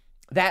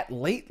that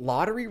late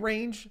lottery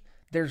range,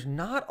 there's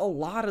not a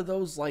lot of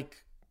those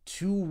like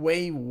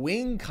 2-way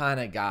wing kind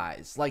of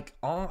guys. Like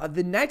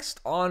the next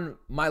on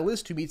my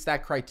list who meets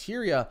that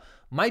criteria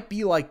might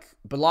be like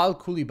Bilal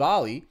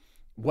Coulibaly,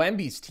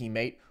 Wemby's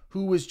teammate,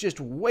 who was just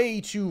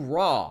way too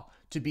raw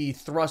to be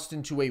thrust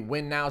into a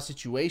win now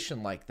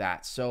situation like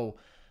that. So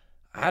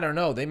I don't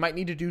know. They might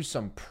need to do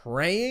some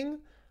praying.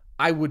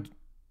 I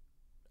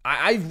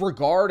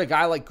regard a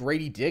guy like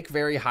Grady Dick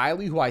very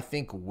highly, who I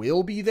think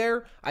will be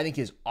there. I think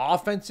his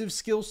offensive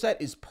skill set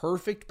is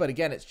perfect, but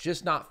again, it's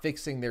just not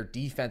fixing their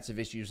defensive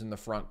issues in the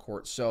front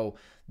court. So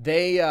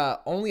they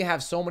only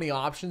have so many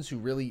options who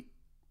really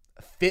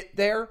fit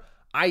there,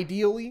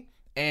 ideally,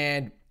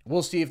 and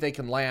we'll see if they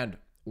can land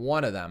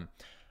one of them.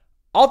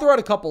 I'll throw out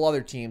a couple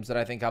other teams that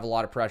I think have a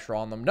lot of pressure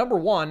on them. Number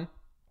 1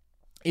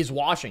 is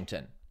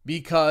Washington,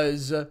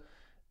 because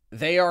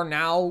they are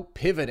now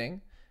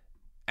pivoting.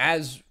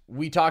 As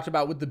we talked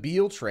about with the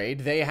Beal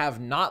trade, they have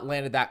not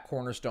landed that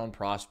cornerstone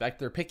prospect.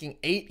 They're picking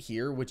 8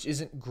 here, which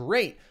isn't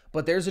great,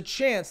 but there's a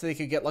chance they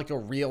could get like a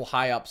real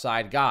high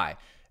upside guy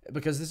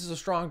because this is a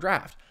strong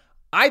draft.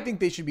 I think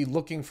they should be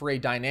looking for a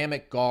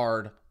dynamic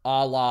guard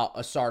a la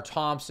Asar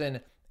Thompson,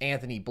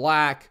 Anthony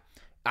Black.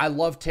 I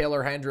love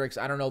Taylor Hendricks.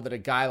 I don't know that a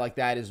guy like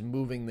that is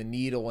moving the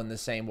needle in the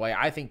same way.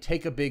 I think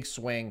take a big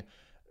swing.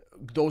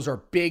 Those are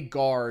big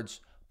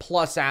guards,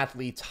 plus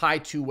athletes, high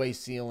 2-way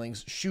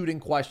ceilings, shooting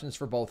questions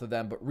for both of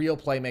them, but real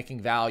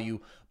playmaking value.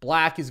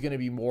 Black is going to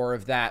be more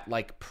of that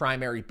like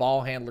primary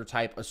ball handler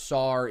type.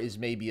 Asar is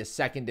maybe a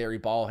secondary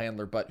ball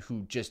handler, but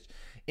who just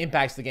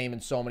impacts the game in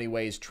so many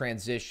ways.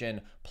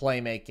 Transition,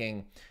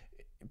 playmaking,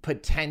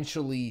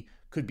 potentially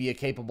could be a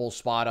capable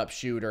spot-up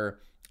shooter.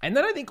 And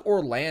then I think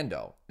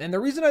Orlando. And the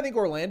reason I think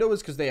Orlando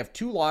is because they have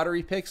 2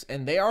 lottery picks,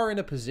 and they are in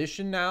a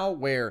position now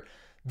where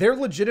they're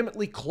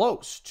legitimately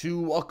close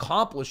to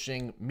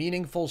accomplishing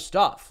meaningful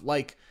stuff.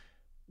 Like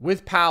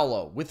with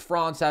Paolo, with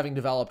Franz having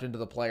developed into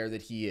the player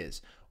that he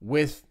is,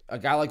 with a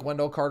guy like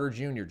Wendell Carter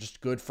Jr.,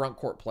 just good front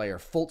court player,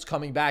 Fultz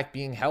coming back,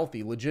 being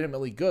healthy,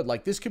 legitimately good.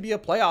 Like this could be a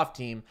playoff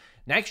team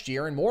next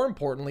year. And more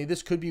importantly,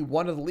 this could be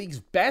one of the league's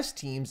best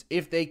teams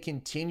if they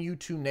continue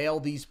to nail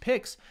these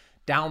picks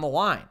down the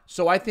line.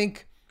 So I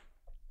think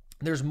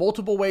there's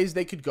multiple ways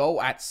they could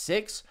go at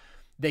 6.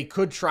 They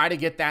could try to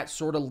get that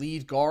sort of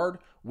lead guard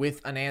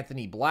with an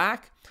Anthony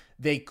Black.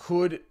 They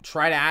could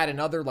try to add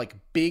another like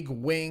big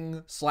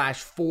wing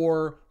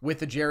 /4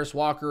 with a Jarris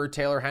Walker or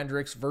Taylor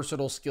Hendricks,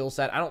 versatile skill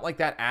set. I don't like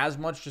that as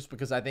much just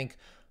because I think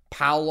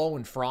Paolo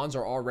and Franz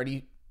are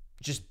already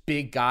just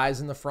big guys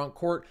in the front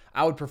court.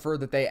 I would prefer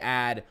that they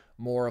add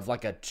more of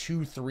like a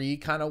 2-3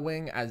 kind of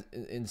wing as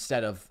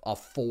instead of a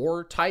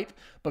 4 type,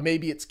 but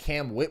maybe it's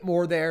Cam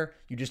Whitmore there.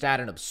 You just add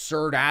an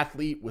absurd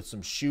athlete with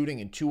some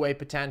shooting and two-way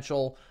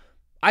potential.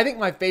 I think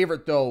my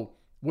favorite though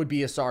would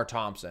be Asar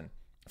Thompson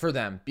for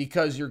them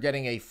because you're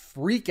getting a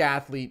freak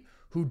athlete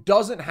who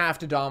doesn't have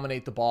to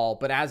dominate the ball,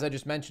 but as I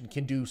just mentioned,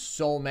 can do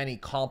so many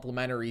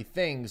complementary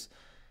things.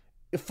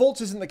 If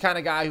Fultz isn't the kind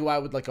of guy who I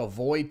would like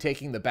avoid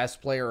taking the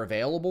best player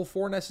available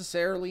for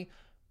necessarily,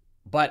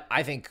 but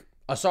I think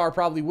Asar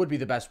probably would be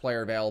the best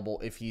player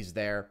available if he's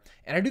there.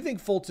 And I do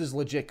think Fultz is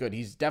legit good.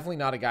 He's definitely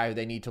not a guy who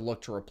they need to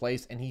look to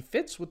replace, and he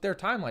fits with their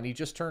timeline. He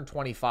just turned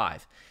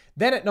 25.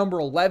 Then at number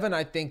 11,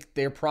 I think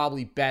they're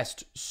probably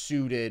best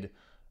suited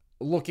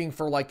looking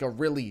for like a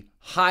really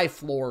high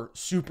floor,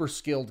 super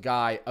skilled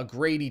guy, a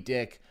Grady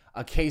Dick,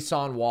 a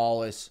Kason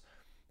Wallace,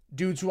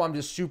 dudes who I'm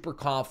just super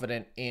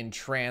confident in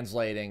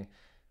translating.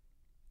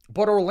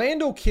 But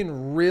Orlando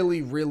can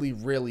really, really,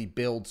 really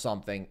build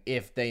something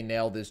if they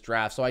nail this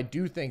draft. So I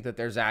do think that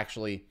there's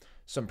actually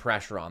some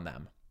pressure on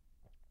them.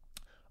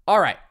 All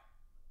right,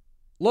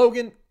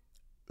 Logan,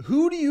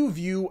 who do you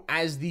view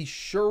as the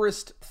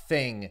surest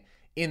thing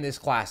in this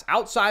class?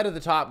 Outside of the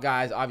top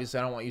guys, obviously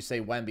I don't want you to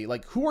say Wemby.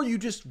 Like, who are you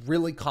just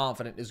really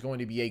confident is going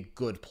to be a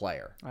good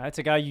player? That's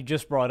a guy you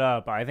just brought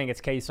up. I think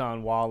it's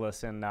Kason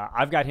Wallace, and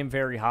I've got him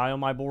very high on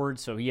my board,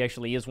 so he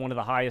actually is one of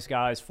the highest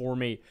guys for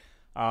me.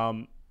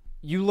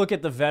 You look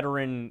at the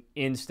veteran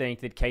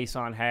instinct that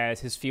Kason has,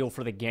 his feel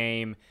for the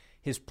game,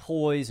 his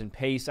poise and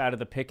pace out of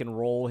the pick and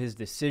roll, his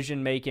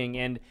decision-making,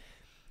 and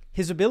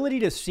his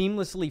ability to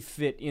seamlessly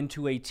fit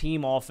into a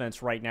team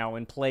offense right now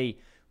and play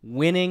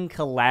winning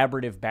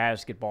collaborative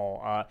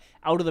basketball.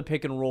 Out of the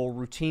pick and roll,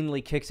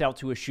 routinely kicks out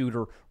to a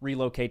shooter,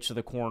 relocates to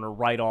the corner,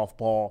 right off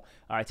ball.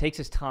 Takes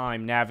his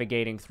time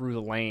navigating through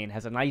the lane,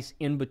 has a nice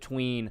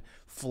in-between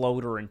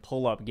floater and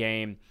pull-up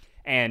game,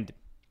 and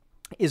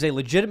is a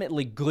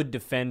legitimately good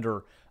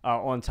defender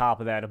on top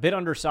of that. A bit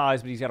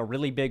undersized, but he's got a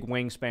really big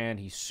wingspan.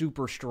 He's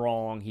super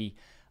strong. He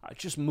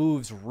just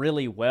moves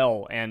really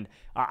well. And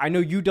I know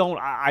you don't.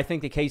 I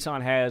think that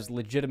Kason has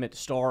legitimate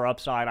star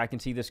upside. I can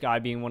see this guy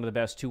being one of the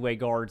best two-way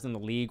guards in the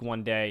league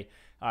one day.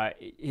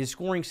 His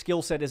scoring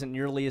skill set isn't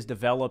nearly as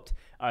developed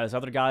as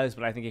other guys,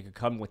 but I think it could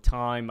come with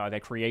time,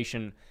 that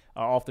creation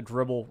off the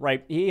dribble.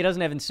 Right, he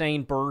doesn't have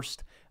insane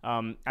burst.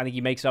 I think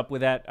he makes up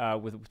with that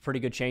with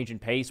pretty good change in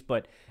pace.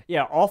 But,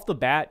 yeah, off the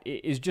bat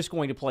is just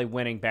going to play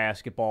winning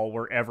basketball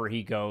wherever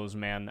he goes,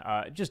 man.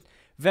 Just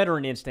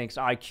veteran instincts,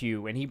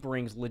 IQ, and he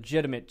brings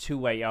legitimate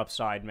two-way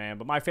upside, man.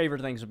 But my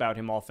favorite things about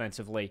him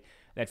offensively,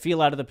 that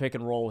feel out of the pick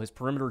and roll, his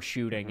perimeter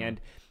shooting,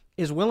 and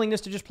his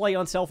willingness to just play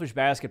unselfish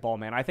basketball,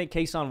 man. I think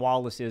Kason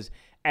Wallace is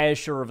as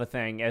sure of a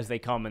thing as they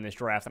come in this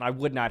draft, and I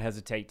would not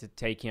hesitate to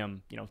take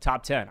him,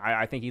 top 10.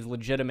 I think he's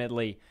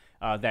legitimately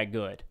that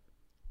good.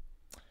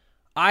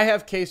 I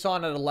have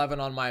Kason at 11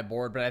 on my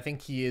board, but I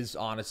think he is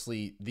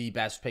honestly the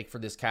best pick for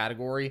this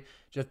category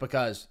just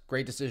because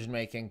great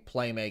decision-making,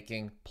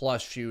 playmaking,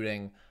 plus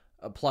shooting,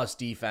 plus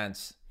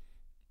defense.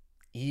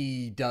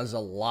 He does a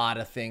lot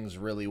of things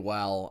really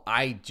well.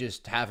 I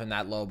just have him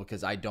that low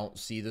because I don't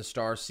see the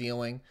star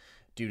ceiling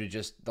due to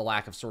just the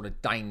lack of sort of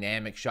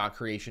dynamic shot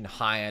creation,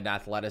 high-end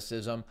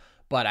athleticism,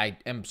 but I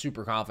am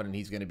super confident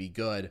he's going to be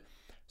good.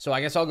 So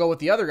I guess I'll go with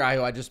the other guy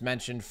who I just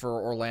mentioned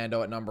for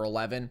Orlando at number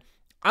 11.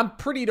 I'm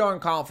pretty darn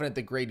confident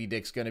that Grady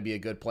Dick's going to be a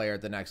good player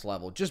at the next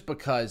level just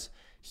because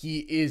he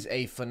is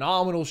a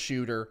phenomenal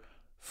shooter,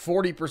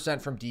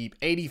 40% from deep,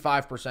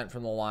 85%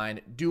 from the line,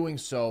 doing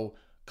so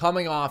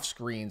coming off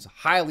screens,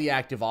 highly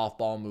active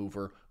off-ball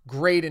mover,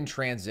 great in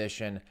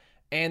transition,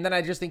 and then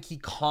I just think he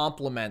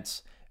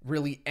complements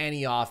really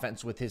any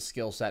offense with his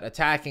skill set,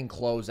 attacking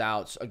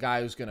closeouts, a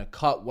guy who's going to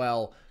cut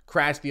well,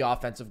 crash the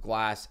offensive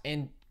glass,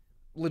 and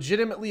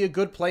legitimately a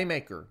good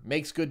playmaker,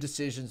 makes good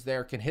decisions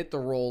there, can hit the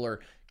roller,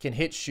 can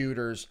hit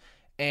shooters,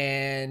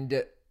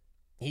 and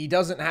he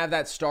doesn't have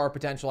that star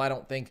potential, I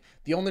don't think.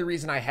 The only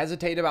reason I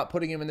hesitate about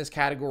putting him in this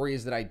category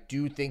is that I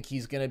do think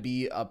he's going to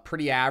be a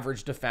pretty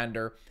average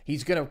defender.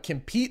 He's going to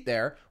compete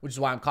there, which is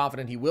why I'm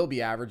confident he will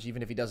be average,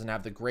 even if he doesn't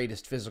have the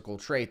greatest physical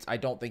traits. I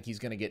don't think he's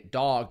going to get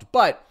dogged,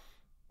 but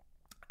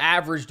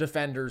average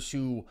defenders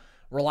who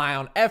rely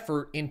on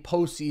effort in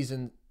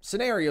postseason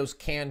scenarios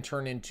can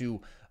turn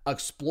into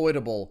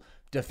exploitable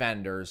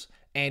defenders.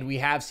 And we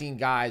have seen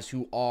guys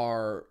who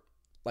are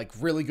like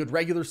really good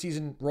regular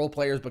season role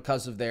players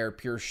because of their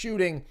pure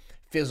shooting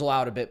fizzle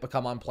out a bit,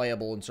 become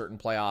unplayable in certain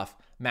playoff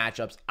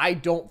matchups. I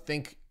don't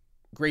think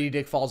Grady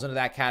Dick falls into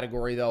that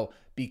category, though,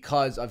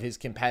 because of his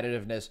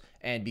competitiveness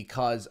and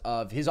because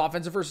of his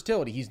offensive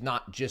versatility. He's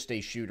not just a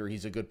shooter.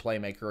 He's a good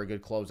playmaker, a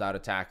good closeout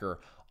attacker,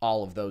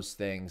 all of those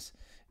things.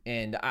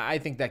 And I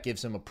think that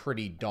gives him a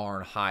pretty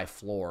darn high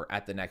floor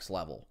at the next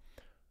level.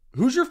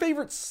 Who's your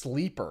favorite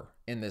sleeper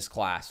in this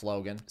class,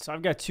 Logan? So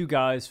I've got two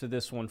guys for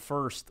this one.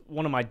 First,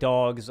 one of my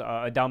dogs,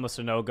 Adama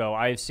Sanogo.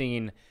 I've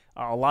seen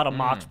a lot of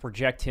mocks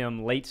project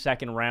him late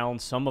second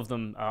round, some of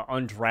them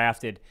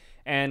undrafted.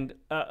 And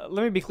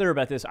let me be clear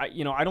about this. I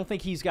don't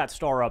think he's got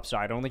star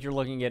upside. I don't think you're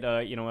looking at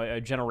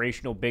a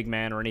generational big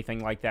man or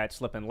anything like that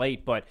slipping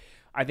late. But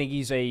I think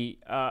he's a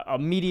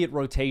immediate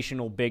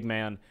rotational big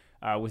man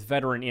with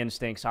veteran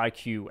instincts,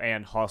 IQ,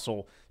 and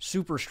hustle.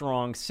 Super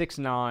strong,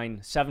 6'9",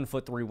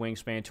 7'3"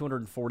 wingspan,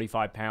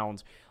 245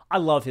 pounds. I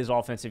love his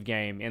offensive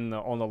game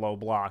on the low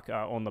block,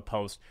 on the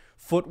post.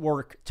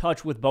 Footwork,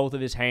 touch with both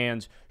of his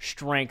hands,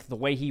 strength, the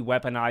way he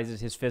weaponizes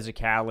his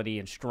physicality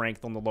and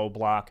strength on the low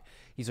block.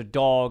 He's a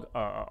dog,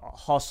 a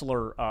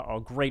hustler, a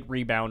great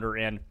rebounder,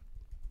 and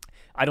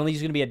I don't think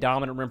he's going to be a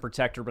dominant rim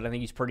protector, but I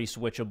think he's pretty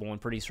switchable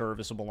and pretty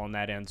serviceable on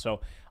that end.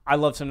 So I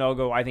love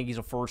Sanogo. I think he's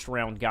a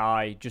first-round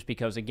guy just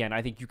because, again,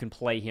 I think you can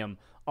play him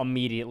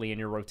immediately in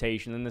your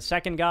rotation. And the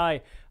second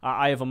guy,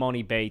 I have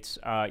Emoni Bates,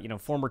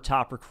 former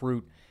top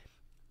recruit.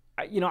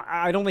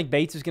 I don't think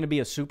Bates is going to be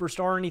a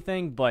superstar or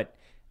anything, but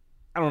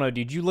I don't know,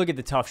 dude. You look at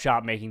the tough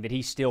shot making that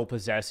he still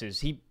possesses.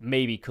 He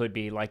maybe could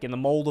be like in the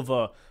mold of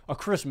a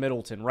Chris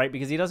Middleton, right?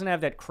 Because he doesn't have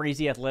that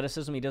crazy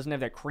athleticism. He doesn't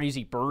have that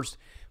crazy burst,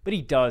 but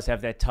he does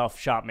have that tough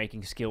shot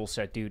making skill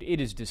set, dude.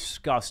 It is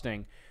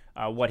disgusting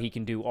what he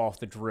can do off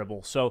the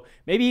dribble. So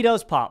maybe he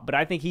does pop, but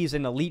I think he's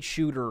an elite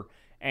shooter,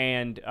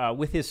 and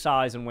with his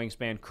size and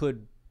wingspan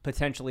could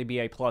potentially be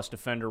a plus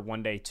defender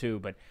one day too.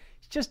 But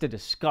he's just a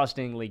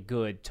disgustingly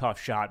good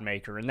tough shot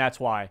maker, and that's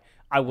why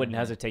I wouldn't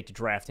hesitate to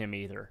draft him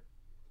either.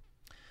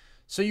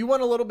 So you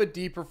went a little bit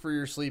deeper for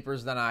your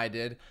sleepers than I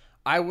did.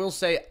 I will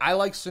say I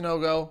like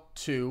Sanogo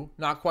too,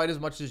 not quite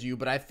as much as you,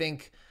 but I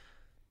think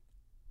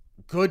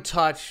good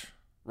touch,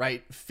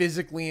 right?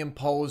 Physically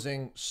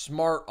imposing,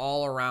 smart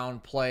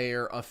all-around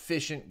player,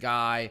 efficient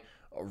guy,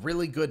 a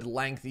really good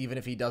length even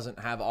if he doesn't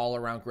have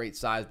all-around great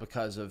size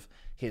because of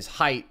his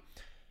height.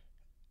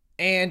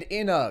 And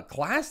in a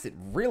class that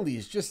really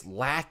is just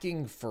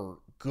lacking for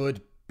good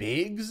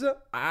bigs,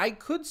 I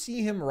could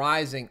see him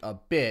rising a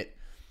bit.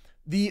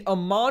 The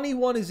Emoni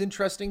one is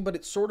interesting, but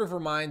it sort of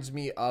reminds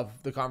me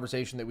of the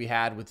conversation that we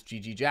had with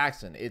G.G.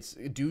 Jackson. It's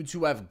dudes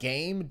who have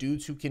game,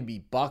 dudes who can be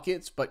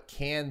buckets, but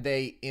can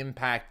they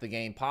impact the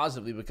game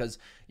positively? Because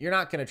you're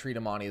not going to treat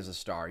Emoni as a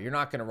star. You're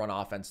not going to run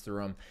offense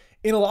through him.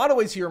 In a lot of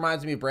ways, he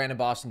reminds me of Brandon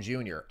Boston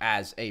Jr.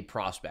 as a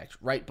prospect,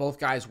 right? Both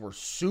guys were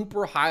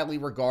super highly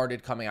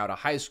regarded coming out of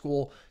high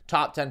school,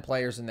 top 10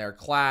 players in their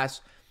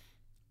class.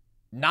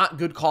 Not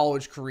good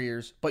college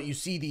careers, but you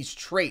see these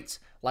traits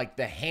like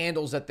the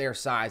handles at their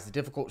size, the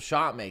difficult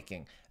shot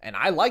making. And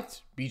I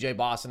liked BJ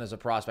Boston as a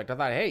prospect. I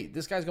thought, hey,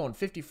 this guy's going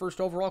 51st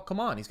overall. Come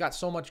on, he's got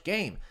so much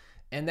game.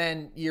 And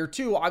then year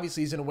two,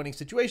 obviously he's in a winning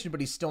situation, but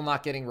he's still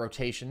not getting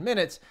rotation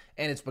minutes.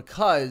 And it's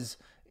because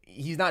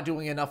he's not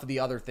doing enough of the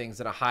other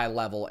things at a high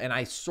level. And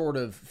I sort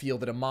of feel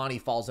that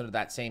Emoni falls into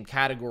that same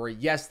category.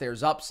 Yes,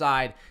 there's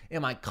upside.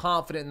 Am I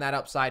confident in that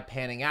upside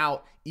panning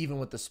out, even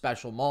with the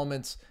special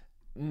moments?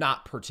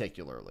 Not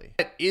particularly.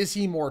 Is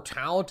he more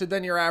talented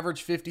than your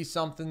average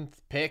 50-something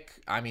pick?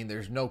 I mean,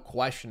 there's no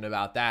question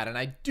about that. And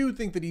I do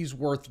think that he's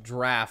worth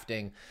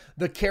drafting.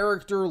 The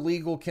character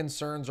legal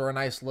concerns are a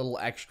nice little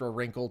extra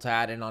wrinkle to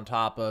add in on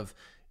top of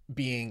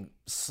being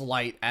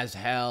slight as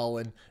hell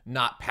and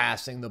not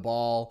passing the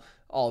ball,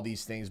 all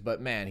these things. But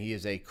man, he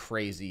is a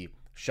crazy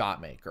shot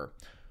maker.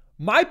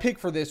 My pick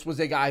for this was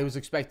a guy who was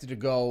expected to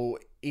go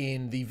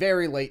in the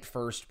very late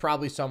first,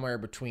 probably somewhere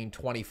between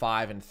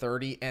 25 and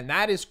 30, and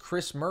that is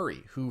Chris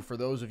Murray, who, for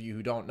those of you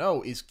who don't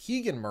know, is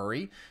Keegan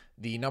Murray,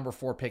 the number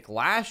 4 pick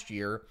last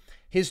year,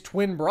 his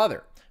twin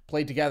brother.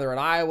 Played together at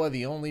Iowa.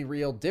 The only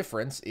real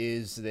difference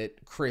is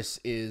that Chris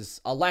is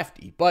a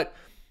lefty, but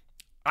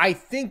I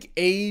think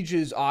age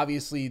is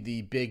obviously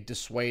the big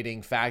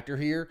dissuading factor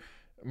here.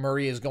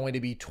 Murray is going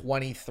to be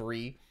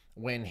 23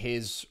 when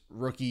his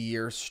rookie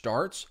year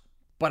starts,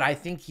 but I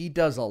think he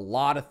does a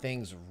lot of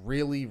things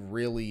really,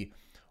 really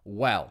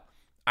well.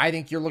 I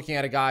think you're looking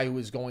at a guy who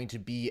is going to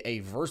be a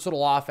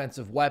versatile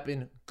offensive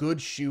weapon,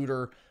 good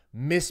shooter,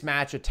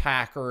 mismatch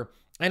attacker,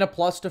 and a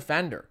plus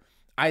defender.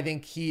 I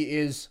think he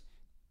is,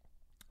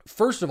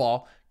 first of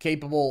all,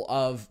 capable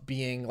of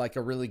being like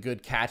a really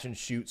good catch and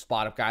shoot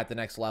spot up guy at the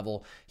next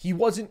level. He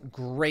wasn't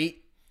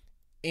great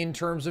in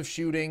terms of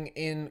shooting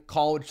in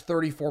college,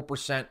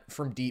 34%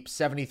 from deep,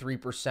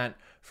 73%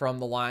 from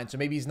the line. So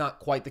maybe he's not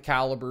quite the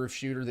caliber of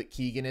shooter that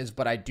Keegan is,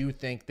 but I do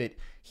think that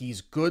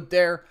he's good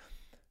there.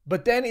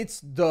 But then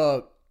it's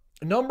the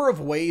number of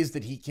ways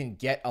that he can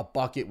get a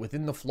bucket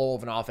within the flow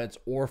of an offense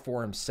or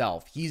for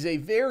himself. He's a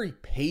very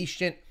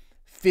patient,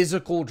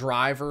 physical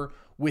driver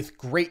with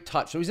great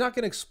touch. So he's not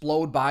going to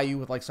explode by you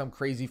with like some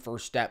crazy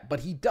first step,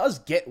 but he does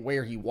get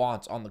where he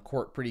wants on the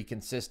court pretty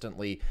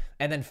consistently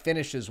and then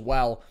finishes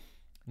well.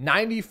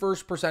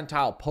 91st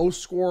percentile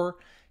post scorer.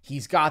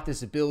 He's got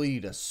this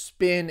ability to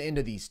spin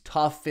into these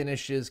tough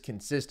finishes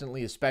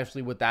consistently,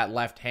 especially with that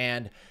left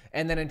hand.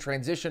 And then in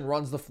transition,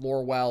 runs the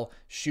floor well.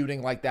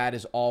 Shooting like that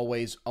is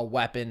always a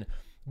weapon.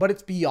 But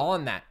it's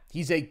beyond that.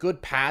 He's a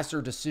good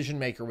passer, decision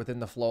maker within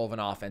the flow of an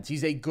offense.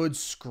 He's a good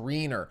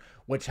screener,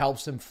 which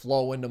helps him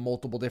flow into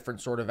multiple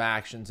different sort of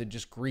actions and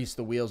just grease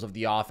the wheels of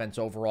the offense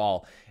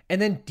overall. And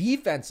then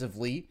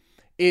defensively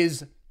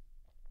is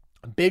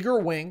bigger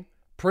wing,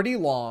 pretty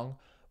long,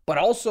 but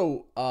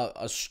also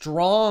a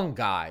strong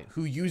guy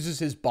who uses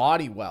his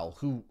body well,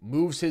 who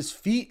moves his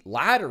feet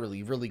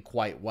laterally really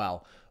quite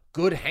well.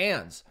 Good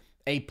hands,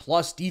 a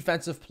plus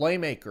defensive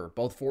playmaker,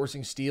 both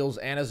forcing steals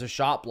and as a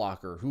shot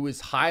blocker, who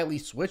is highly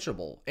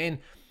switchable and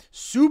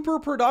super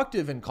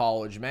productive in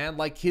college, man.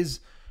 Like his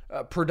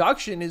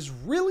production is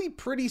really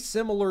pretty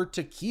similar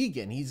to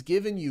Keegan. He's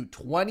given you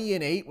 20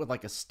 and 8 with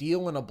like a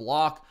steal and a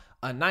block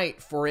a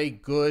night for a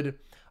good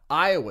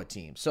Iowa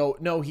team. So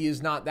no, he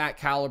is not that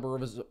caliber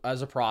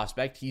as a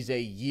prospect. He's a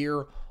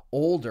year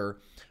older,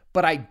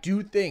 but I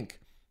do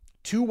think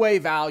two-way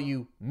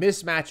value,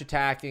 mismatch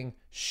attacking,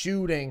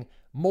 shooting,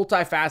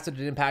 multifaceted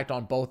impact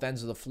on both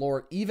ends of the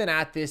floor, even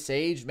at this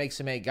age, makes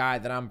him a guy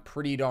that I'm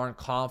pretty darn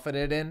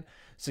confident in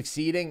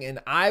succeeding. And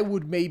I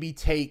would maybe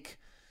take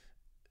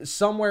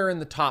somewhere in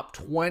the top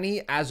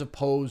 20 as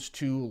opposed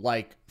to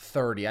like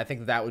 30. I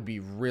think that would be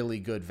really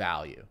good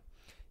value.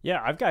 Yeah,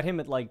 I've got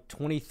him at like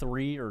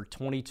 23 or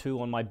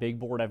 22 on my big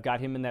board. I've got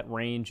him in that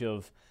range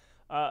of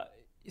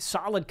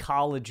solid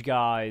college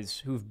guys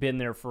who've been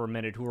there for a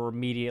minute, who are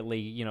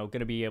immediately, going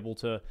to be able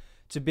to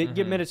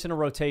get minutes in a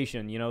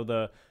rotation.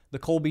 The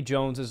Colby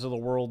Joneses of the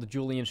world, the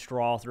Julian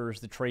Strothers,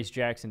 the Trace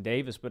Jackson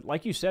Davis. But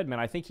like you said, man,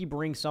 I think he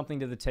brings something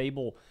to the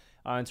table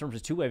in terms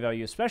of two-way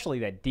value, especially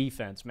that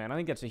defense, man. I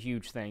think that's a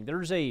huge thing.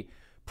 There's a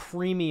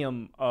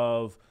premium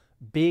of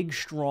big,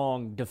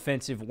 strong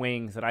defensive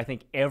wings that I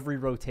think every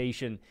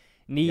rotation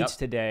needs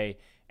today.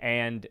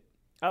 And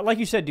like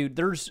you said, dude,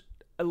 there's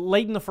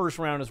late in the first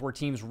round is where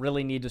teams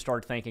really need to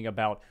start thinking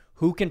about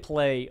who can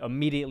play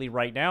immediately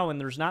right now. And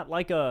there's not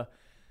like a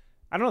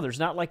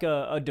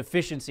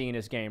deficiency in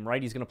his game,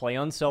 right? He's going to play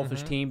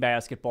unselfish team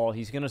basketball.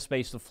 He's going to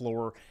space the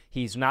floor.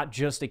 He's not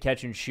just a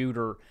catch and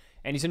shooter.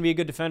 And he's going to be a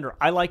good defender.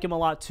 I like him a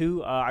lot,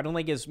 too. I don't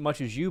think as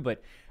much as you,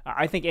 but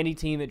I think any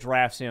team that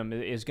drafts him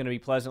is going to be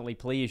pleasantly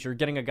pleased. You're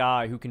getting a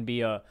guy who can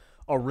be a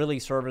really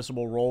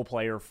serviceable role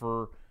player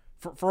for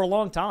a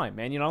long time,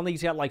 man. I don't think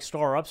he's got, like,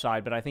 star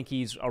upside, but I think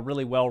he's a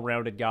really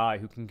well-rounded guy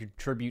who can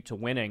contribute to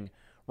winning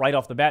right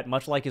off the bat,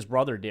 much like his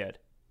brother did.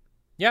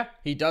 Yeah,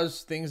 he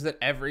does things that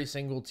every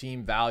single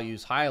team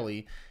values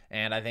highly,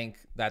 and I think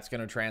that's going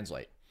to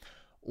translate.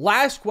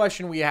 Last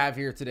question we have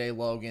here today,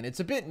 Logan.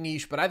 It's a bit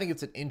niche, but I think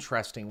it's an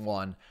interesting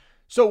one.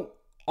 So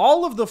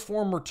all of the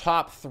former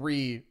top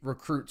 3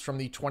 recruits from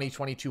the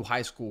 2022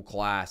 high school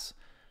class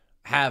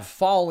have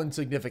fallen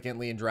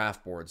significantly in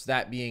draft boards,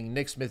 that being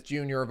Nick Smith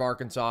Jr. of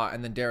Arkansas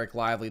and then Derek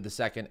Lively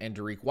II and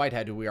Dariq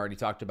Whitehead, who we already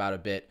talked about a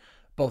bit,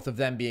 both of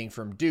them being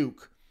from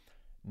Duke.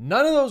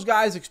 None of those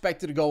guys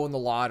expected to go in the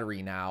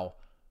lottery now.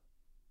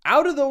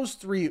 Out of those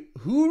 3,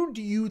 who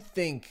do you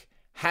think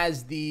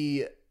has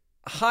the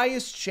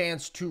highest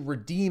chance to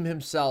redeem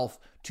himself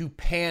to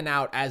pan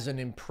out as an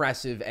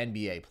impressive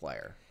NBA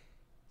player?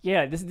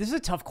 Yeah, this is a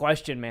tough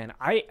question, man.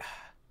 I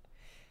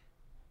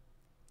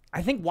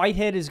think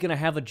Whitehead is going to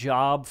have a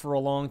job for a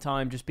long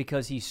time just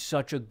because he's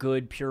such a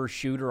good pure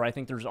shooter. I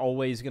think there's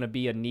always going to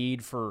be a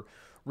need for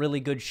really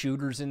good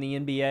shooters in the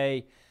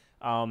NBA.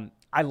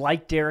 I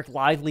like Derek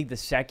Lively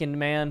II,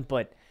 man,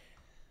 but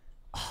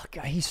oh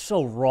God, he's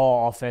so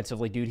raw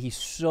offensively, dude. He's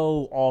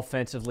so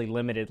offensively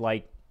limited.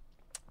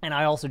 And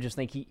I also just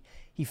think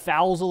he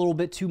fouls a little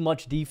bit too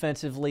much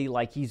defensively.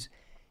 Like he's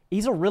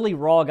a really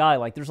raw guy.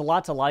 Like there's a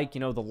lot to like, the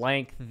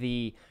length,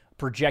 the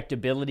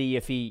projectability.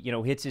 If he,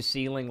 hits his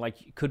ceiling,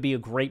 like could be a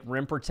great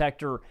rim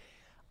protector.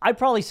 I'd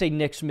probably say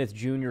Nick Smith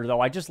Jr.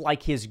 though. I just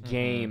like his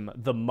game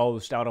the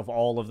most out of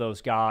all of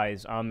those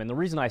guys. And the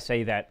reason I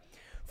say that,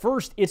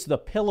 first, it's the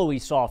pillowy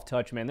soft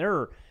touch, man.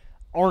 There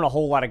aren't a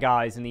whole lot of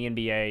guys in the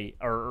NBA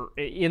or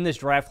in this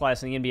draft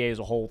class in the NBA as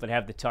a whole that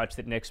have the touch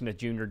that Nick Smith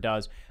Jr.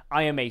 does.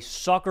 I am a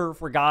sucker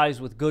for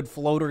guys with good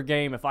floater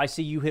game. If I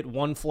see you hit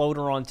one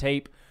floater on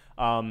tape,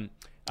 my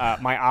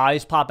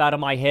eyes pop out of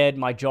my head,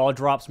 my jaw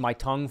drops, my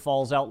tongue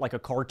falls out like a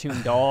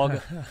cartoon dog.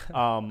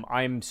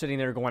 I'm sitting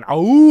there going,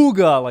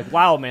 "Auga!" Like,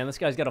 wow, man, this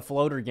guy's got a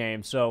floater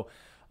game. So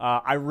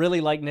I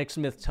really like Nick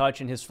Smith's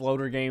touch and his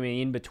floater game in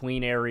the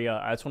in-between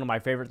area. That's one of my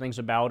favorite things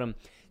about him.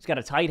 He's got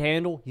a tight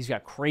handle. He's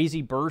got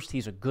crazy burst.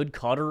 He's a good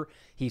cutter.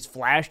 He's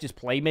flashed his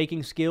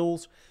playmaking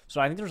skills. So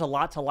I think there's a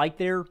lot to like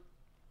there.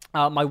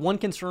 My one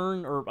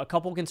concern, or a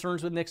couple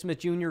concerns with Nick Smith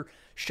Jr.,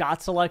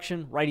 shot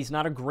selection, right? He's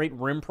not a great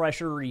rim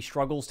pressure. He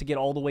struggles to get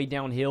all the way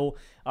downhill.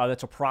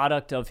 That's a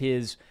product of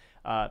his,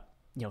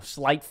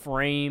 slight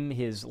frame,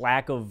 his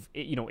lack of,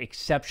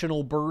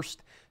 exceptional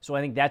burst. So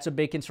I think that's a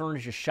big concern,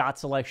 is just shot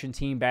selection,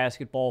 team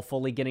basketball,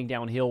 fully getting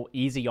downhill,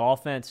 easy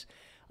offense.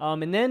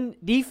 And then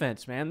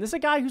defense, man. This is a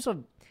guy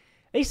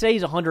they say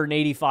he's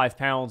 185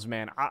 pounds,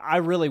 man. I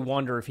really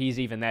wonder if he's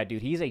even that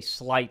dude. He's a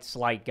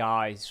slight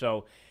guy.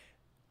 So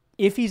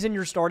if he's in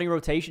your starting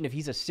rotation, if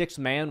he's a sixth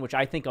man, which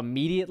I think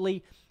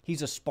immediately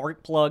he's a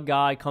spark plug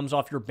guy, comes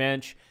off your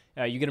bench,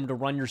 you get him to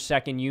run your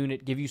second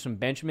unit, give you some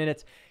bench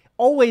minutes,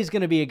 always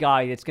going to be a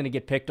guy that's going to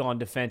get picked on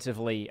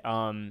defensively.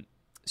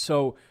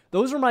 So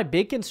those are my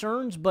big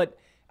concerns, but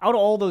out of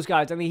all those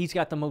guys, I mean, he's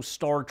got the most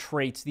star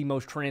traits, the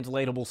most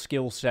translatable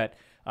skill set,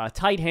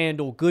 tight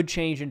handle, good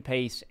change in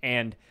pace,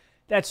 and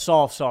that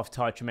soft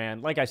touch,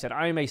 man. Like I said,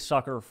 I am a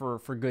sucker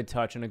for good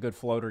touch and a good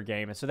floater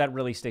game, and so that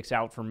really sticks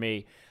out for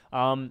me.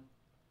 I'm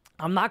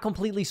not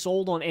completely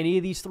sold on any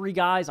of these three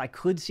guys. I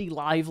could see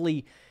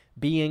Lively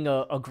being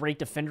a great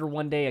defender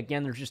one day.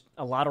 Again, there's just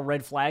a lot of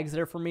red flags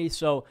there for me,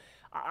 so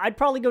I'd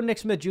probably go Nick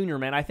Smith Jr.,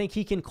 man. I think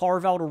he can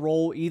carve out a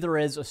role either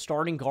as a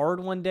starting guard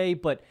one day,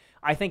 but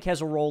I think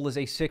has a role as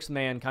a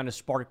sixth-man kind of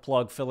spark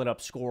plug,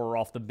 fill-it-up scorer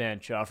off the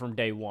bench from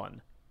day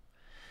one.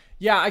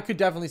 Yeah, I could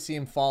definitely see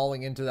him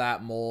falling into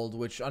that mold,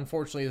 which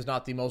unfortunately is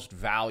not the most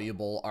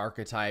valuable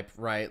archetype,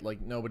 right?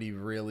 Like, nobody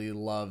really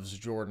loves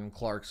Jordan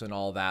Clarkson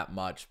all that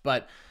much.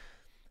 But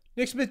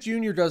Nick Smith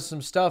Jr. does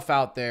some stuff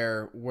out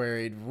there where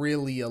it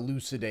really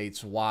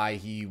elucidates why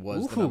he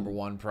was the number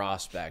one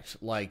prospect.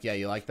 Like, yeah,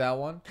 you like that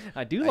one?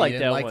 I do like that one. You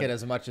didn't like it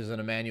as much as an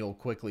Emmanuel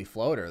Quickly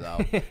floater,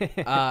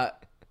 though.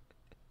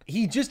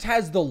 He just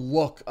has the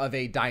look of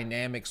a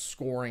dynamic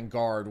scoring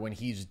guard when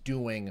he's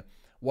doing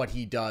what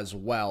he does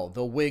well.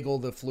 The wiggle,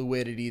 the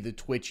fluidity, the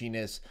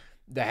twitchiness,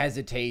 the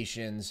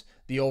hesitations,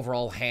 the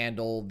overall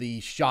handle, the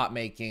shot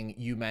making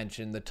you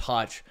mentioned, the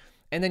touch.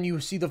 And then you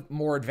see the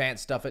more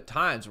advanced stuff at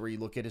times where you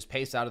look at his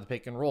pace out of the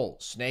pick and roll,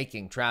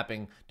 snaking,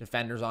 trapping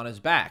defenders on his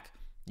back.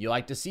 You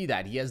like to see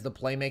that. He has the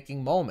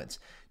playmaking moments.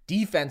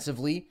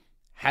 Defensively,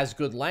 has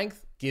good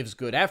length, gives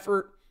good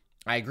effort.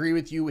 I agree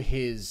with you.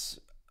 His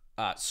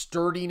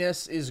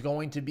sturdiness is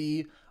going to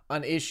be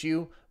an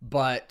issue,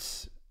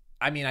 but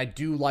I mean, I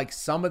do like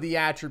some of the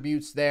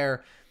attributes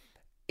there.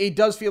 It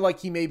does feel like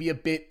he may be a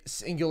bit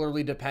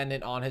singularly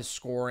dependent on his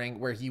scoring,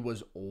 where he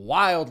was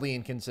wildly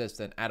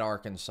inconsistent at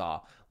Arkansas.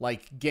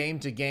 Like, game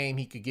to game,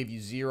 he could give you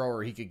 0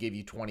 or he could give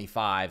you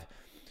 25.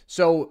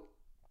 So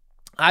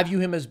I view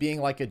him as being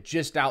like a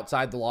just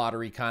outside the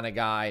lottery kind of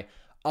guy,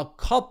 a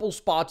couple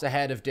spots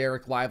ahead of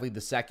Derek Lively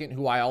II,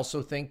 who I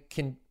also think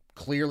can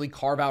clearly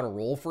carve out a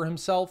role for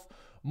himself.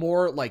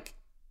 More like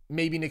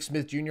maybe Nick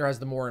Smith Jr. has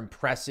the more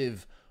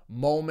impressive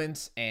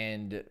moments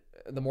and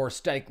the more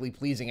aesthetically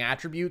pleasing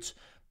attributes,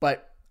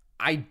 but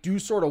I do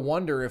sort of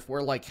wonder if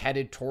we're like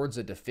headed towards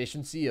a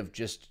deficiency of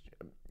just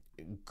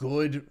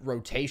good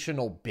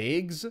rotational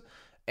bigs.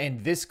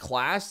 And this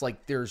class,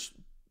 like, there's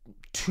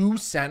 2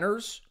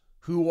 centers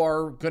who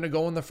are going to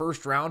go in the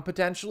first round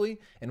potentially,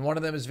 and one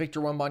of them is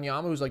Victor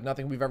Wembanyama, who's like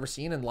nothing we've ever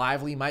seen, and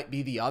Lively might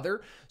be the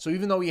other. So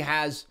even though he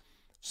has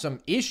some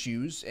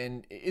issues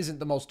and isn't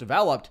the most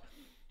developed,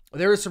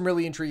 there is some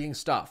really intriguing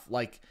stuff.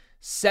 Like,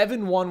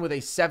 7'1" with a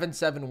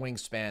 7'7"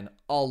 wingspan,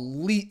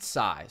 elite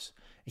size.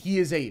 He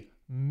is a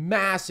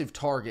massive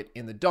target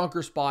in the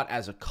dunker spot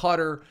as a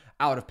cutter,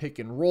 out of pick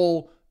and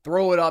roll,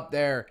 throw it up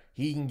there,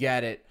 he can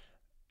get it.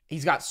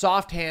 He's got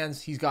soft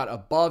hands, he's got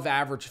above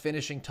average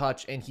finishing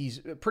touch, and he's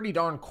pretty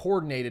darn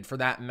coordinated for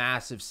that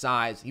massive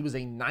size. He was a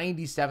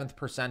 97th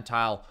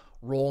percentile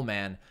roll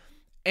man.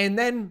 And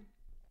then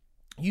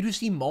you do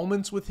see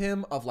moments with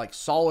him of like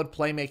solid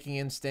playmaking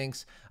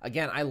instincts.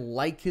 Again, I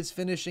like his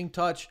finishing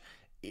touch.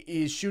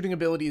 His shooting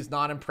ability is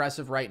not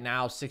impressive right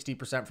now,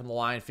 60% from the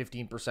line,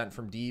 15%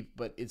 from deep,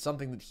 but it's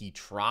something that he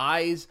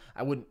tries.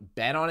 I wouldn't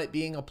bet on it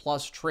being a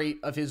plus trait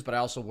of his, but I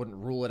also wouldn't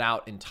rule it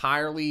out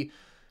entirely.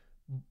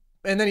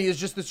 And then he has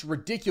just this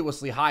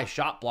ridiculously high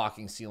shot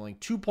blocking ceiling,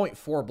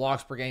 2.4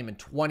 blocks per game and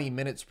 20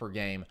 minutes per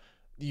game.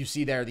 You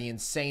see there the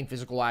insane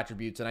physical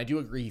attributes, and I do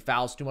agree he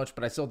fouls too much,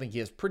 but I still think he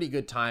has pretty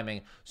good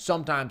timing,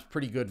 sometimes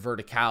pretty good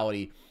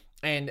verticality.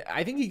 And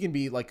I think he can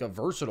be like a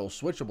versatile,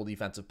 switchable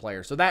defensive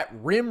player. So that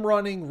rim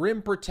running,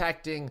 rim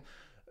protecting,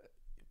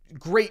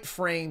 great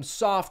frame,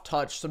 soft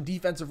touch, some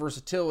defensive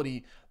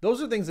versatility,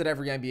 those are things that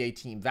every NBA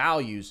team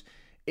values.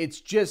 It's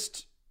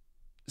just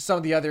some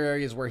of the other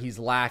areas where he's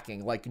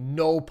lacking, like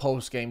no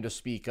post game to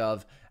speak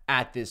of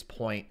at this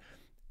point.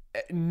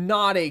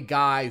 Not a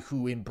guy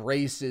who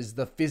embraces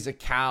the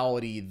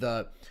physicality,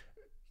 the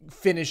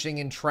finishing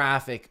in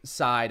traffic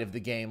side of the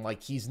game.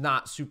 Like, he's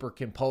not super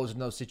composed in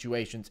those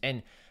situations,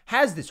 and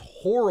has this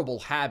horrible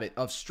habit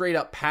of straight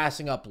up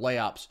passing up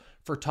layups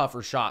for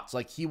tougher shots.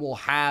 Like, he will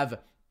have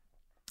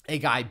a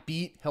guy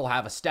beat, he'll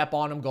have a step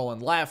on him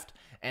going left,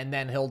 and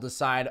then he'll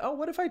decide, oh,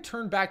 what if I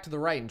turn back to the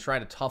right and try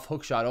to tough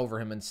hook shot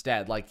over him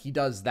instead? Like, he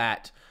does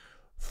that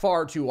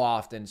far too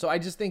often. So I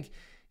just think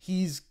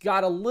He's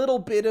got a little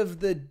bit of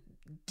the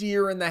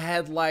deer in the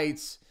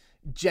headlights,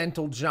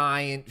 gentle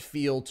giant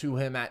feel to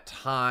him at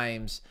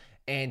times.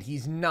 And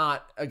he's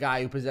not a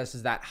guy who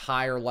possesses that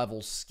higher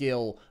level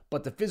skill,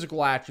 but the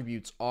physical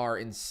attributes are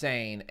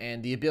insane.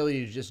 And the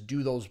ability to just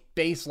do those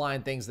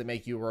baseline things that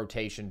make you a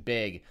rotation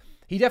big,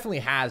 he definitely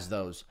has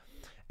those.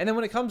 And then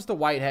when it comes to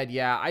Whitehead,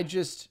 I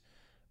just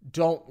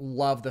don't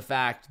love the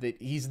fact that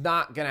he's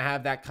not going to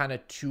have that kind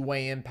of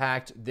two-way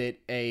impact that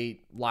a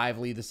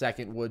Lively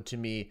II would to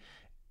me.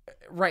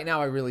 Right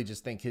now, I really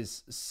just think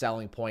his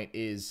selling point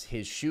is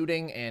his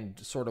shooting and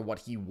sort of what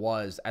he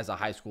was as a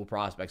high school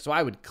prospect. So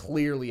I would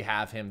clearly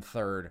have him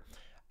third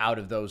out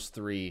of those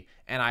three.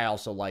 And I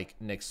also like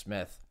Nick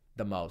Smith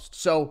the most.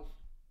 So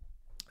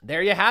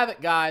there you have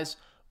it, guys.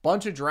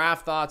 Bunch of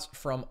draft thoughts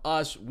from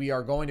us. We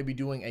are going to be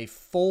doing a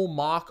full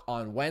mock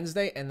on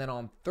Wednesday. And then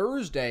on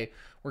Thursday,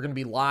 we're going to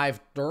be live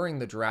during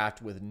the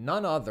draft with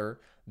none other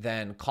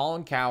than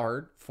Colin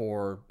Cowherd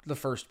for the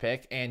first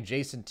pick, and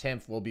Jason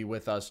Timpf will be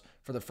with us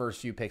for the first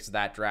few picks of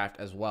that draft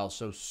as well.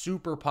 So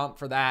super pumped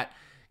for that.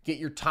 Get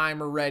your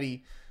timer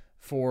ready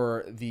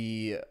for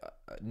the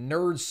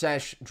Nerd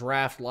Sesh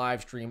draft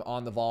live stream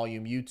on the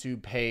Volume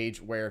YouTube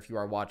page, where if you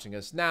are watching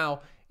us now,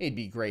 it'd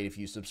be great if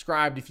you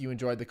subscribed. If you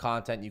enjoyed the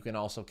content, you can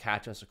also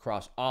catch us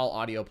across all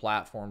audio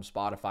platforms,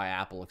 Spotify,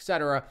 Apple,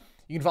 etc.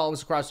 You can follow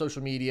us across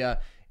social media,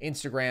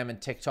 Instagram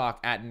and TikTok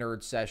at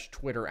NerdSesh,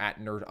 Twitter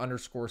at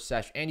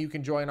Nerd_Sesh, and you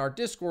can join our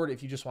Discord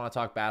if you just want to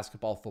talk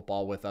basketball,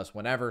 football with us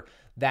whenever.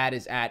 That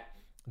is at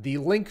the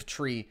link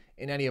tree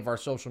in any of our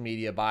social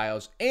media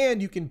bios, and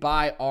you can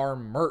buy our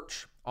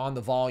merch on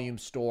the Volume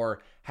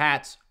store,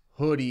 hats,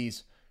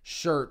 hoodies,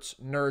 shirts,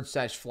 Nerd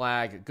Sesh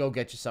flag. Go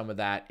get you some of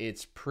that.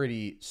 It's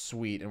pretty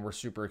sweet, and we're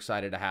super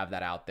excited to have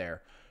that out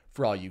there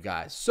for all you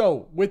guys.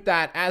 So with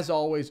that, as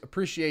always,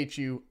 appreciate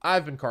you.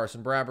 I've been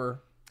Carson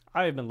Breber.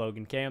 I've been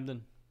Logan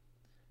Camden.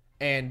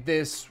 And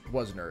this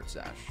was Nerd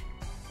Sesh.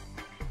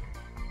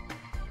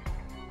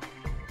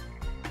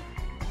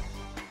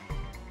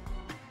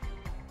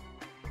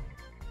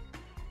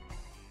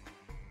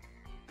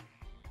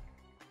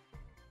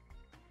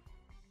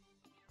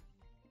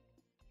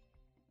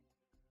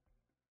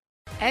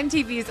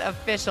 MTV's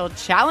official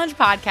Challenge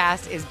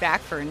podcast is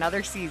back for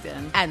another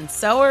season. And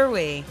so are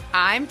we.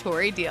 I'm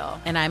Tori Deal.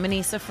 And I'm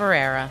Anissa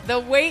Ferreira. The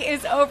wait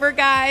is over,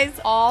 guys.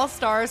 All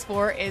Stars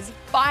 4 is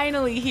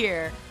finally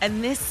here.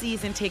 And this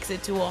season takes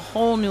it to a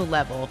whole new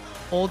level.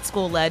 Old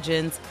school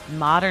legends,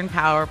 modern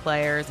power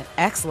players, and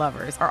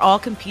ex-lovers are all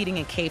competing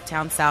in Cape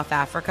Town, South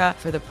Africa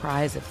for the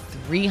prize of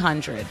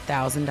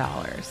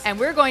 $300,000. And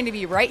we're going to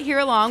be right here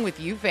along with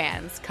you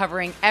fans,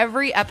 covering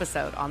every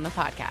episode on the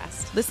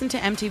podcast. Listen to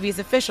MTV's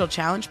official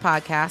Challenge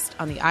podcast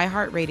on the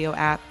iHeartRadio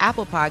app,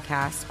 Apple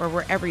Podcasts, or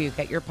wherever you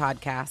get your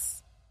podcasts.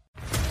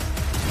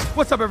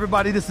 What's up,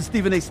 everybody? This is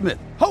Stephen A. Smith,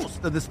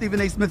 host of the Stephen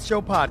A. Smith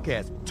Show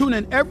podcast. Tune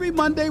in every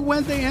Monday,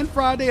 Wednesday, and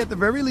Friday at the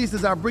very least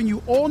as I bring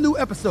you all new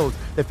episodes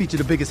that feature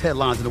the biggest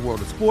headlines in the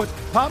world of sports,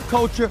 pop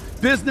culture,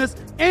 business,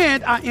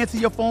 and I answer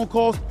your phone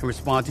calls and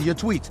respond to your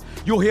tweets.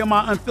 You'll hear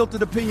my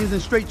unfiltered opinions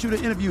and straight-shooter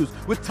interviews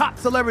with top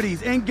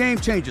celebrities and game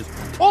changers.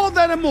 All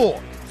that and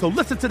more. So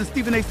listen to the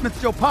Stephen A.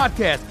 Smith Show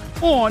podcast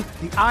on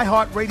the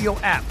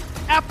iHeartRadio app,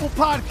 Apple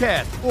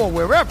Podcasts, or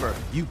wherever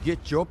you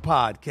get your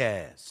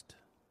podcast.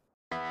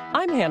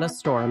 I'm Hannah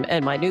Storm,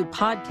 and my new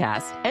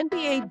podcast,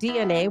 NBA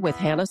DNA with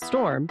Hannah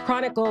Storm,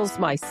 chronicles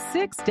my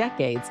 6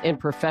 decades in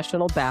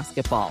professional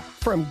basketball.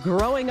 From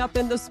growing up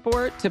in the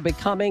sport to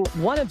becoming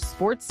one of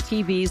sports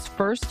TV's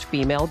first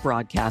female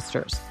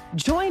broadcasters.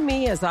 Join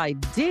me as I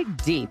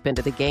dig deep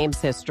into the game's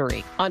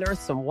history,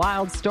 unearth some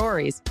wild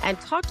stories, and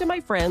talk to my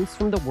friends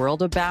from the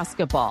world of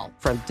basketball,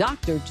 from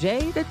Dr.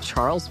 J to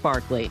Charles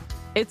Barkley.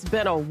 It's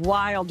been a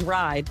wild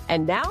ride,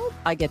 and now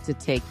I get to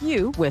take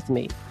you with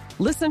me.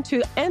 Listen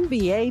to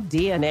NBA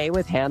DNA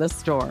with Hannah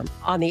Storm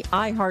on the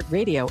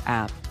iHeartRadio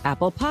app,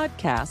 Apple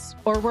Podcasts,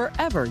 or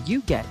wherever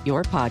you get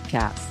your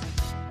podcasts.